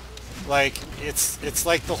of like it's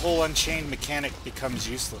like the whole Unchained mechanic becomes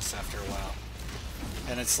useless after a while,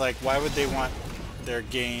 and it's like, why would they want their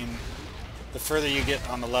game? The further you get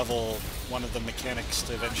on the level, one of the mechanics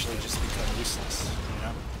to eventually just become useless, you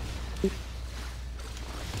know?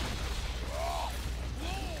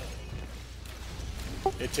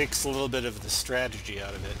 It takes a little bit of the strategy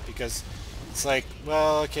out of it, because it's like,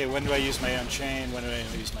 well, okay, when do I use my Unchained? When do I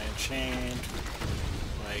use my Unchained?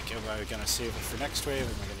 Like, am I going to save it for next wave?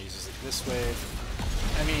 Am I going to use it this wave?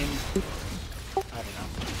 I mean, I don't know.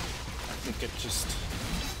 I think it just...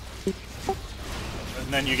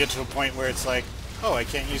 And then you get to a point where it's like, oh, I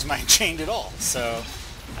can't use my Unchained at all. So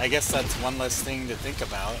I guess that's one less thing to think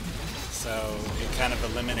about. So it kind of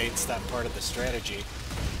eliminates that part of the strategy.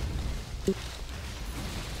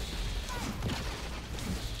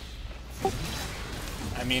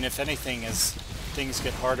 I mean, if anything, as things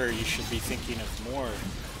get harder, you should be thinking of more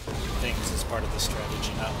things as part of the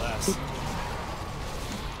strategy, not less.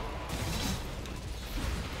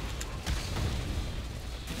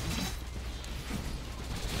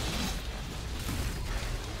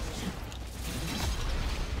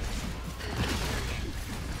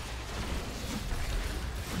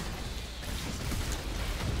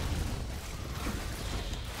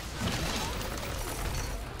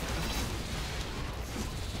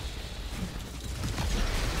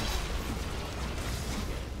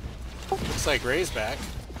 Looks like Ray's back.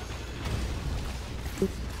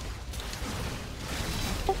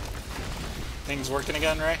 Things working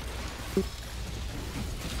again, Ray?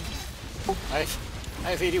 I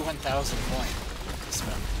have 81,000 points to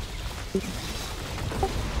spend.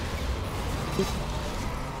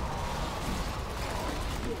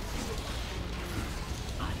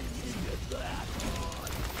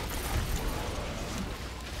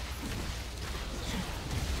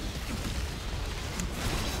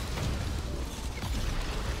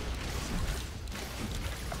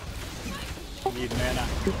 Need mana.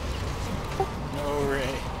 No,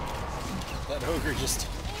 Ray. That ogre just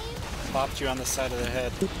popped you on the side of the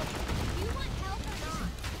head. Do you want help or not?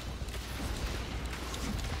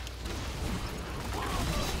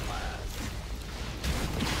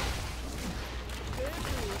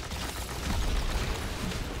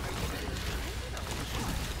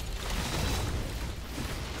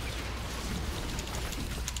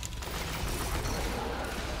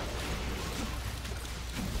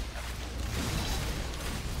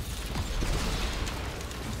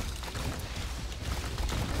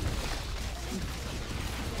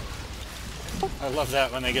 I love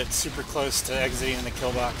that when they get super close to exiting the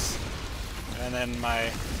kill box. And then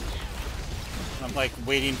I'm like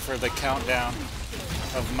waiting for the countdown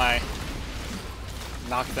of my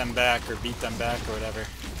knock them back or beat them back or whatever.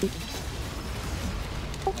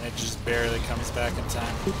 And it just barely comes back in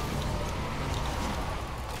time.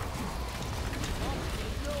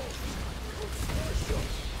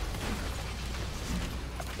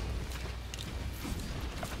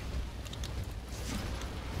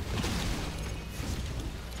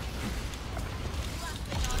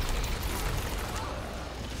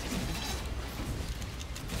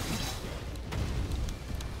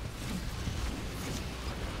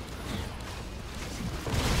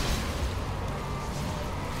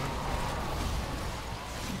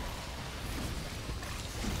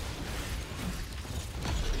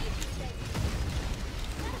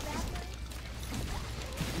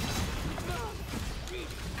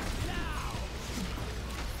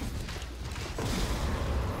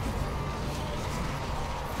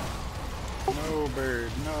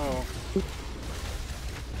 bird, no.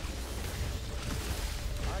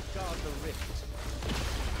 I guard the rift.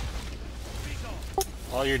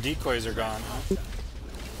 All your decoys are gone, huh?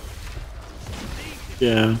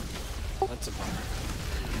 Yeah. That's a bummer.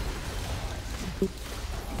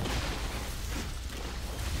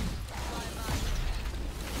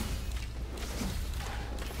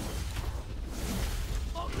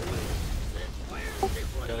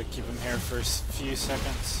 Gotta keep him here for a few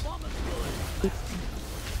seconds.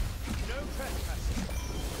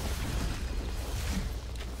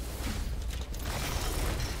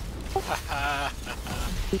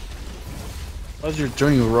 What you're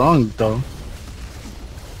doing wrong, though?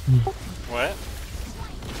 What?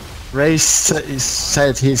 Ray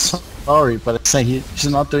said he's sorry, but I say he's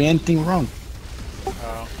not doing anything wrong.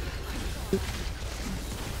 Oh.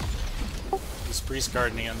 These priest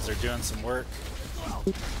guardians are doing some work.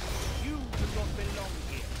 You do not belong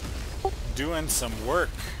here. Doing some work.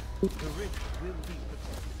 The rift will be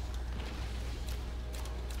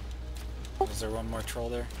protected. Is there one more troll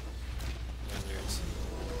there? Yeah, there is.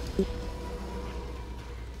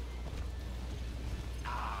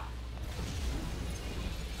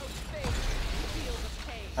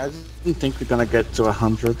 I didn't think we're gonna get to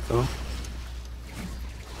 100 though.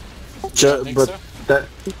 don't think But so? that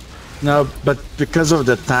no, but because of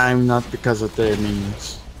the time, not because of the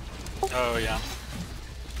minions. Oh, yeah.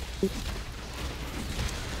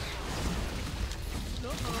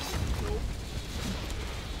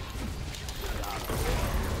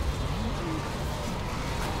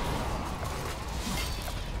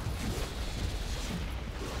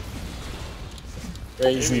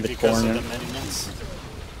 Ray's Maybe in the because corner. of the minions.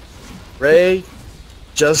 Ray,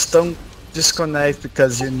 just don't disconnect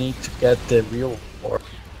because you need to get the real orc.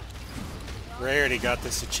 Ray already got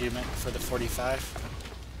this achievement for the 45.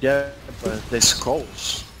 Yeah, but the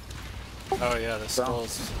skulls. Oh yeah, the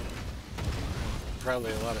skulls.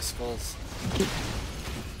 Probably a lot of skulls. Maybe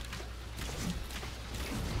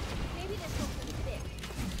this will be thick.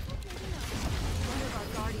 Maybe not. One of our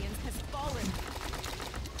guardians has fallen.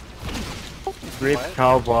 Rip What?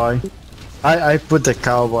 cowboy. I put the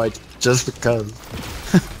cowboy just because.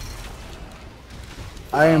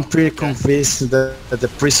 I am pretty okay. convinced that the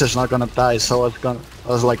priest is not gonna die, so I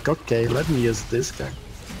was like, okay, let me use this guy.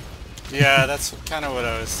 Yeah, that's kind of what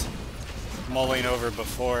I was mulling over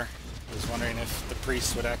before. I was wondering if the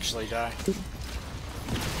priest would actually die.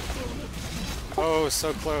 Oh,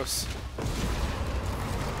 so close.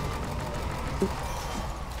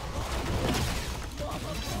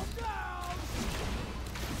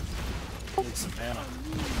 Need some mana.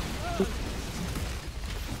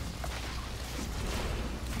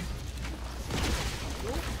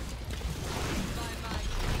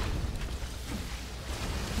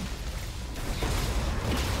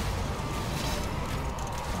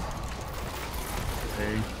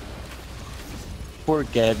 Poor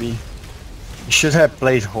Gabby. He should have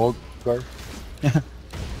played Holger. He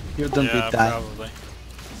wouldn't Yeah, be dying. probably.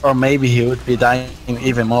 Or maybe he would be dying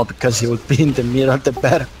even more because he would be in the middle of the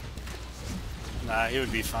battle. Nah, he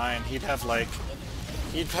would be fine. He'd have like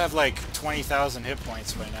 20,000 hit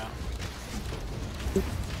points by now.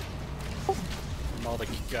 From all the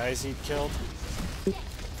guys he'd killed. You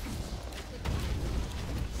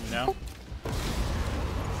know?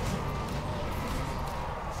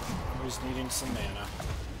 Who's needing some mana?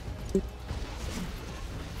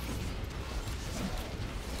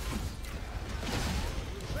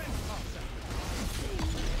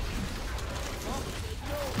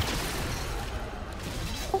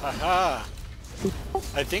 Haha!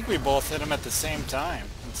 I think we both hit him at the same time,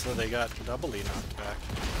 and so they got doubly knocked back.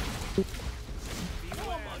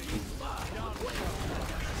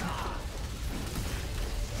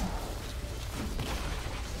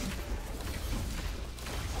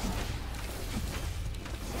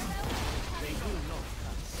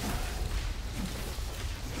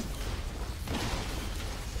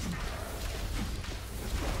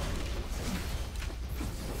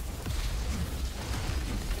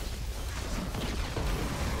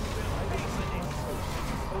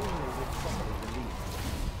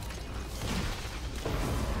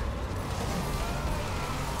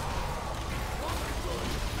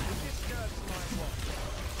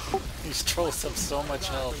 These trolls have so much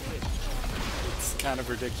health. It's kind of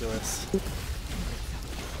ridiculous.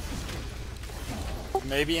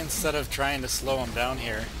 Maybe instead of trying to slow him down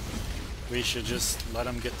here, we should just let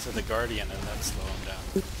him get to the Guardian and then slow him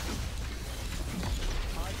down.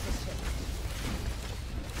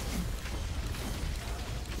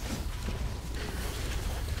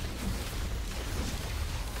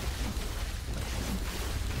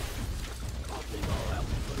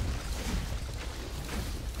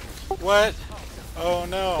 What? Oh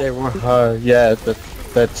no. They were yeah,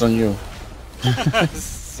 that's on you.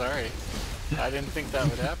 Sorry. I didn't think that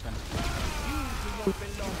would happen. You do not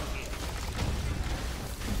belong here.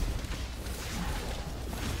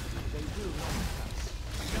 They will not pass.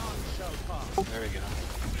 None shall pass. There we go.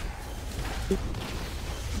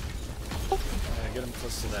 Yeah, get him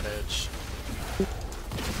close to that edge.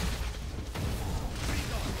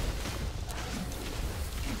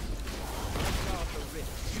 Guard the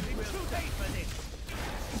rift. You will pay for this.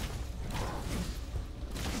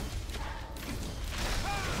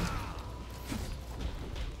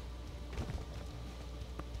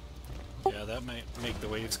 Yeah, that might make the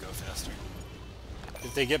waves go faster.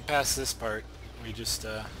 If they get past this part, we just,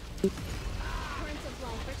 Currents of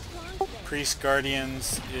life are strong today. Priest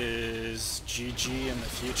Guardians is GG in the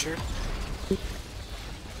future.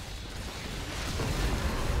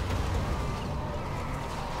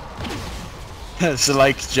 It's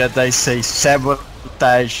like Jedi say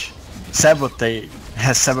sabotage.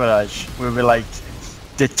 We'll be like,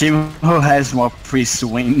 the team who has more priests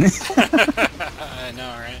win. I know,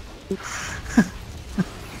 right?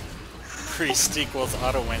 Priest equals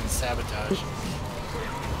auto win sabotage.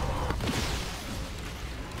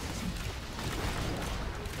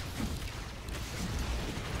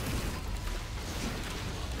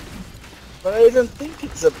 But I don't think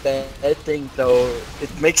it's a bad thing though. It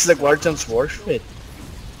makes the Guardians worth it.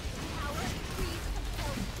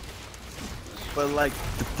 But like,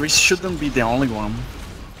 the priest shouldn't be the only one.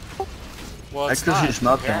 Well, it's Actually, not, he's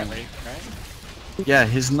not apparently, right? Yeah,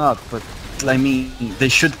 he's not, but I mean, they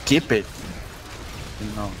should keep it. You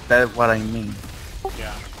know, that's what I mean.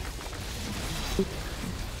 Yeah.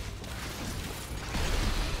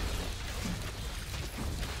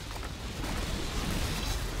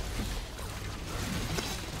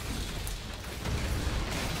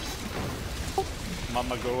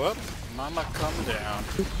 Mama go up, mama come down.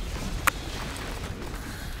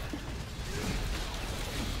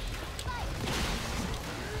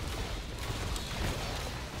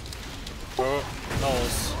 Oh,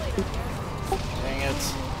 nulls. Dang it.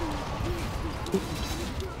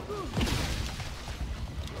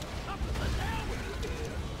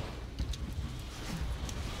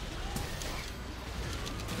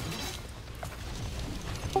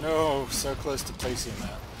 No, so close to placing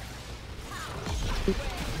that.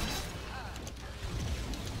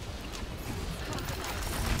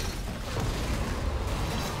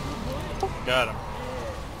 Got him.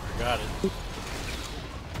 Got it.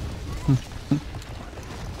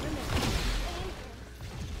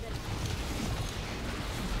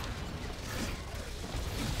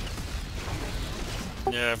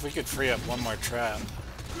 Yeah, if we could free up one more trap, I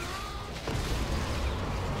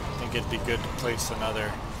think it'd be good to place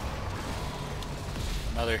another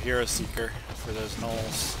hero seeker for those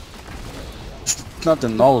gnolls. It's not the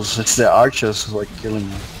gnolls, it's the archers who are killing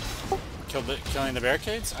them. Killing the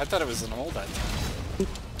barricades? I thought it was an old that time.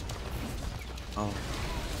 Oh.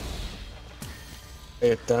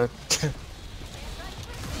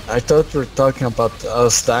 I thought we were talking about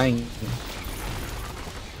us dying.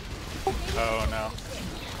 Oh no.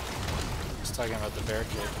 I was talking about the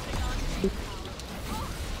barricade.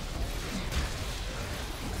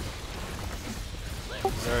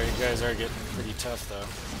 Sorry, you guys are getting pretty tough though.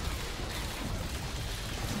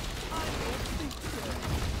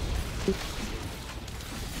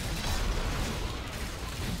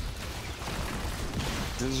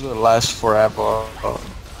 This will last forever,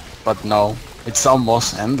 but no, it's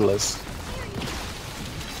almost endless.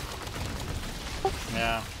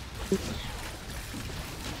 Yeah.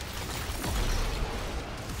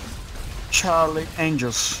 Charlie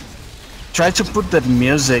Angels, try to put that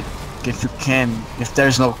music if you can. If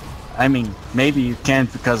there's no, I mean, maybe you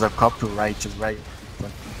can't because of copyright, right?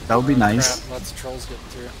 But that would be nice. Crap, lots of trolls getting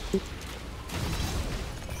through.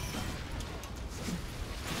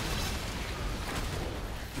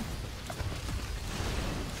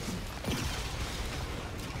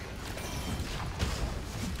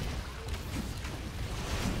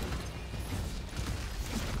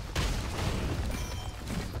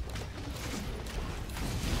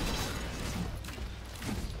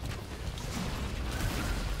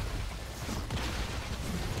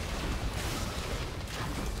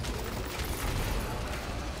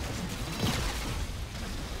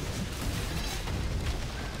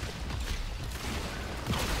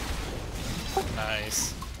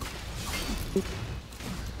 Nice.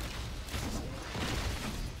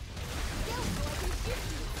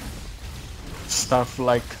 Stuff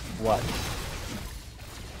like what?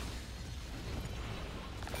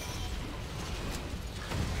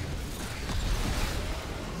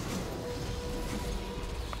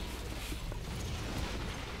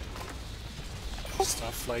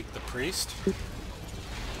 like the priest?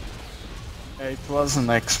 It was an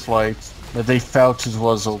exploit, but they felt it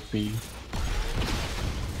was OP.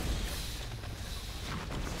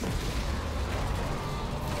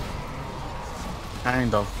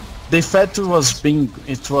 Kind of. They felt it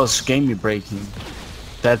was game breaking.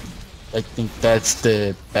 That I think that's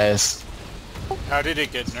the best. How did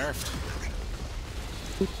it get nerfed?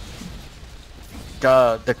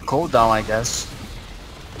 The cooldown, I guess.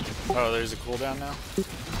 Oh, there's a cooldown now?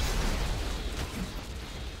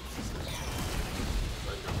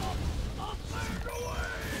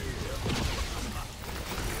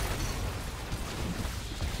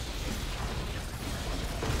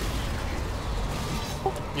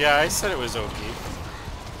 Yeah, I said it was OP.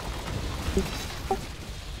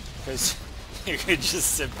 Because you could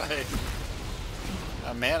just sit by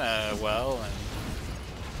a mana well and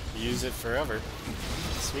use it forever.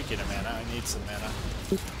 Speaking of mana, I need some mana.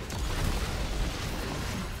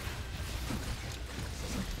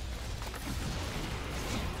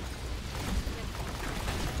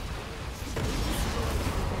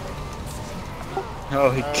 Oh,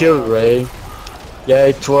 he killed Ray. Yeah,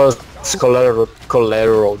 it was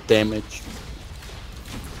collateral damage.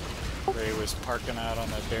 Ray was parking out on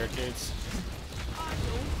the barricades.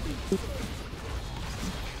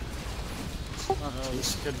 Oh,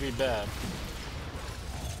 this could be bad.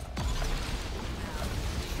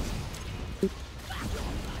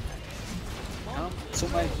 Come to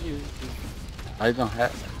my view. I don't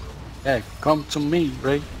have. Yeah, come to me,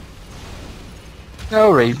 Ray.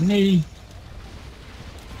 No, Ray, me.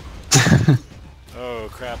 Oh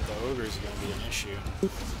crap, the ogres are gonna be an issue.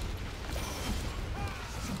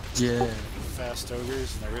 Yeah. Fast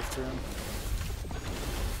ogres in the rift room.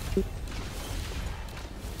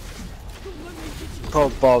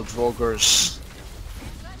 Cobalt Ogres.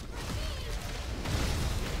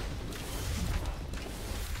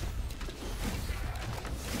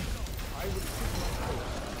 I would seek my hope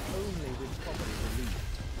only with property relief.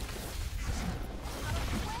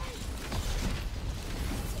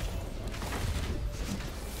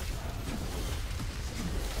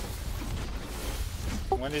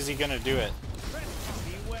 When is he gonna do it?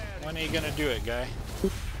 When are you gonna do it, guy?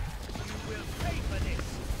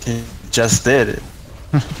 He just did it.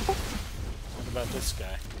 What about this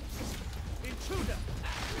guy?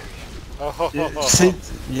 Oh, See,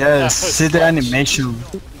 yeah, That was see the clutch. animation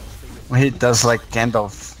when he does like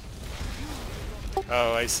Gandalf.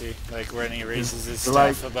 Oh, I see. Like when he raises his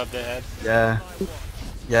Like- staff above the head. Yeah.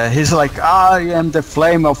 Yeah, he's like, I am the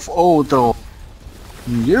flame of Odo.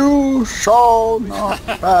 You shall not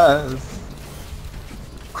pass.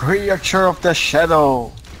 Creature of the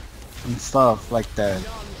shadow. And stuff like that.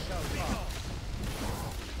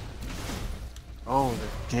 Oh,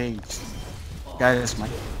 the cage. Guys, my.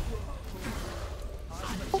 Yeah,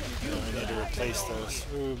 we need to replace those.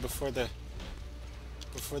 Ooh, before the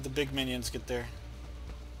big minions get there.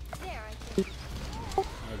 There, I think. Oh,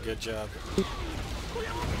 good job.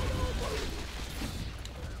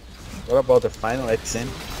 What about the final XM?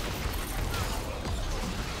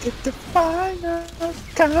 Get the final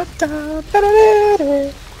countdown.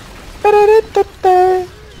 Da-da-da-da. Da-da-da-da-da.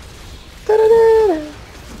 Da-da-da-da.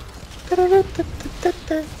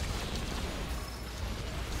 Da-da-da-da-da-da.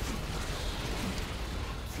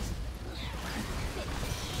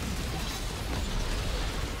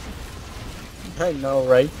 I know,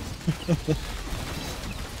 right?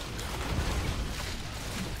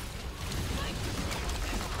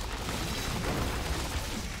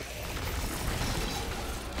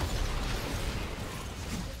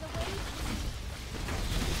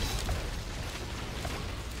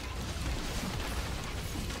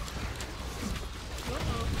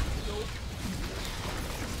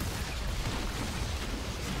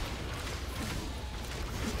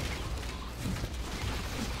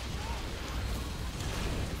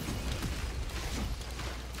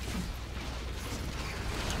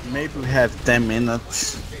 Maybe we have 10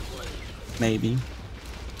 minutes. Maybe.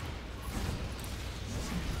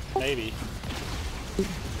 Maybe.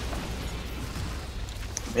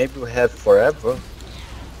 Maybe we have forever.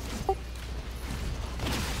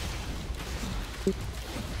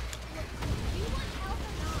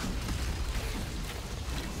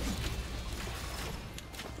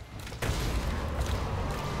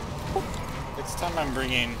 It's time I'm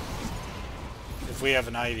bringing, if we have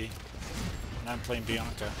an Ivy, and I'm playing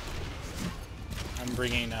Bianca, I'm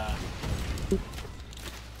bringing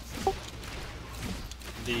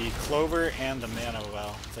the Clover and the Mana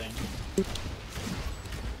Well thing.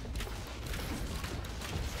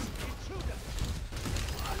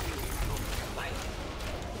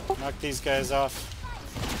 Knock these guys off.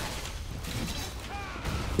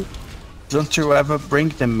 Don't you ever bring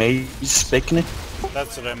the mage's picnic?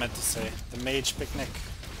 That's what I meant to say. The mage picnic.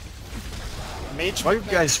 Mage What do you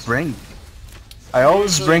picnic? guys bring? I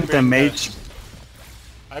always usually bring the bring the- mage.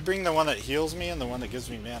 I bring the one that heals me and the one that gives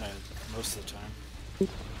me mana most of the time.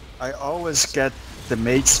 I always get the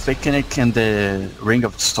mage's picnic and the Ring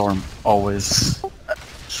of the Storm. Always.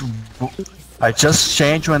 I just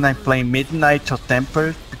change when I play Midnight to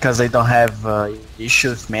Temper because I don't have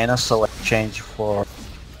issue with mana, so I change for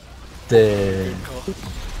the Good call.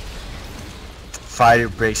 Fire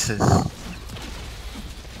Braces.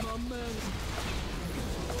 My man.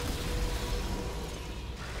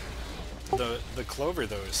 The clover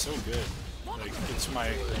though is so good. Like it gets my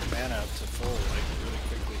mana up to full like really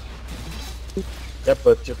quickly. Yeah,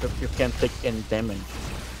 but you can't take any damage.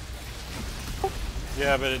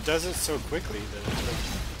 Yeah, but it does it so quickly that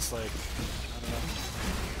it's like I don't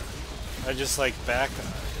know. I just like back,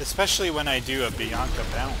 especially when I do a Bianca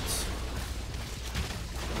bounce.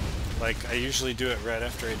 Like I usually do it right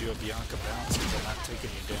after I do a Bianca bounce because I'm not taking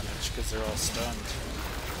any damage because they're all stunned.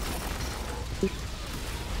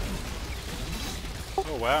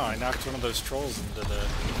 Oh wow, I knocked one of those trolls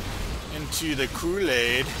into the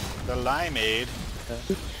Kool-Aid, the limeade.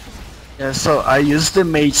 Yeah, so I use the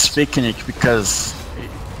mage's picnic because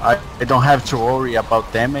I don't have to worry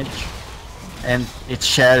about damage, and it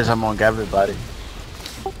shares among everybody.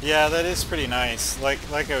 Yeah, that is pretty nice. Like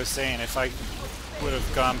I was saying, if I would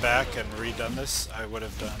have gone back and redone this, I would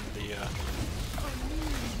have done the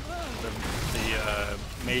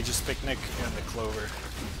Mage's Picnic and the Clover.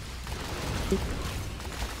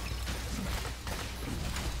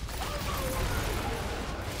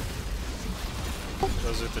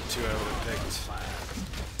 Those are the two I would have picked.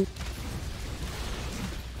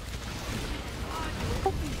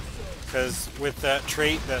 Because with that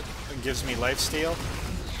trait that gives me lifesteal,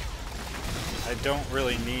 I don't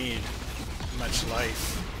really need much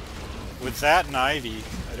life. With that and Ivy,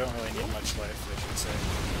 I don't really need much life, I should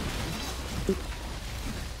say.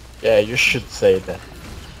 Yeah, you should say that.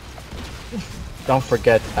 Don't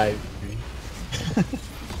forget Ivy.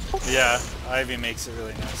 Yeah, Ivy makes it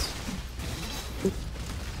really nice.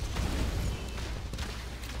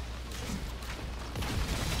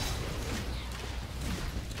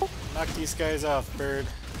 Knock these guys off, bird.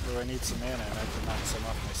 Or I need some mana and I can knock some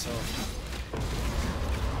off myself.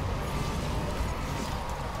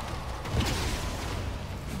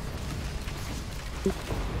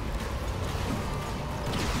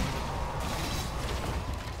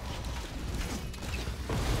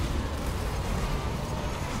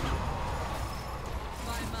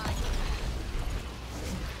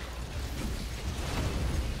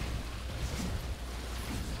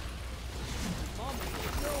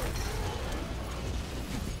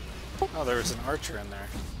 Oh, there was an archer in there.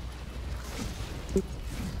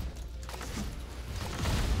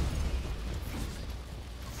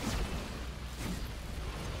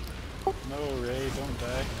 No, Ray, don't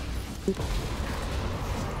die.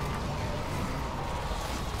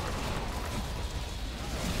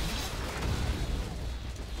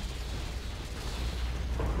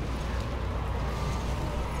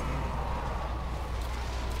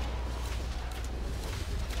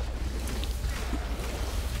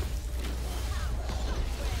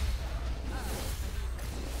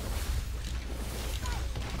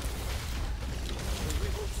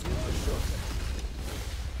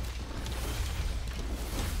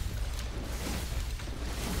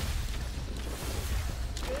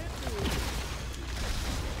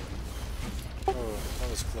 Oh, that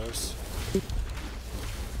was close. They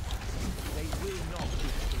will not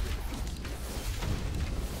reach the river.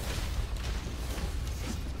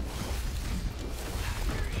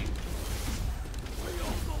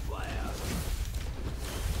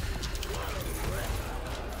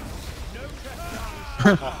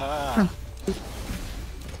 Haha.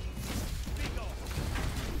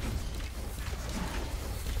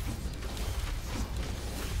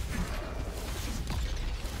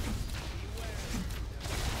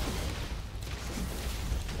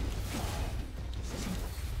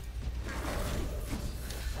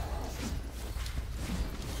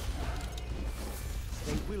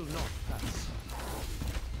 They will not pass.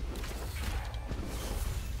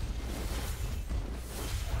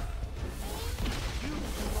 You do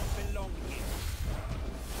not belong here.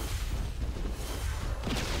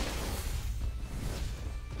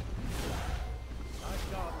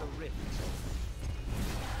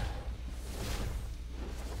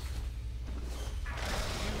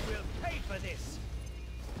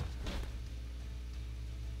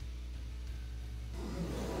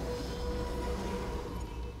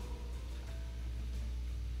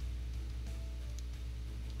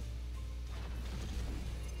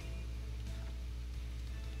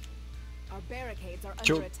 Our barricades are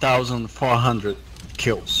under attack. 2,400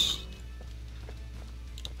 kills.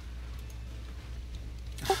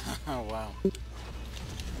 Oh wow.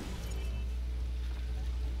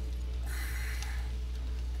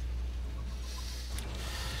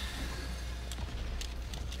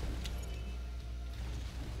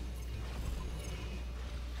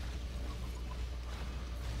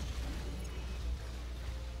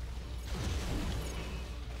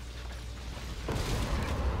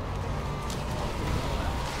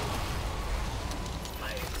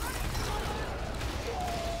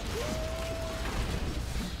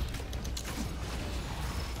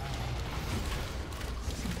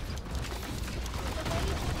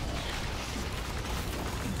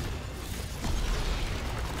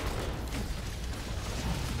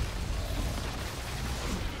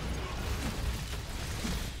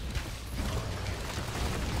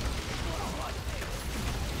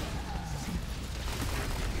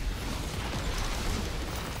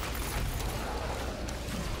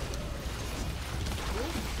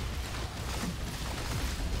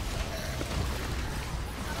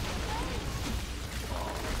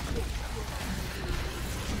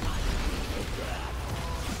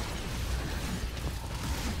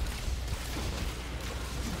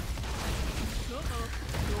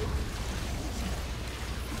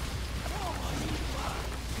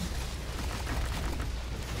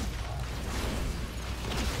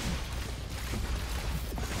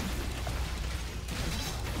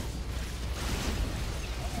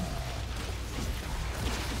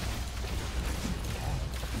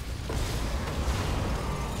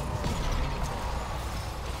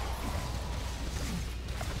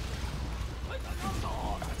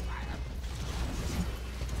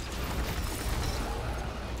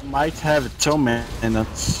 Might have 2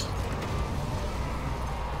 minutes.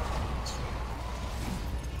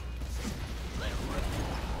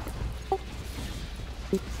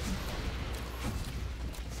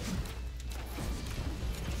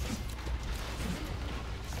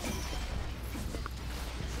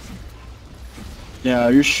 Yeah,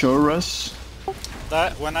 are you sure, Russ?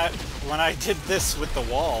 That when I did this with the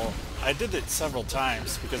wall, I did it several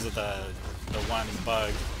times because of the one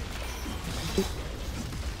bug.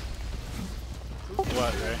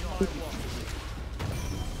 What, Ray?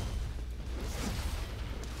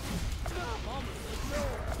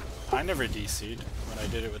 I never DC'd when I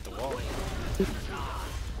did it with the wall.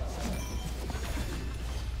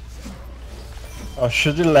 Or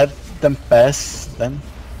should you let them pass then?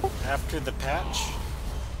 After the patch?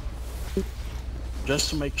 Just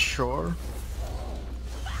to make sure.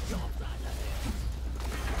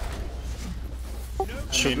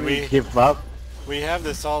 Should we give up? We have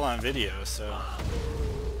this all on video, so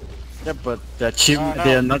Yeah, but the achievement no.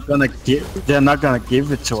 they're not gonna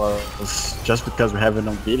give it to us just because we have it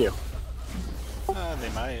on video. they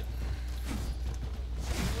might.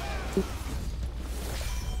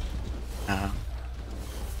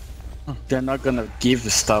 They're not gonna give the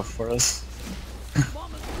stuff for us.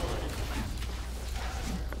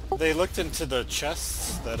 They looked into the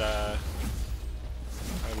chests that I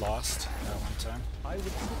lost that one time. I would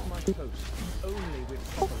put my post only with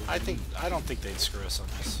properly. I don't think they'd screw us on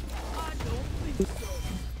this. I don't think so.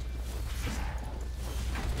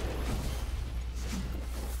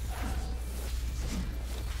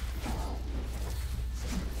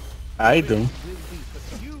 I do. Will be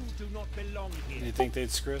for you do not belong here. You think they'd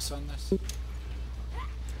screw us on this?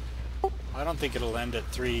 I don't think it'll end at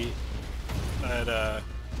 3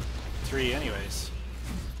 anyways.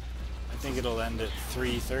 I think it'll end at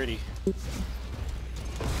 3:30.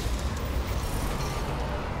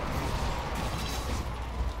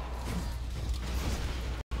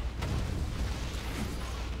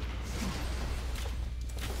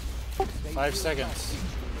 Five seconds.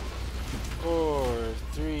 4,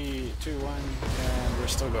 3, 2, 1, and we're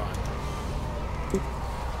still going.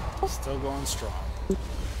 Still going strong.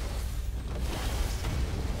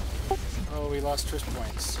 Oh, we lost twist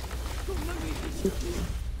points.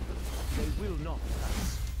 They will not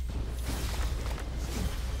pass.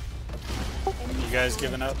 You guys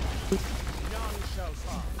giving up? None shall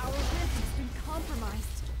pass. Our rift has been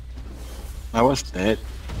compromised. I was dead.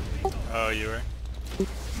 Oh, you were?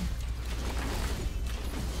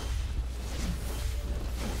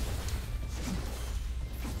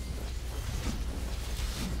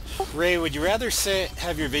 Ray, would you rather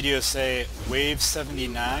have your video say wave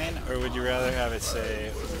 79, or would you rather have it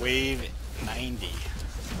say wave 90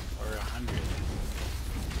 or 100?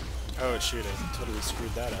 Oh shoot, I totally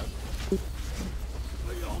screwed that up.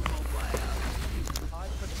 I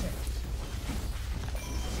protect.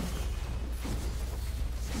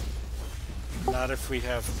 Not if we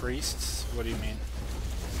have priests? What do you mean?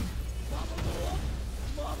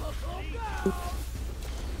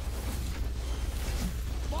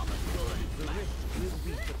 Will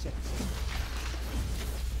be protected.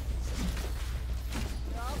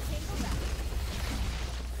 I'll tangle back.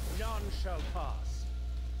 None shall pass.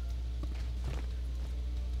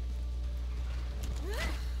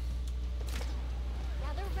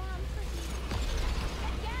 Gather round for healing.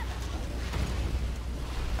 Together.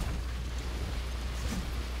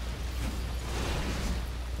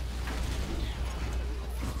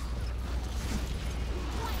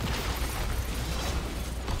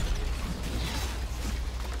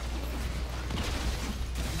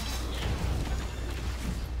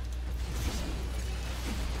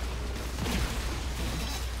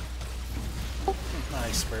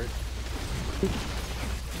 Nice, bird.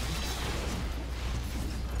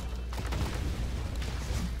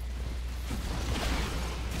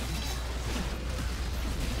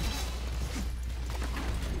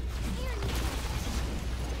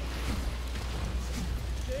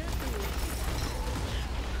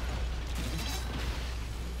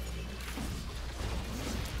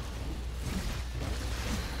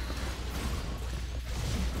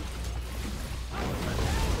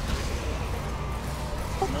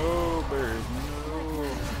 No, bird,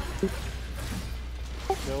 no.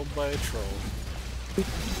 Killed by a troll.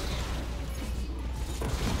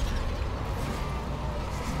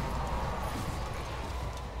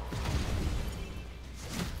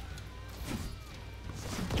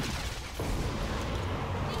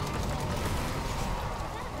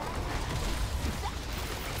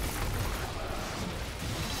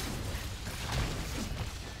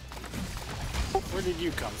 Where did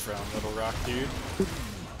you come from, little rock dude?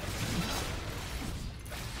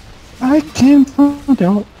 I came from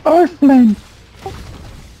the Earthland,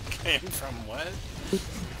 Came from what?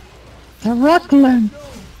 the Rockland.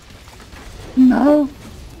 No,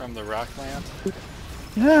 From the Rockland?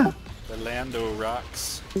 yeah. The Lando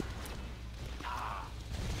rocks. I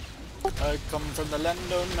come from the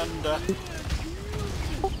Lando Nunda.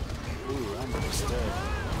 Ooh, I'm almost dead.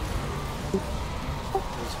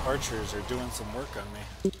 Those archers are doing some work on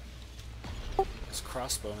me. Those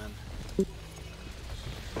crossbowmen.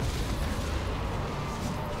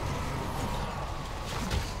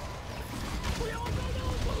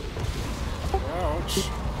 Ouch.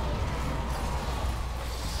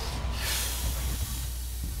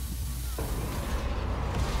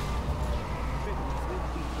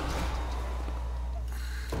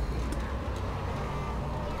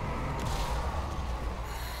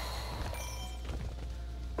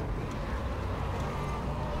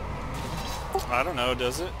 I don't know,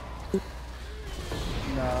 does it?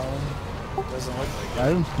 No, Doesn't look like I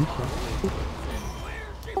it. don't think so.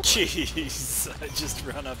 Jeez, I just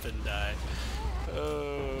run up and die.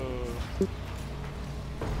 Oh.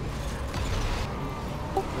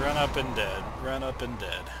 Run up and dead. Run up and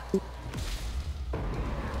dead.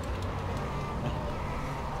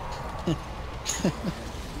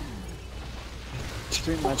 It's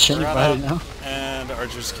pretty much Run anybody up now. and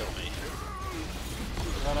archers kill me.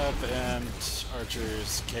 Run up and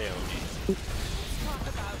archers KO me.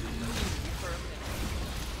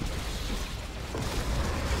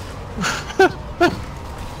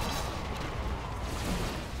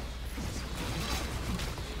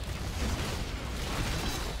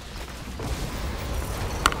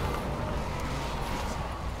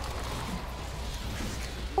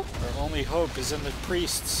 Our only hope is in the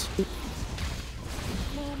priests.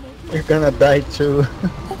 You're gonna die too.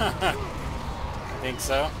 Think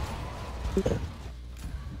so?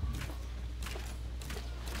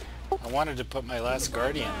 I wanted to put my last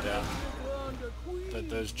guardian down, but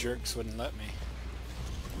those jerks wouldn't let me.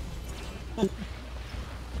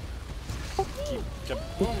 Keep,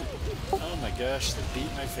 boom. Oh my gosh, they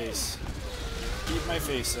beat my face. Beat my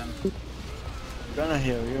face in. I'm gonna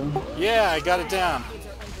heal you. Yeah, I got it down.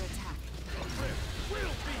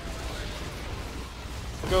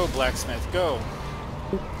 Go, blacksmith, go.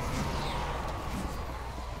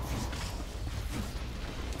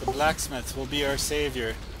 The blacksmith will be our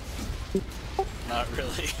savior. Not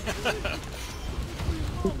really.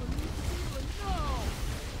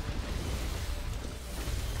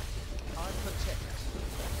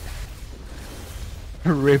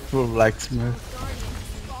 Ripple blacksmith.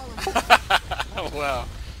 Wow.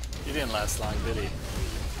 He didn't last long, did he?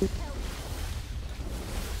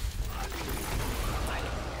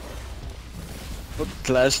 What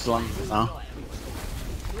last one now?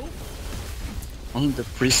 On the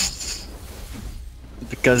priests.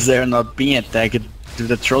 Because they're not being attacked. If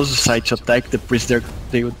the trolls decide to attack the priests,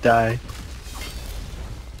 they would die.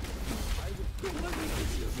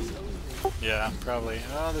 Yeah, probably.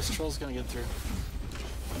 Oh, this troll's gonna get through.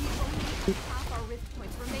 We only have half our rift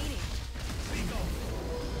points remaining.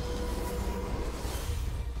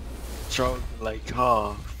 Throw like,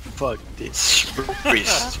 oh, fuck this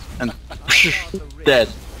priest, and dead.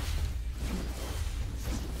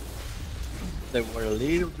 They were a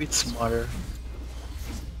little bit smarter.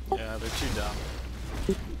 Yeah, they're too dumb.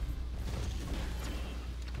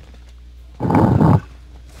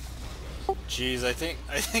 Jeez, I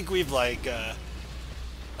think we've like I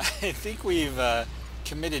think we've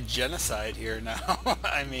committed genocide here now.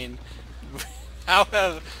 I mean, how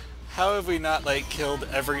have we not like killed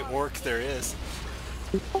every orc there is?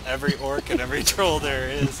 Every orc and every troll there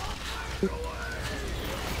is.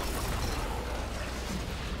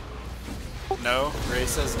 No? Ray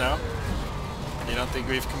says no? You don't think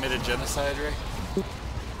we've committed genocide, Ray?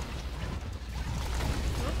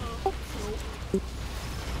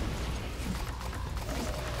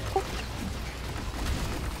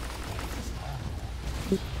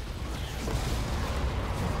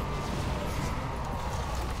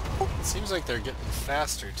 It seems like they're getting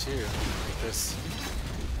faster too, like this.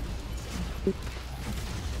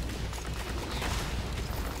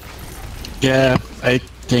 Yeah, I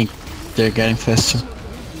think they're getting faster.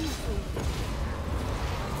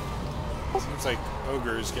 Seems like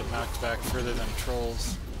ogres get knocked back further than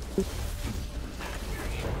trolls.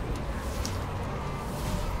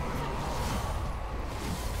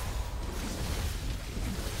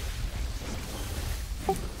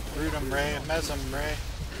 Root 'em, Ray, mez 'em, Ray.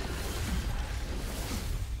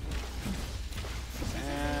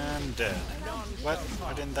 And dead. What?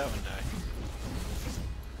 Why didn't that one die?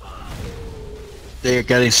 They're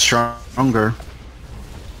getting stronger.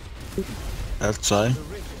 That's why.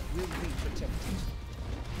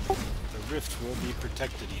 The rift will be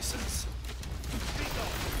protected, he says.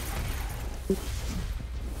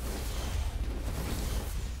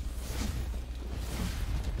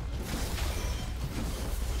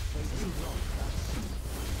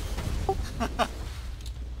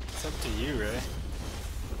 It's up to you, Ray.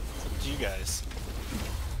 It's up to you guys.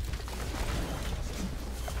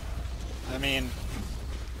 I mean,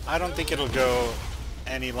 I don't think it'll go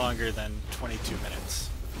any longer than 22 minutes.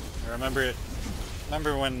 I remember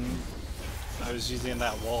when I was using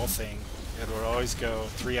that wall thing, it would always go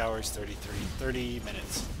 3 hours 30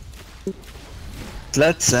 minutes.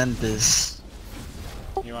 Let's end this.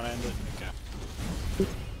 You want to end it? Okay.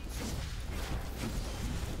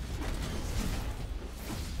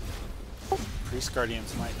 Priest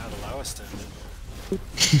Guardians might not allow us to end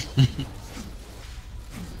it.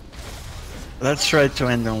 Let's try to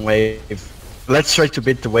end on wave. Let's try to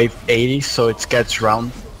beat the wave 80 so it gets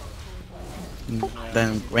round.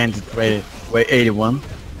 Then we end it wave 81.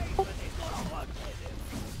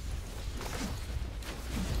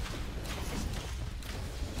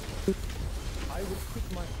 I would quit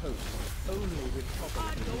my post only with proper.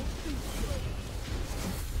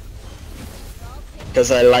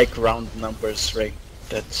 Because I like round numbers, Ray.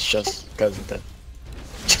 That's just because of that.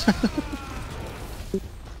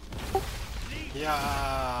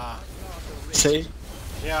 Yeah. See?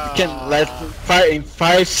 Yeah. You can let in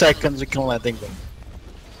 5 seconds you can let them go.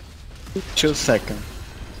 2 seconds.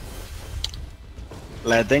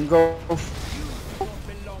 Let them go.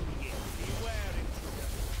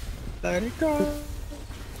 Let it go.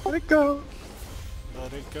 Let it go.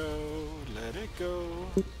 Let it go. Let it go.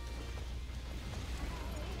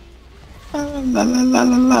 La la la la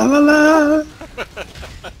la la la.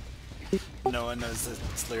 No one knows the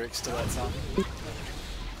lyrics to that song.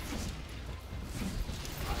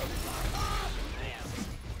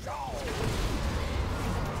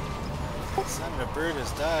 Senator Bird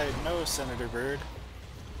has died. No, Senator Bird.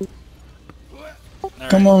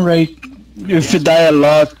 Come on, Ray. If you die a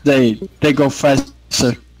lot, they go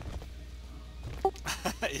faster.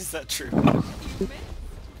 Is that true?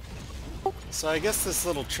 So I guess this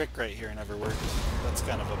little trick right here never worked. That's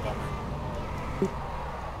kind of a bummer.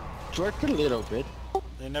 It worked a little bit.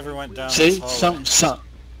 They never went down See, this hallway.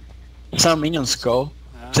 some minions go.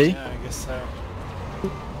 See? Yeah, I guess so.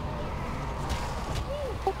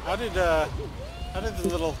 How did the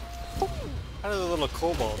little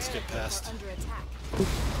kobolds get past? Under attack.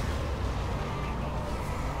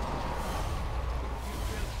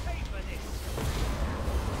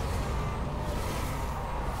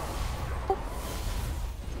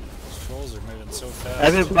 These trolls are moving so fast.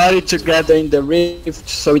 Everybody together in the rift,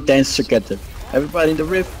 so we dance together. Everybody in the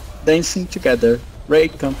rift, dancing together. Ray,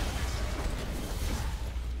 come.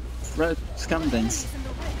 Right, come dance.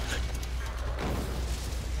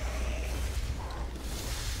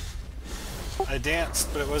 I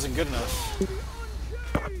danced, but it wasn't good enough.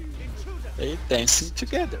 They dancing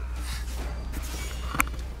together.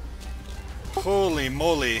 Holy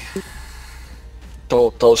moly.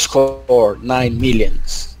 Total score 9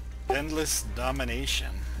 millions. Endless domination.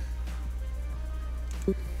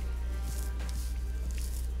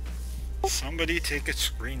 Somebody take a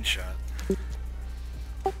screenshot.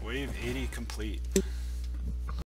 Wave 80 complete.